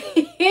 So here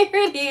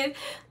it is.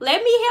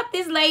 Let me help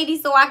this lady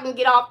so I can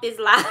get off this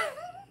live.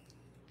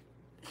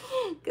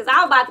 Because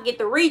I'm about to get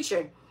the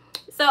reacher.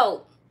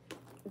 So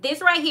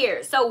this right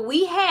here. So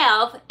we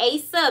have a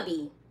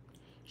subby.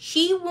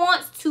 She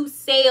wants to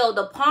sell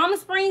the Palm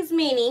Springs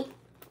Mini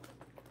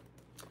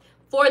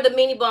for the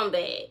mini bum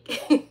bag.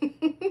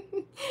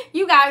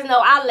 You guys know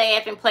I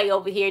laugh and play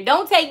over here.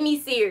 Don't take me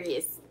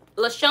serious.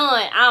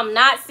 LaShawn, I'm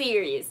not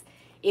serious.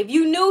 If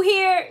you new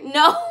here,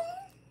 no.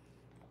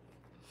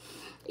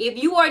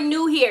 If you are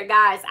new here,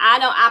 guys,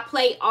 I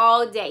play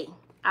all day.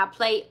 I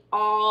play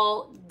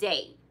all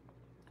day.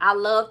 I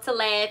love to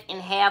laugh and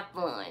have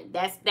fun.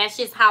 That's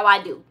just how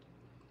I do.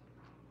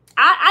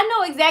 I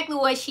know exactly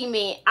what she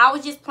meant. I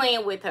was just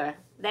playing with her.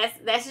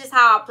 That's just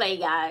how I play,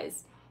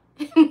 guys.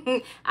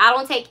 I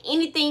don't take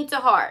anything to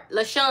heart.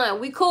 LaShawn,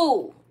 we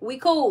cool. We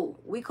cool.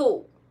 We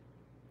cool.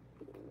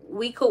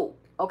 We cool.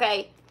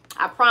 Okay?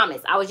 I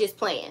promise. I was just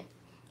playing.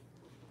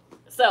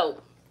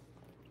 So,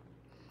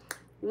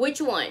 which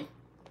one?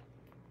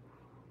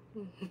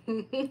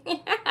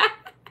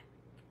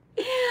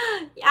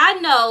 I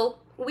know.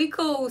 We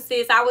cool,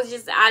 sis.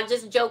 I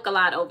just joke a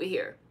lot over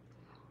here.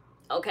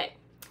 Okay.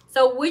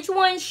 So which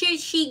one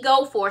should she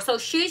go for? So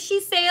should she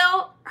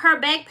sell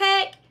her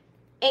backpack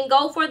and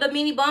go for the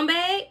mini bum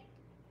bag?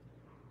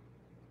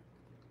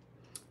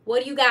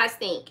 What do you guys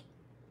think?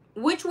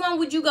 Which one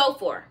would you go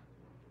for?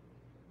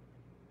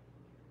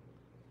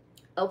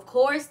 Of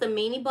course, the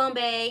mini bum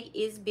bag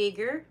is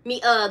bigger.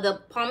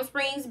 The Palm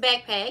Springs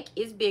backpack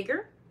is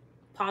bigger.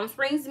 Palm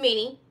Springs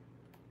mini.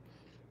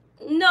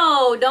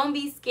 No, don't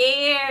be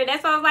scared.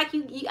 That's why I was like,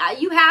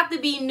 you have to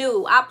be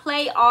new. I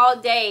play all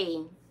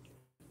day.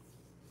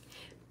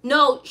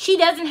 No, she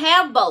doesn't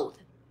have both.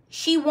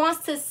 She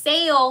wants to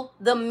sell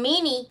the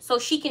mini so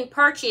she can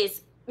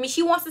purchase. I mean,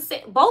 she wants to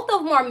sell. Both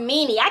of them are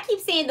mini. I keep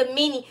saying the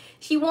mini.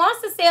 She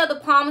wants to sell the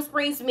Palm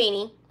Springs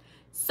mini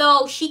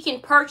so she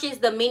can purchase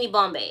the mini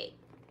bum bag.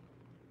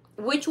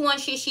 Which one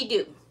should she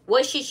do?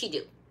 What should she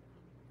do?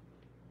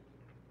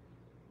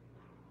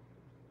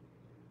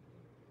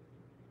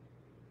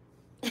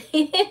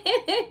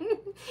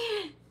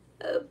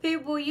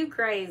 People, you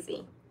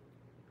crazy.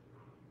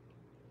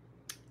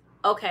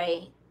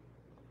 Okay.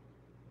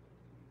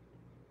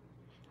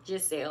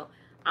 Giselle,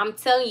 I'm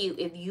telling you,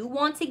 if you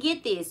want to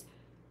get this,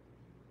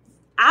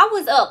 I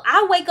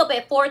wake up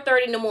at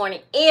 4:30 in the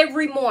morning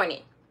every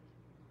morning.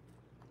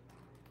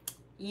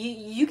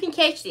 You can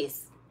catch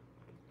this.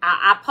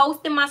 I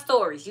post in my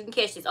stories. You can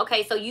catch this.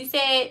 Okay, so you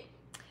said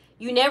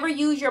you never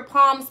use your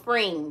Palm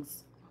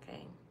Springs.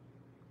 Okay.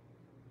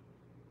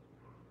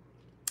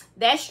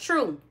 That's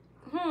true.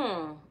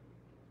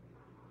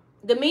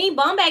 The mini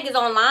bum bag is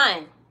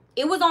online.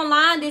 It was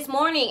online this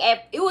morning.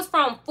 It was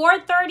from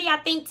 4:30, I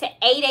think, to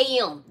 8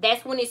 a.m.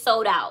 That's when it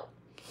sold out.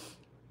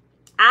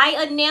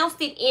 I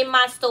announced it in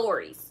my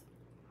stories.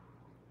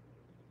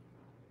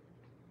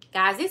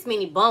 Guys, this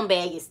mini bum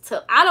bag is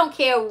tough. I don't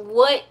care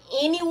what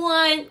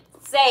anyone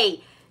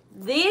say.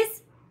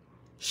 This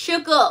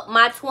shook up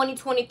my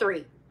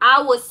 2023.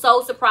 I was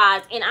so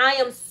surprised, and I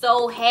am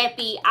so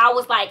happy. I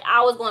was like,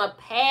 I was going to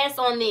pass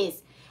on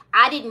this.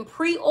 I didn't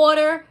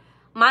pre-order.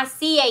 My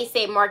CA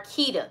said,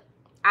 Marquita,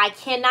 I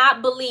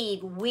cannot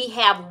believe we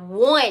have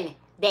one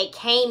that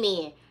came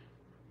in.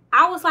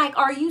 I was like,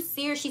 are you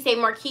serious? She said,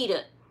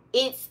 Marquita,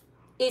 it's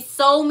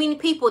so many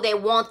people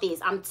that want this.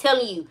 I'm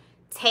telling you,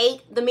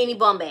 take the mini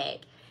bum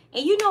bag.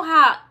 And you know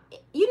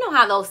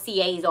how those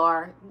CAs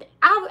are.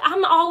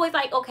 I'm always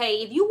like,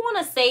 okay, if you want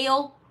to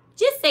sell,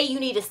 just say you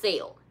need a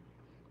sale.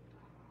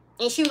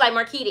 And she was like,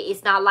 Marquita,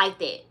 it's not like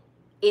that.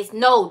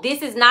 No,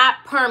 this is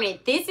not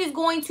permanent. This is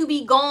going to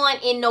be gone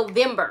in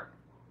November.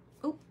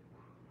 Ooh.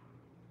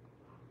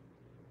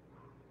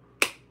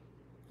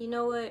 You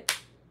know what?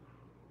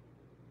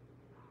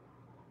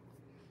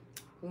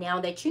 Now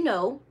that you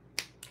know.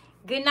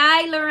 Good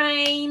night,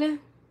 Lorraine.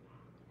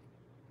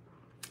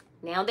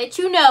 Now that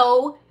you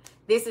know,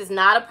 this is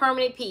not a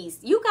permanent piece.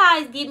 You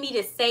guys get me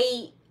to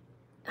say,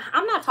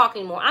 I'm not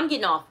talking anymore. I'm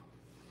getting off.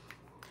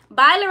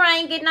 Bye,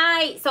 Lorraine. Good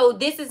night. So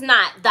this is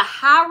not. The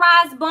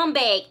high-rise bum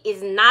bag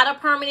is not a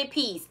permanent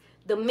piece.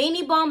 The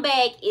mini bum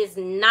bag is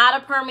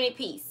not a permanent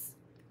piece.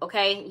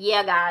 Okay?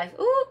 Yeah, guys.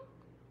 Ooh.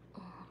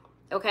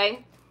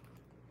 Okay?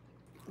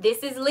 This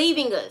is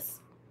leaving us.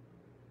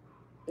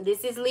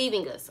 This is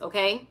leaving us.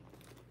 Okay?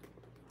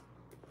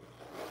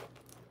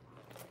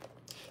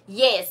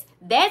 Yes,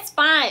 that's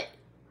fine.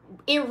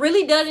 It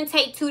really doesn't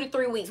take 2 to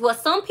 3 weeks. Well,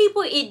 some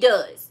people, it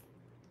does.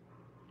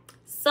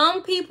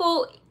 Some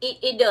people,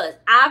 it does.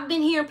 I've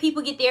been hearing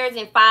people get theirs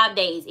in 5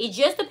 days. It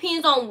just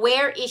depends on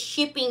where it's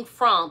shipping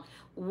from.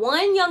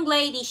 One young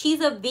lady,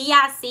 she's a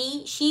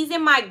VIC. She's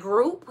in my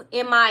group,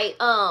 in my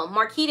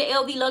Marquita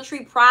LV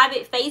Luxury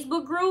private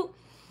Facebook group.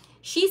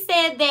 She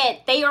said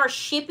that they are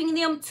shipping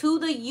them to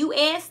the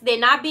U.S. They're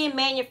not being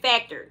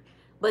manufactured,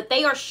 but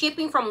they are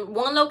shipping from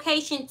one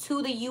location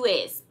to the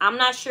U.S. I'm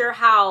not sure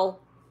how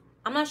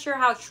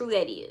true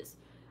that is.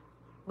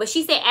 But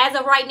she said as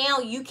of right now,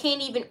 you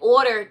can't even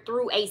order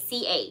through a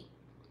CA.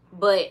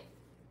 But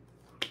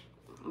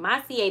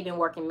my CA been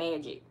working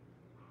magic.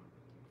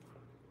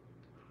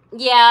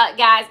 Yeah,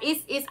 guys,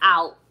 it's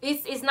out.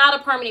 It's not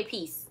a permanent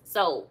piece.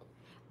 So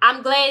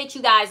I'm glad that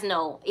you guys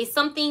know. It's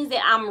some things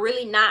that I'm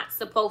really not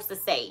supposed to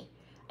say.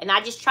 And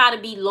I just try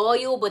to be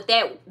loyal, but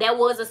that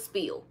was a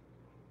spill.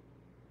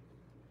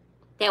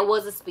 That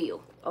was a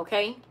spill,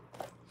 okay?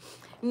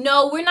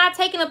 No, we're not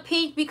taking a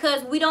peek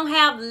because we don't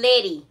have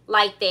Letty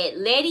like that.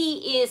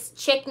 Letty is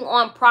checking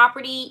on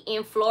property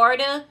in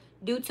Florida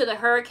due to the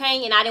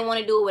hurricane, and I didn't want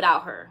to do it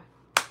without her.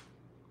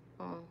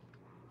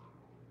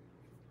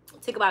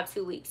 It took about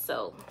 2 weeks.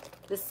 So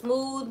the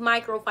smooth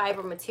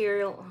microfiber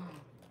material.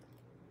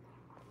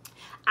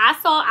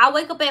 I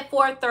wake up at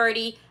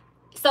 4:30.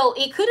 So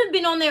it could have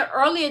been on there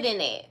earlier than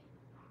that.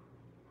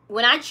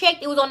 When I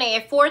checked, it was on there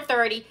at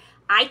 4:30.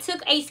 I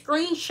took a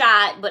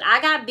screenshot, but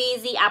I got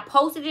busy. I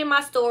posted it in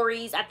my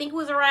stories. I think it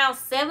was around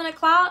 7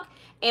 o'clock.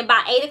 And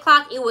by 8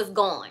 o'clock, it was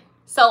gone.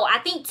 So I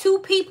think 2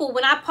 people,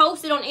 when I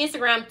posted on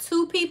Instagram,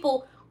 2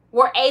 people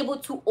were able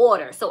to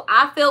order. So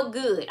I felt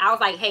good. I was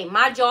like, hey,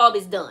 my job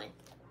is done.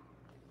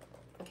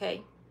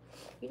 Okay.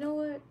 You know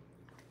what?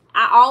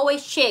 I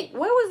always check.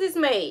 Where was this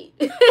made?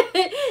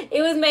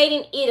 It was made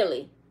in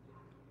Italy.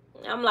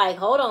 I'm like,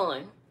 hold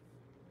on.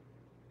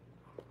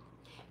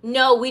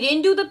 No, we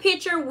didn't do the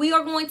picture. We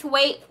are going to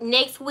wait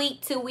next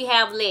week till we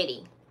have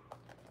Letty.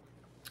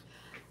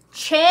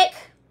 Check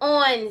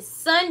on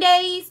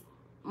Sundays,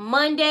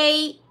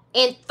 Monday,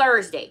 and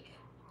Thursday.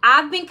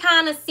 I've been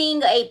kind of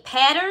seeing a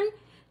pattern.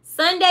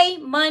 Sunday,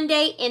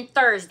 Monday, and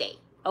Thursday.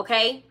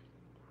 Okay?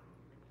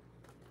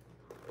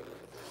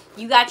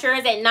 You got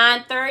yours at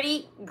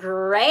 9:30?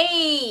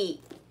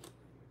 Great.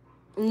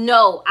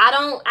 No,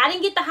 I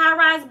didn't get the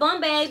high-rise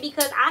bum bag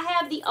because I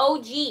have the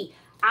OG.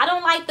 I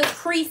don't like the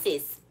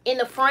creases in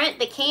the front,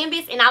 the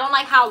canvas, and I don't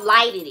like how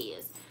light it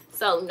is.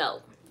 So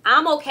no,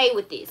 I'm okay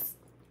with this.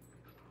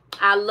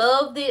 I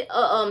love the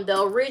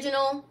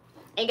original.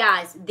 And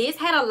guys, this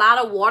had a lot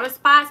of water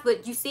spots,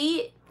 but you see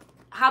it,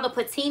 how the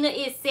patina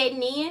is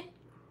setting in?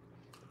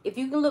 If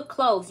you can look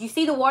close, you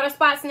see the water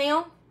spots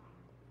now?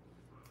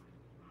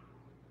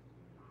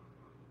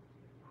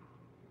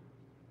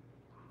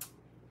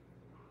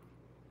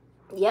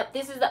 Yep,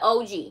 this is the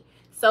OG.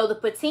 So the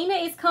patina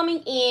is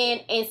coming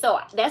in, and so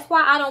that's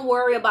why I don't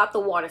worry about the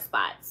water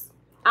spots.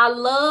 I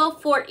love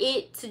for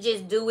it to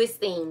just do its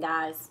thing,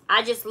 guys.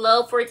 I just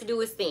love for it to do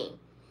its thing.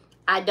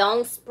 I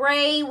don't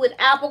spray with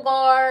Apple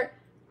Guard.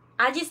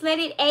 I just let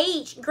it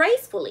age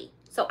gracefully.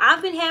 So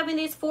I've been having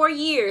this 4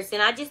 years,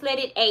 and I just let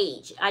it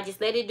age. I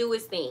just let it do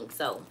its thing.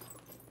 So,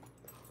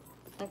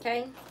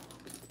 okay.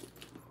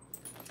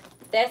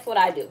 That's what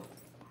I do.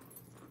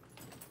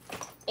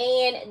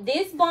 And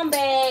this bum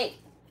bag,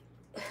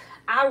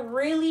 I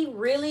really,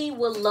 really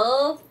would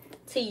love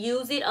to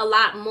use it a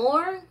lot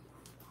more,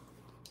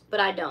 but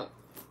I don't.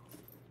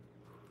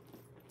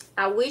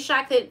 I wish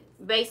I could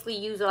basically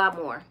use a lot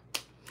more.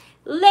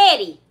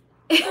 Letty.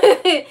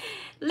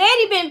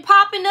 Letty been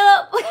popping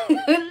up.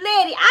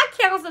 Letty, I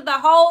canceled the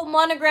whole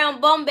monogram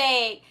bum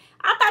bag.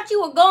 I thought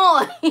you were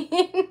gone.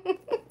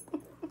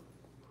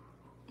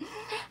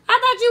 I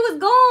thought you was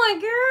gone,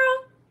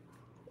 girl.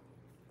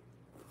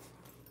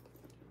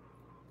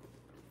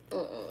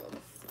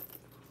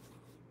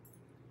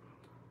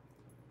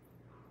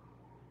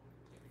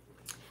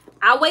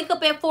 I wake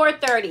up at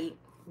 4:30.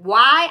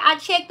 Why I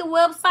check the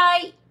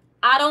website,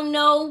 I don't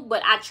know,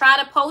 but I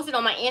try to post it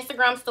on my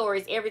Instagram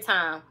stories every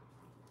time.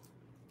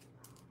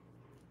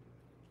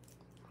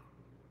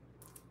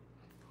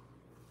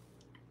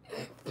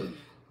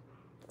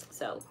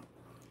 So,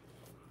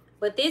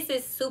 but this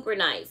is super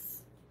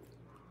nice.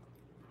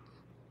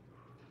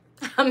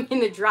 I'm in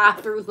the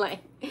drive-through lane.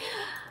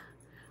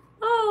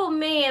 Oh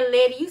man,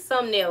 Letty, you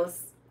something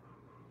else.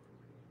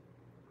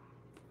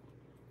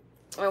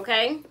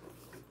 Okay.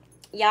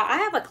 Y'all, I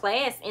have a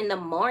class in the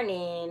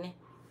morning.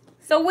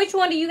 So which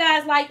one do you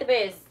guys like the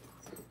best?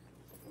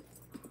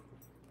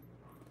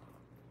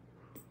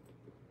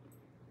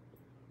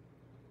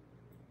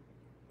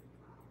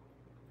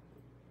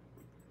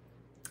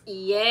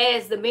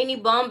 Yes, the mini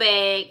bum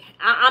bag.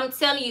 I'm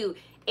telling you,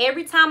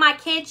 every time I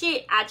catch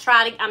it, I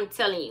try to, I'm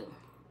telling you.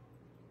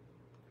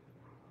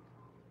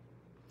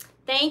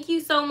 Thank you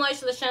so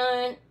much,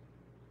 LaShawn.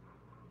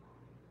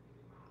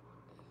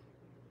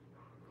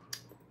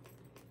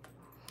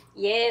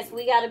 Yes,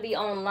 we got to be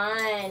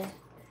online.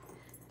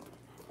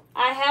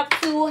 I have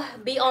to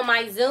be on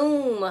my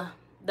Zoom.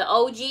 The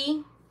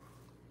OG.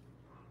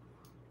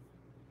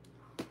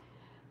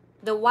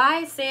 The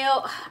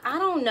YSL, I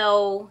don't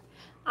know.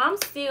 I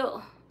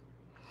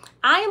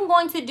am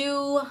going to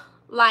do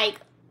like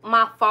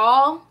my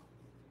fall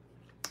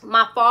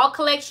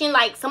collection.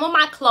 Like some of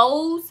my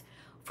clothes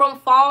from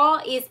fall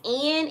is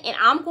in, and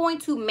I'm going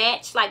to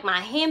match like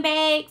my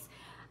handbags.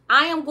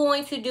 I am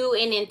going to do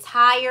an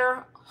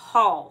entire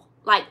haul,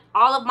 like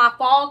all of my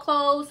fall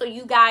clothes, so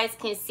you guys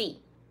can see.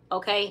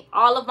 Okay,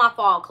 all of my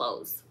fall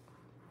clothes.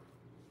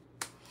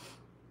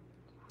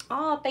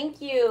 Oh,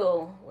 thank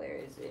you. Where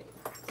is it?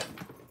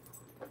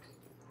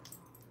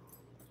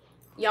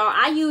 Y'all,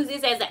 I use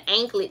this as an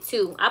anklet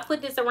too. I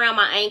put this around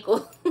my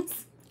ankles.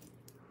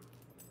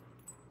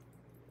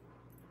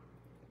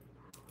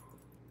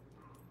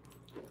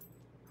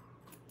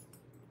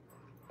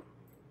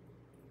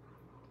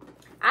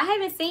 I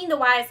haven't seen the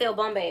YSL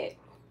bum bag.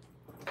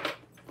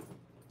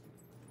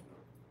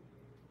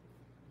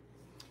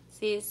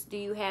 Sis, do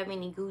you have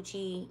any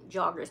Gucci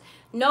joggers?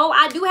 No,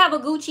 I do have a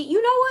Gucci.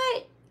 You know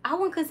what? I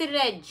wouldn't consider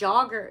that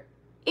jogger.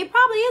 It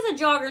probably is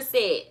a jogger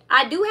set.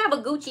 I do have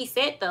a Gucci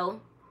set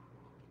though.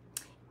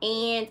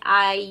 And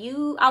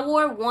I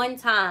wore it one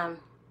time.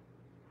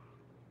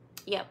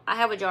 Yep, I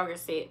have a jogger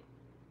set.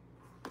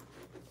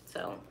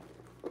 So,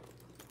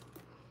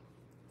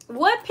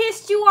 what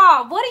pissed you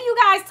off? What are you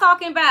guys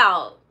talking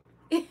about?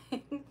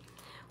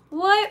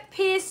 What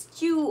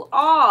pissed you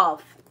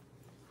off?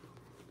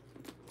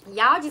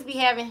 Y'all just be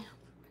having...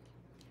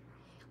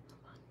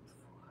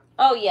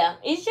 Oh, yeah.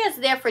 It's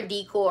just there for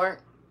decor.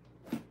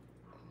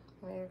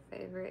 My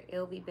favorite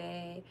LV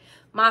bag.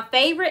 My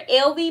favorite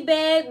LV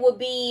bag would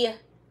be...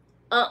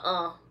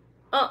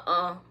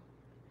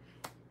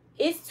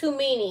 It's too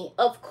many.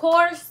 Of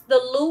course, the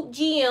Loop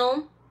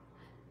GM.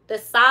 The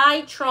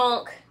side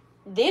trunk.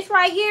 This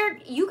right here,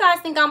 you guys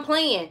think I'm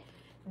playing.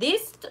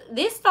 This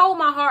stole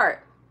my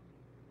heart.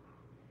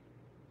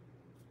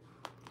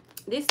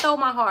 This stole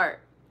my heart.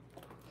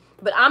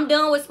 But I'm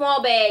done with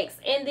small bags.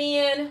 And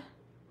then,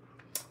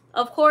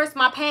 of course,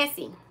 my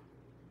Passy.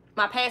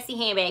 My Passy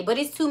handbag. But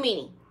it's too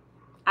many.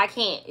 I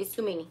can't. It's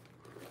too many.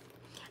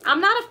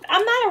 I'm not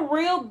a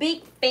real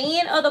big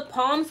fan of the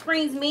Palm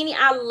Springs Mini.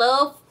 I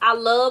love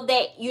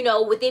that, you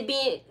know, with it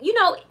being, you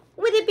know,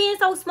 with it being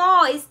so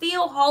small, it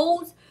still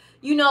holds,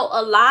 you know,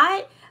 a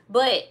lot.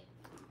 But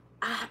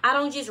I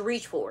don't just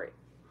reach for it.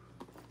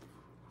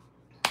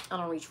 I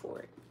don't reach for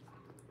it.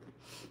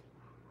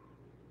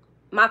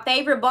 My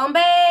favorite bum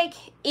bag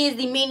is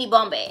the mini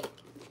bum bag.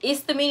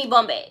 It's the mini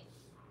bum bag.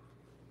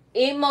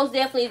 It most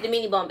definitely is the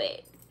mini bum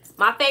bag.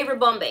 My favorite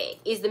bum bag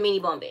is the mini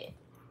bum bag.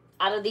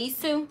 Out of these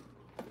two,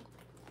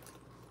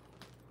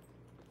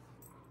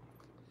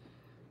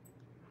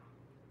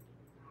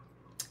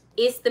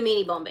 it's the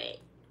mini bum bag.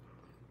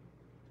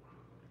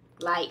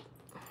 Like,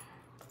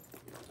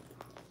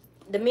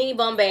 the mini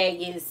bum bag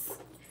is...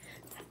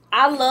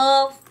 I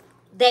love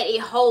that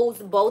it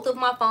holds both of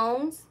my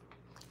phones.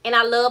 And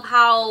I love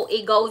how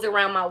it goes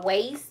around my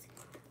waist.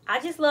 I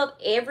just love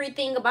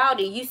everything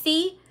about it. You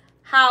see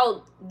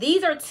how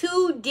these are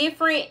two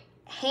different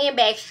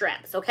handbag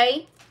straps,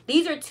 okay?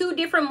 These are two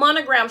different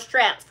monogram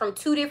straps from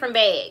two different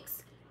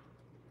bags.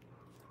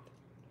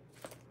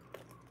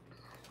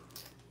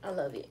 I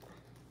love it.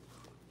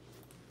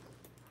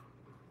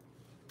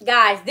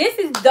 Guys, this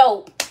is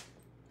dope.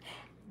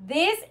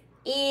 This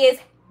is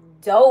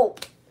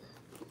dope.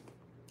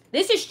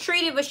 This is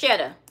treated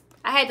vachetta.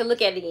 I had to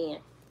look at it again.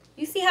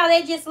 You see how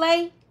they just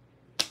lay?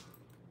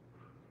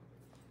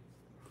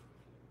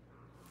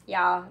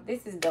 Y'all,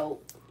 this is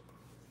dope.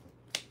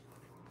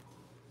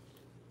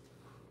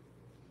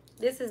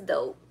 This is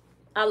dope.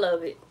 I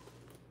love it.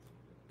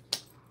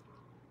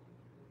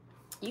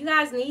 You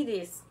guys need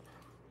this.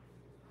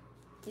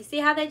 You see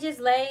how that just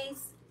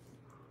lays?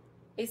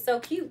 It's so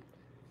cute.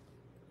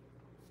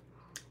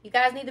 You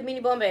guys need the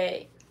mini bum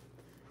bag.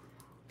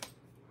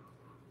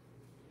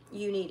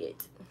 You need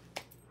it.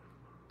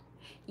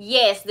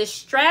 Yes, the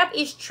strap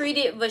is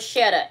treated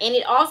vachetta. And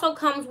it also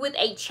comes with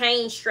a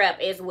chain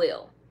strap as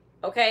well.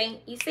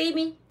 Okay? You see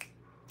me?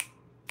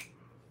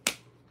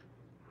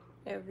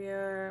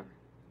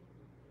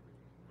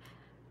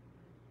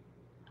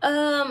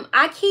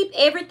 I keep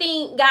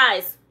everything,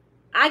 guys.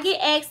 I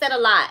get asked that a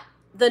lot.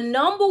 The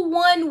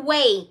 #1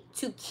 way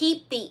to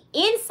keep the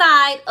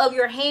inside of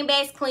your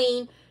handbags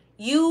clean,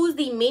 use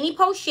the mini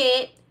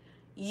pochette,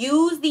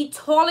 use the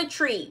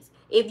toiletries.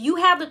 If you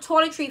have the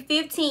toiletry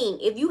 15,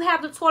 if you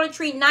have the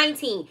toiletry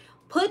 19,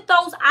 put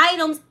those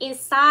items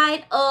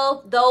inside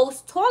of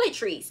those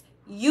toiletries.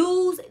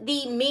 Use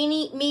the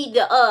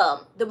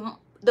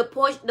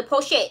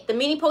pochette, the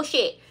mini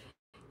pochette.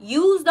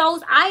 Use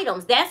those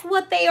items. That's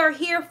what they are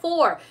here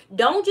for.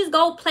 Don't just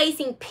go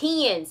placing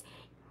pins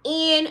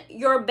in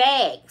your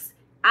bags.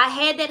 I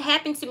had that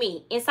happen to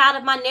me inside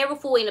of my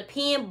Neverfull and the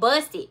pin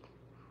busted.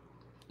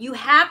 You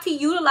have to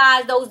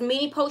utilize those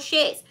mini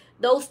pochettes,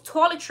 those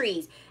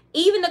toiletries,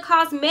 even the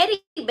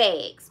cosmetic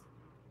bags.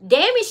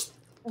 Damage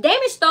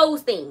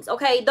those things,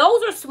 okay?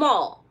 Those are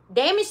small.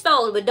 Damage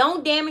those, but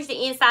don't damage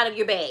the inside of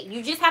your bag.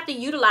 You just have to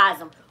utilize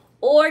them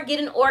or get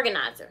an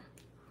organizer.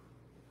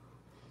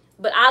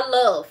 But I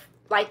love,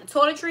 like, the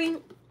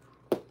toiletry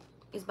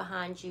is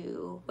behind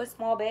you. What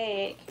small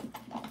bag?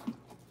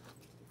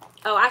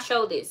 Oh, I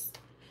showed this.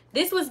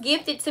 This was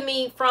gifted to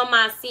me from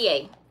my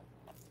CA.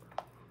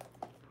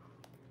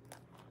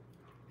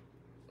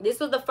 This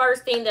was the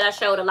first thing that I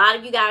showed. A lot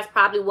of you guys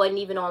probably wasn't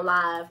even on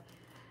live.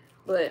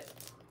 But,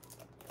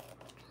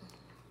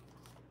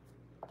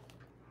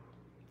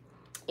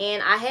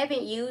 and I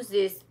haven't used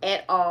this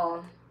at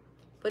all,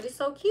 but it's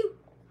so cute.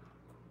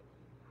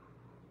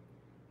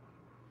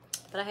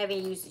 But I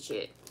haven't used it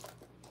yet.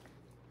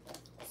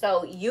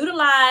 So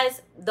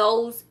utilize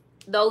those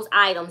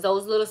items,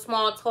 those little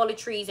small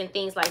toiletries and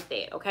things like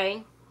that,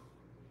 okay?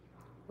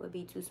 Would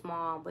be too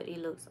small, but it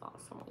looks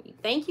awesome on you.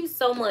 Thank you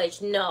so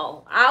much.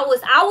 No, I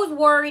was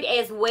worried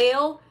as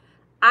well.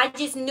 I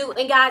just knew,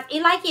 and guys,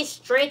 it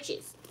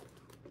stretches.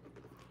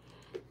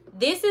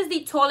 This is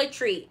the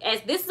toiletry,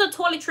 this is a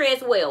toiletry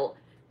as well,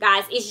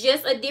 guys. It's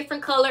just a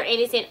different color and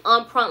it's in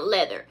unpruned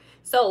leather.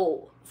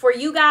 So for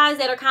you guys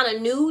that are kind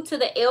of new to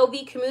the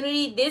LV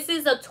community, this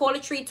is a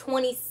toiletry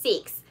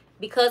 26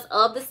 because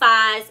of the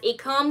size. It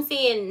comes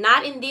in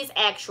not in this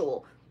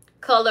actual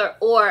color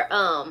or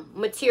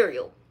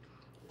material.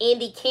 In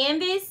the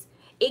canvas,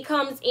 it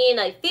comes in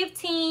a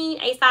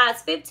 15, a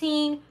size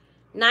 15,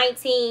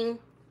 19,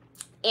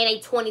 and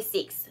a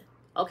 26.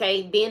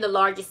 Okay, being the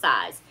largest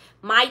size.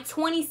 My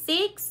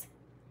 26,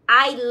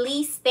 I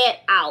lease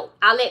that out.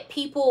 I let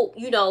people,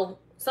 you know,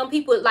 some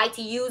people like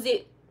to use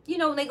it, you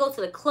know, when they go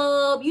to the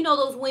club. You know,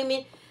 those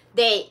women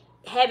that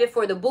have it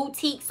for the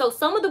boutique. So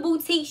some of the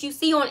boutiques you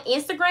see on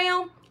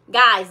Instagram,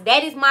 guys,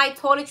 that is my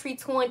toiletry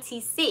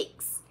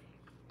 26.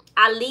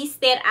 I lease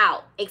that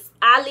out.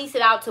 I lease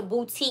it out to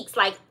boutiques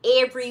like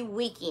every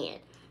weekend.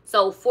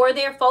 So for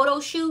their photo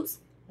shoots,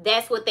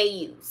 that's what they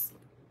use.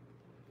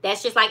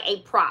 That's just like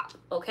a prop,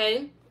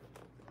 okay?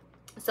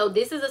 So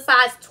this is a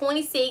size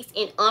 26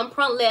 in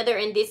unpruned leather,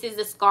 and this is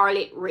the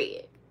scarlet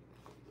red.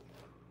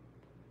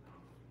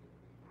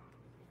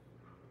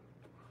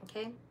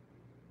 Okay.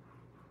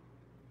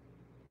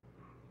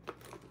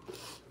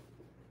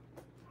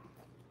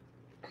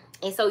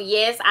 And so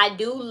yes, I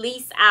do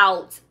lease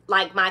out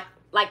like my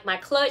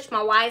clutch, my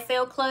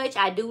YSL clutch.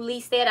 I do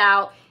lease that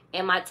out,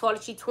 and my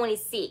toiletry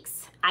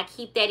 26. I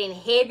keep that in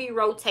heavy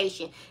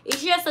rotation.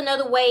 It's just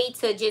another way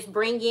to just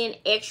bring in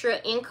extra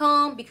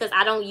income because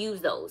I don't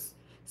use those.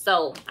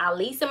 So I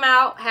lease them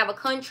out, have a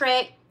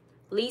contract,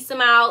 lease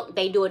them out.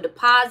 They do a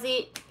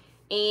deposit,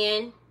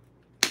 and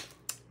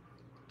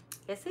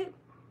that's it.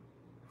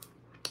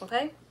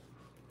 Okay.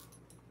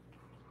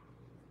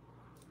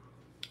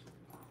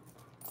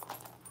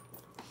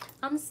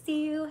 I'm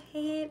still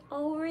head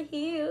over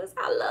heels.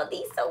 I love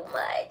these so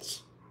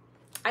much.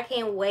 I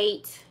can't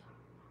wait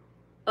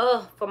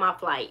for my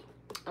flight.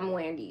 I'm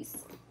wearing these.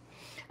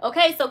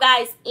 Okay, so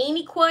guys,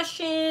 any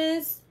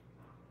questions?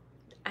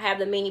 I have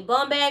the mini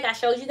bum bag. I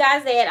showed you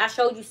guys that. I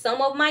showed you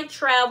some of my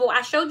travel.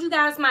 I showed you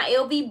guys my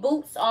LV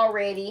boots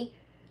already.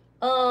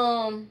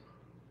 I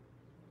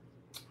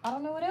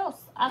don't know what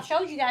else. I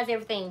showed you guys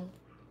everything.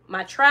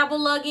 My travel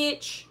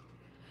luggage.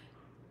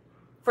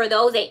 For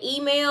those that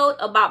emailed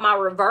about my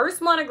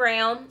reverse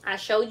monogram, I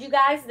showed you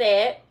guys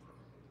that.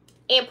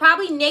 And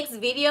probably next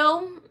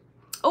video.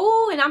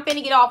 Oh, and I'm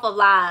finna get off of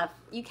live.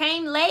 You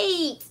came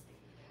late.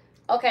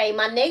 Okay,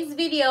 my next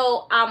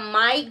video, I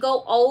might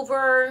go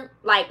over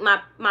like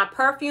my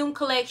perfume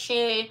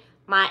collection,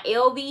 my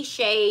LV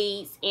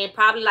shades, and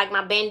probably like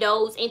my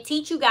bandos, and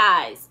teach you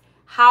guys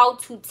how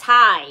to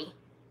tie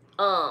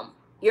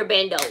your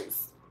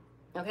bandos.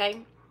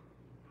 Okay?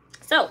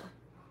 So,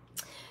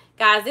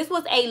 guys, this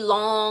was a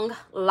long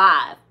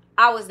live.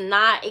 I was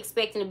not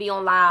expecting to be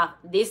on live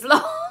this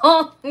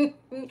long.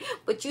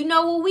 But you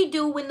know what we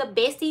do when the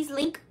besties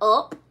link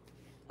up.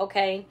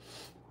 Okay.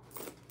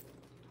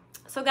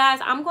 So, guys,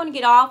 I'm going to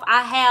get off.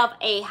 I have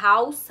a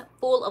house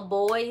full of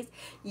boys.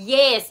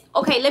 Yes.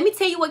 Okay, let me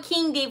tell you what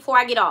King did before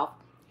I get off.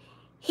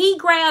 He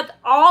grabbed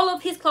all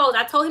of his clothes.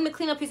 I told him to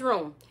clean up his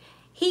room.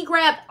 He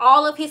grabbed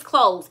all of his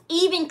clothes,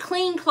 even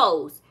clean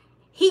clothes.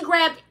 He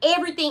grabbed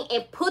everything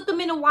and put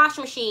them in the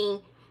washing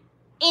machine.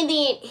 And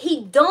then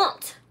he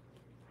dumped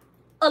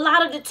a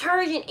lot of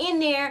detergent in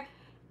there.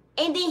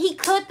 And then he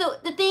cut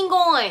the thing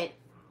on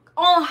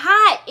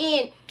hot.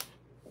 And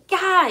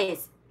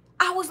guys,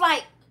 I was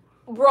like,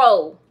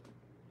 bro,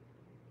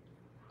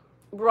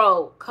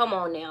 come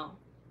on now.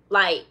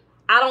 Like,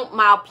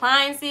 my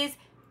appliances,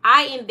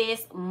 I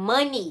invest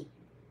money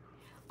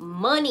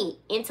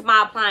into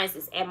my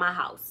appliances at my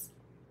house.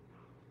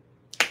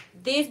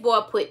 This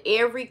boy put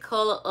every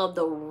color of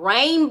the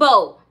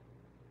rainbow.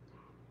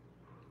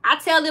 I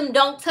tell them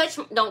don't touch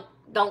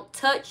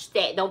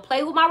that. Don't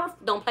play with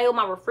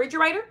my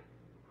refrigerator.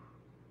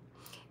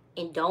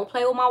 And don't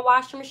play with my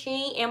washing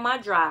machine and my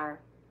dryer.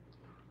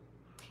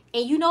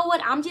 And you know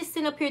what? I'm just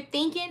sitting up here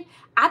thinking,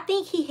 I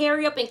think he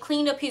hurried up and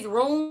cleaned up his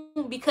room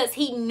because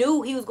he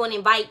knew he was going to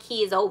invite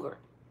kids over.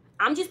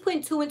 I'm just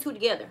putting two and two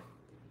together.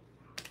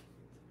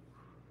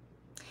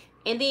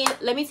 And then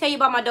let me tell you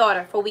about my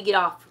daughter before we get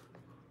off.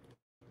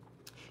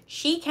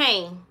 She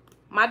came,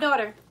 my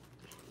daughter,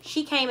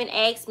 she came and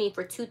asked me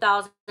for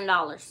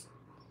 $2,000.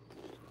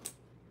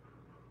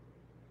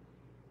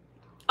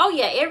 Oh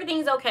yeah,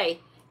 everything's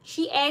okay.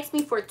 She asked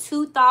me for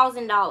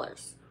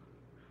 $2,000.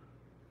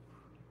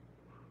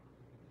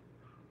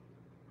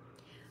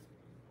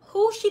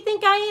 Who she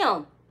think I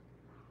am?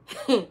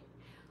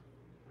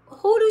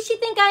 Who do she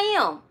think I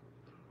am?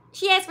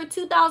 She asked for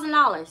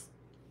 $2,000.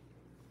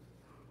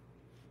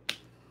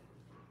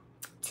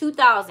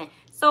 $2,000.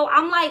 So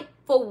I'm like,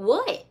 for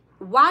what?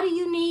 Why do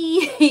you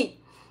need?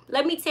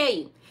 Let me tell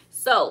you.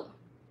 So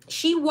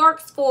she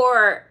works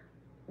for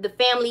the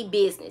family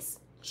business.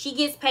 She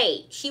gets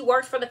paid. She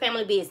works for the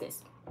family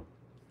business.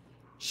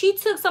 She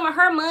took some of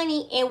her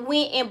money and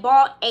went and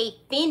bought a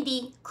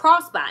Fendi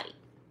crossbody.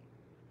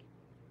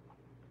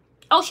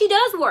 Oh, she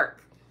does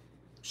work.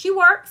 She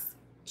works.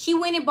 She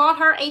went and bought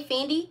her a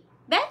Fendi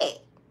bag.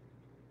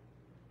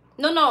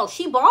 No,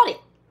 she bought it.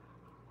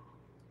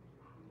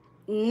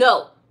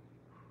 No.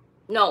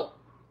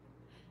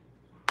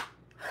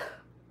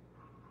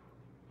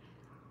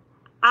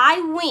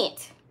 I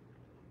went.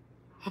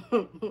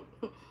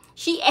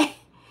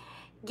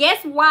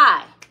 Guess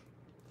why?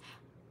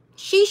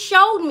 She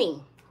showed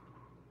me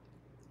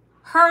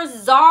her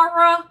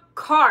Zara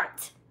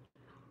cart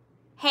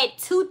had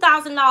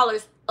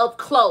 $2,000 of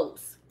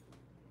clothes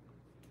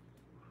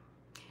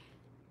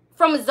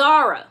from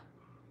Zara.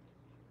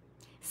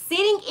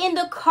 Sitting in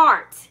the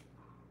cart,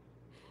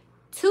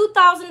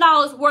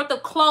 $2,000 worth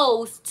of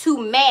clothes to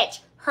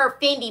match her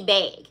Fendi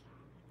bag.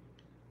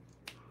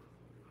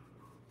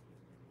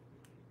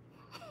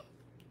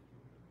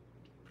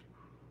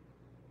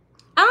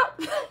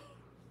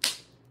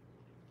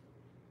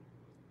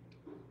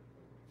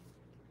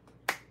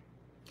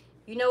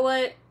 You know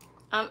what?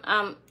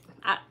 I'm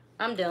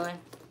done.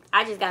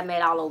 I just got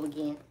mad all over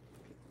again.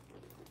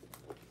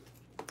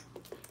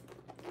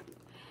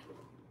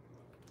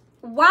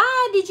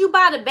 Why did you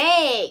buy the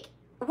bag?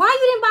 Why you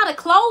didn't buy the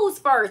clothes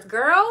first,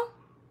 girl?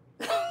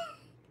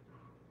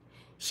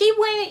 She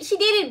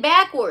did it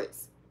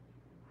backwards.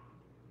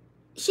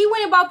 She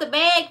went and bought the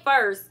bag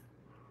first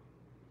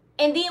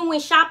and then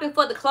went shopping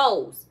for the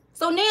clothes.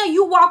 So now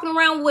you walking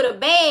around with a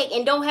bag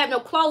and don't have no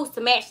clothes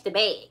to match the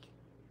bag.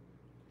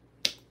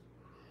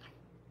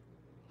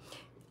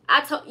 I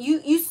told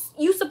you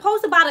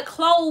supposed to buy the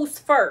clothes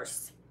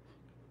first.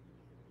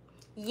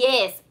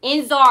 Yes,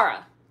 in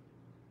Zara.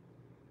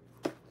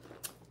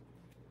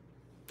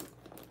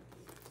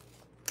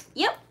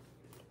 Yep.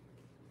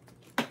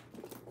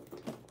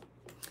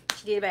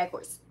 She did it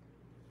backwards.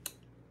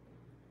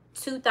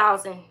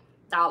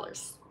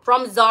 $2,000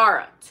 from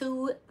Zara.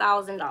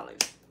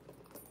 $2,000.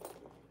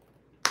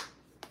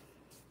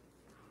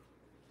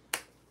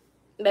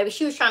 Baby,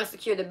 she was trying to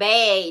secure the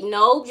bag.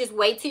 No, just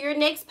wait till your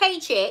next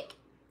paycheck.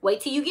 Wait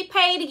till you get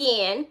paid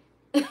again.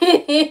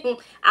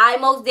 I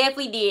most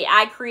definitely did.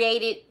 I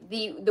created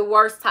the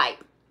worst type.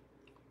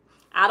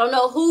 I don't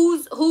know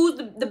who's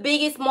the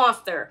biggest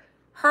monster,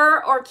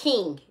 her or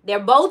King. They're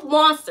both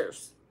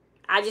monsters.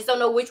 I just don't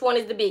know which one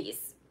is the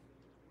biggest.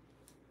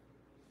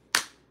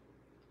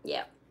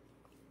 Yeah.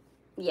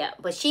 Yeah,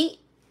 but she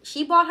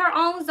bought her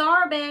own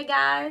Zara bag,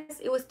 guys.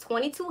 It was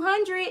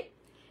 $2,200.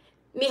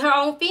 Her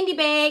own Fendi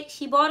bag.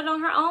 She bought it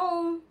on her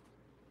own.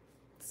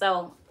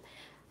 So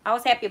I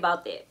was happy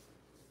about that.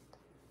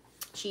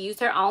 She used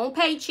her own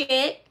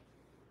paycheck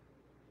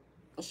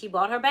and she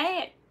bought her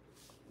bag.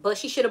 But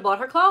she should have bought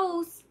her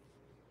clothes.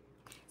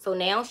 So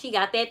now she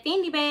got that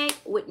Fendi bag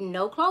with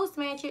no clothes to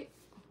match it.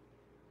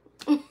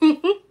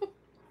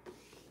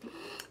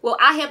 Well,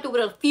 I helped her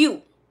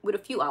with a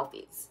few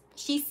outfits.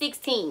 She's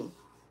 16.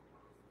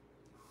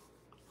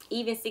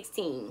 Even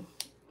 16.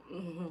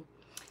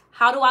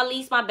 How do I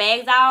lease my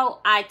bags out?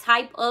 I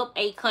type up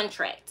a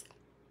contract.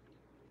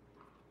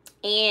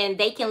 And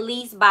they can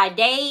lease by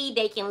day,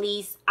 they can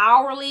lease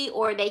hourly,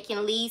 or they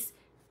can lease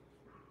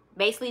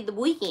basically the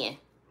weekend.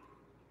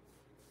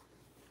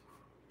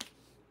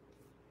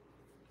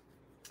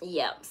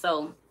 Yeah,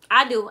 so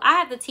I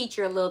have to teach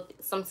her a little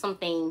some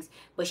things,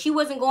 but she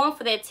wasn't going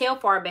for that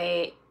Telfar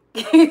bag.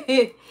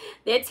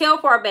 That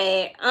Telfar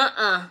bag,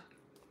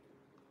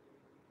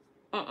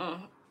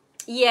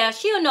 yeah,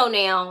 she'll know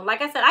now.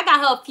 Like I said, I got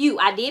her a few.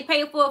 I did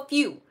pay her for a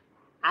few.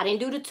 I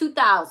didn't do the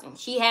 $2,000.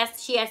 She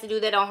has to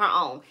do that on her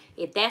own.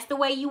 If that's the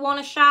way you want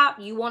to shop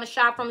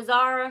from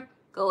Zara,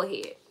 go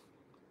ahead.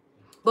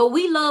 But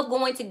we love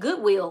going to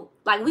Goodwill.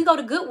 Like, we go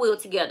to Goodwill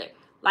together.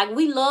 Like,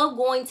 we love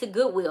going to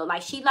Goodwill.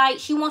 Like, she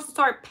wants to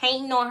start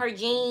painting on her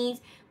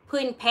jeans,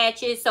 putting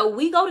patches. So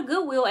we go to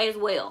Goodwill as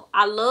well.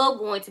 I love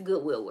going to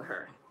Goodwill with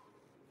her.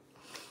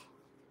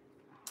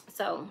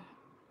 So,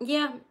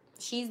 yeah,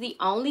 she's the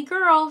only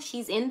girl.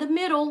 She's in the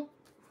middle.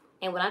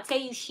 And when I tell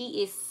you,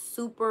 she is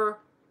super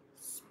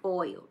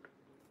spoiled.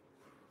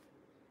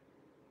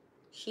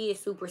 She is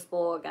super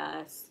spoiled,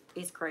 guys.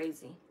 It's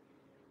crazy.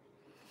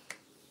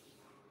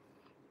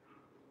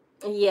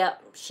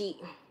 Yep,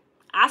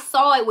 I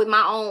saw it with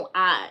my own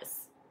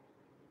eyes.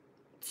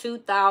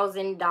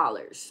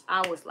 $2,000.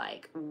 I was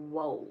like,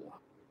 whoa.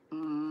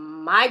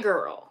 My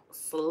girl,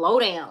 slow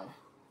down.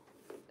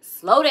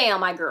 Slow down,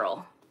 my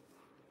girl.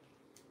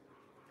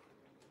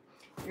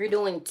 You're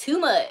doing too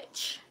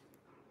much.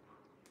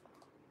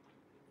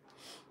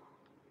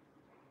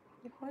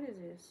 What is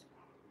this?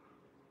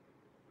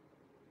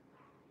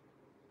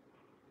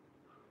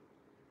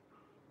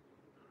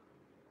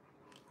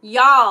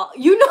 Y'all,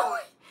 you know,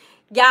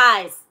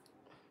 guys,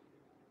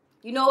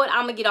 you know what?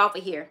 I'm going to get off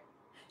of here.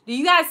 Do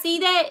you guys see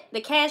that?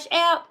 The Cash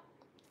App?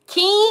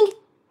 King?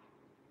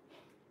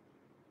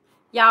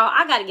 Y'all,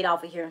 I gotta get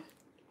off of here.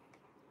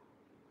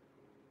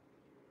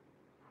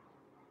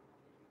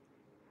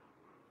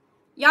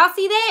 Y'all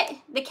see that?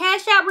 The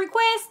Cash App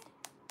request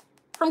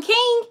from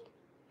King?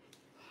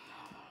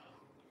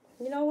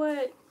 You know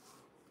what?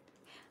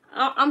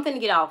 I'm finna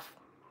get off.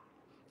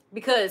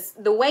 Because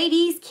the way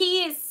these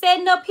kids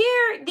setting up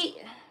here,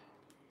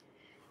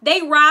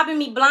 they robbing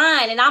me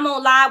blind, and I'm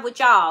on live with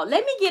y'all.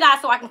 Let me get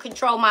out so I can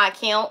control my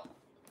account.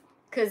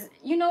 Because,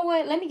 you know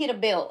what? Let me get a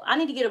belt. I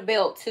need to get a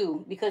belt,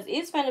 too. Because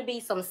it's going to be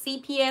some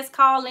CPS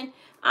calling.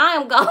 I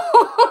am gone.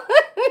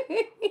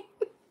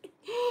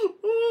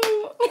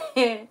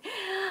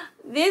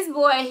 This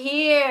boy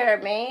here,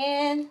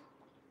 man.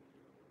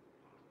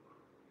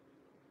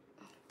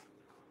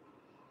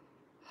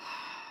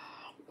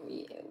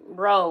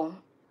 Bro.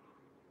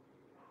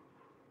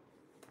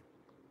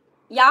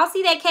 Y'all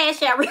see that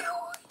Cash App?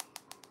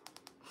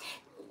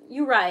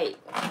 You right.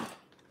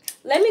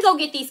 Let me go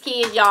get these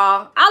kids,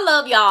 y'all. I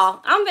love y'all.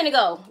 I'm gonna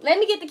go. Let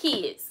me get the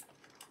kids.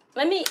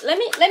 Let me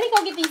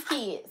go get these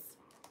kids.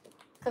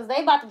 Cause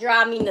they about to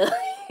drive me nuts.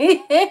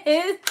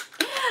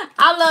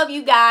 I love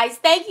you guys.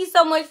 Thank you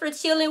so much for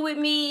chilling with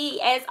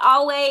me. As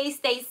always,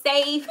 stay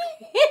safe.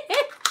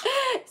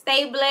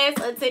 Stay blessed.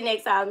 Until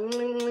next time.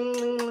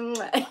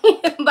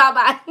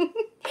 Bye-bye.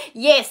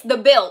 Yes, the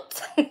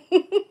belt.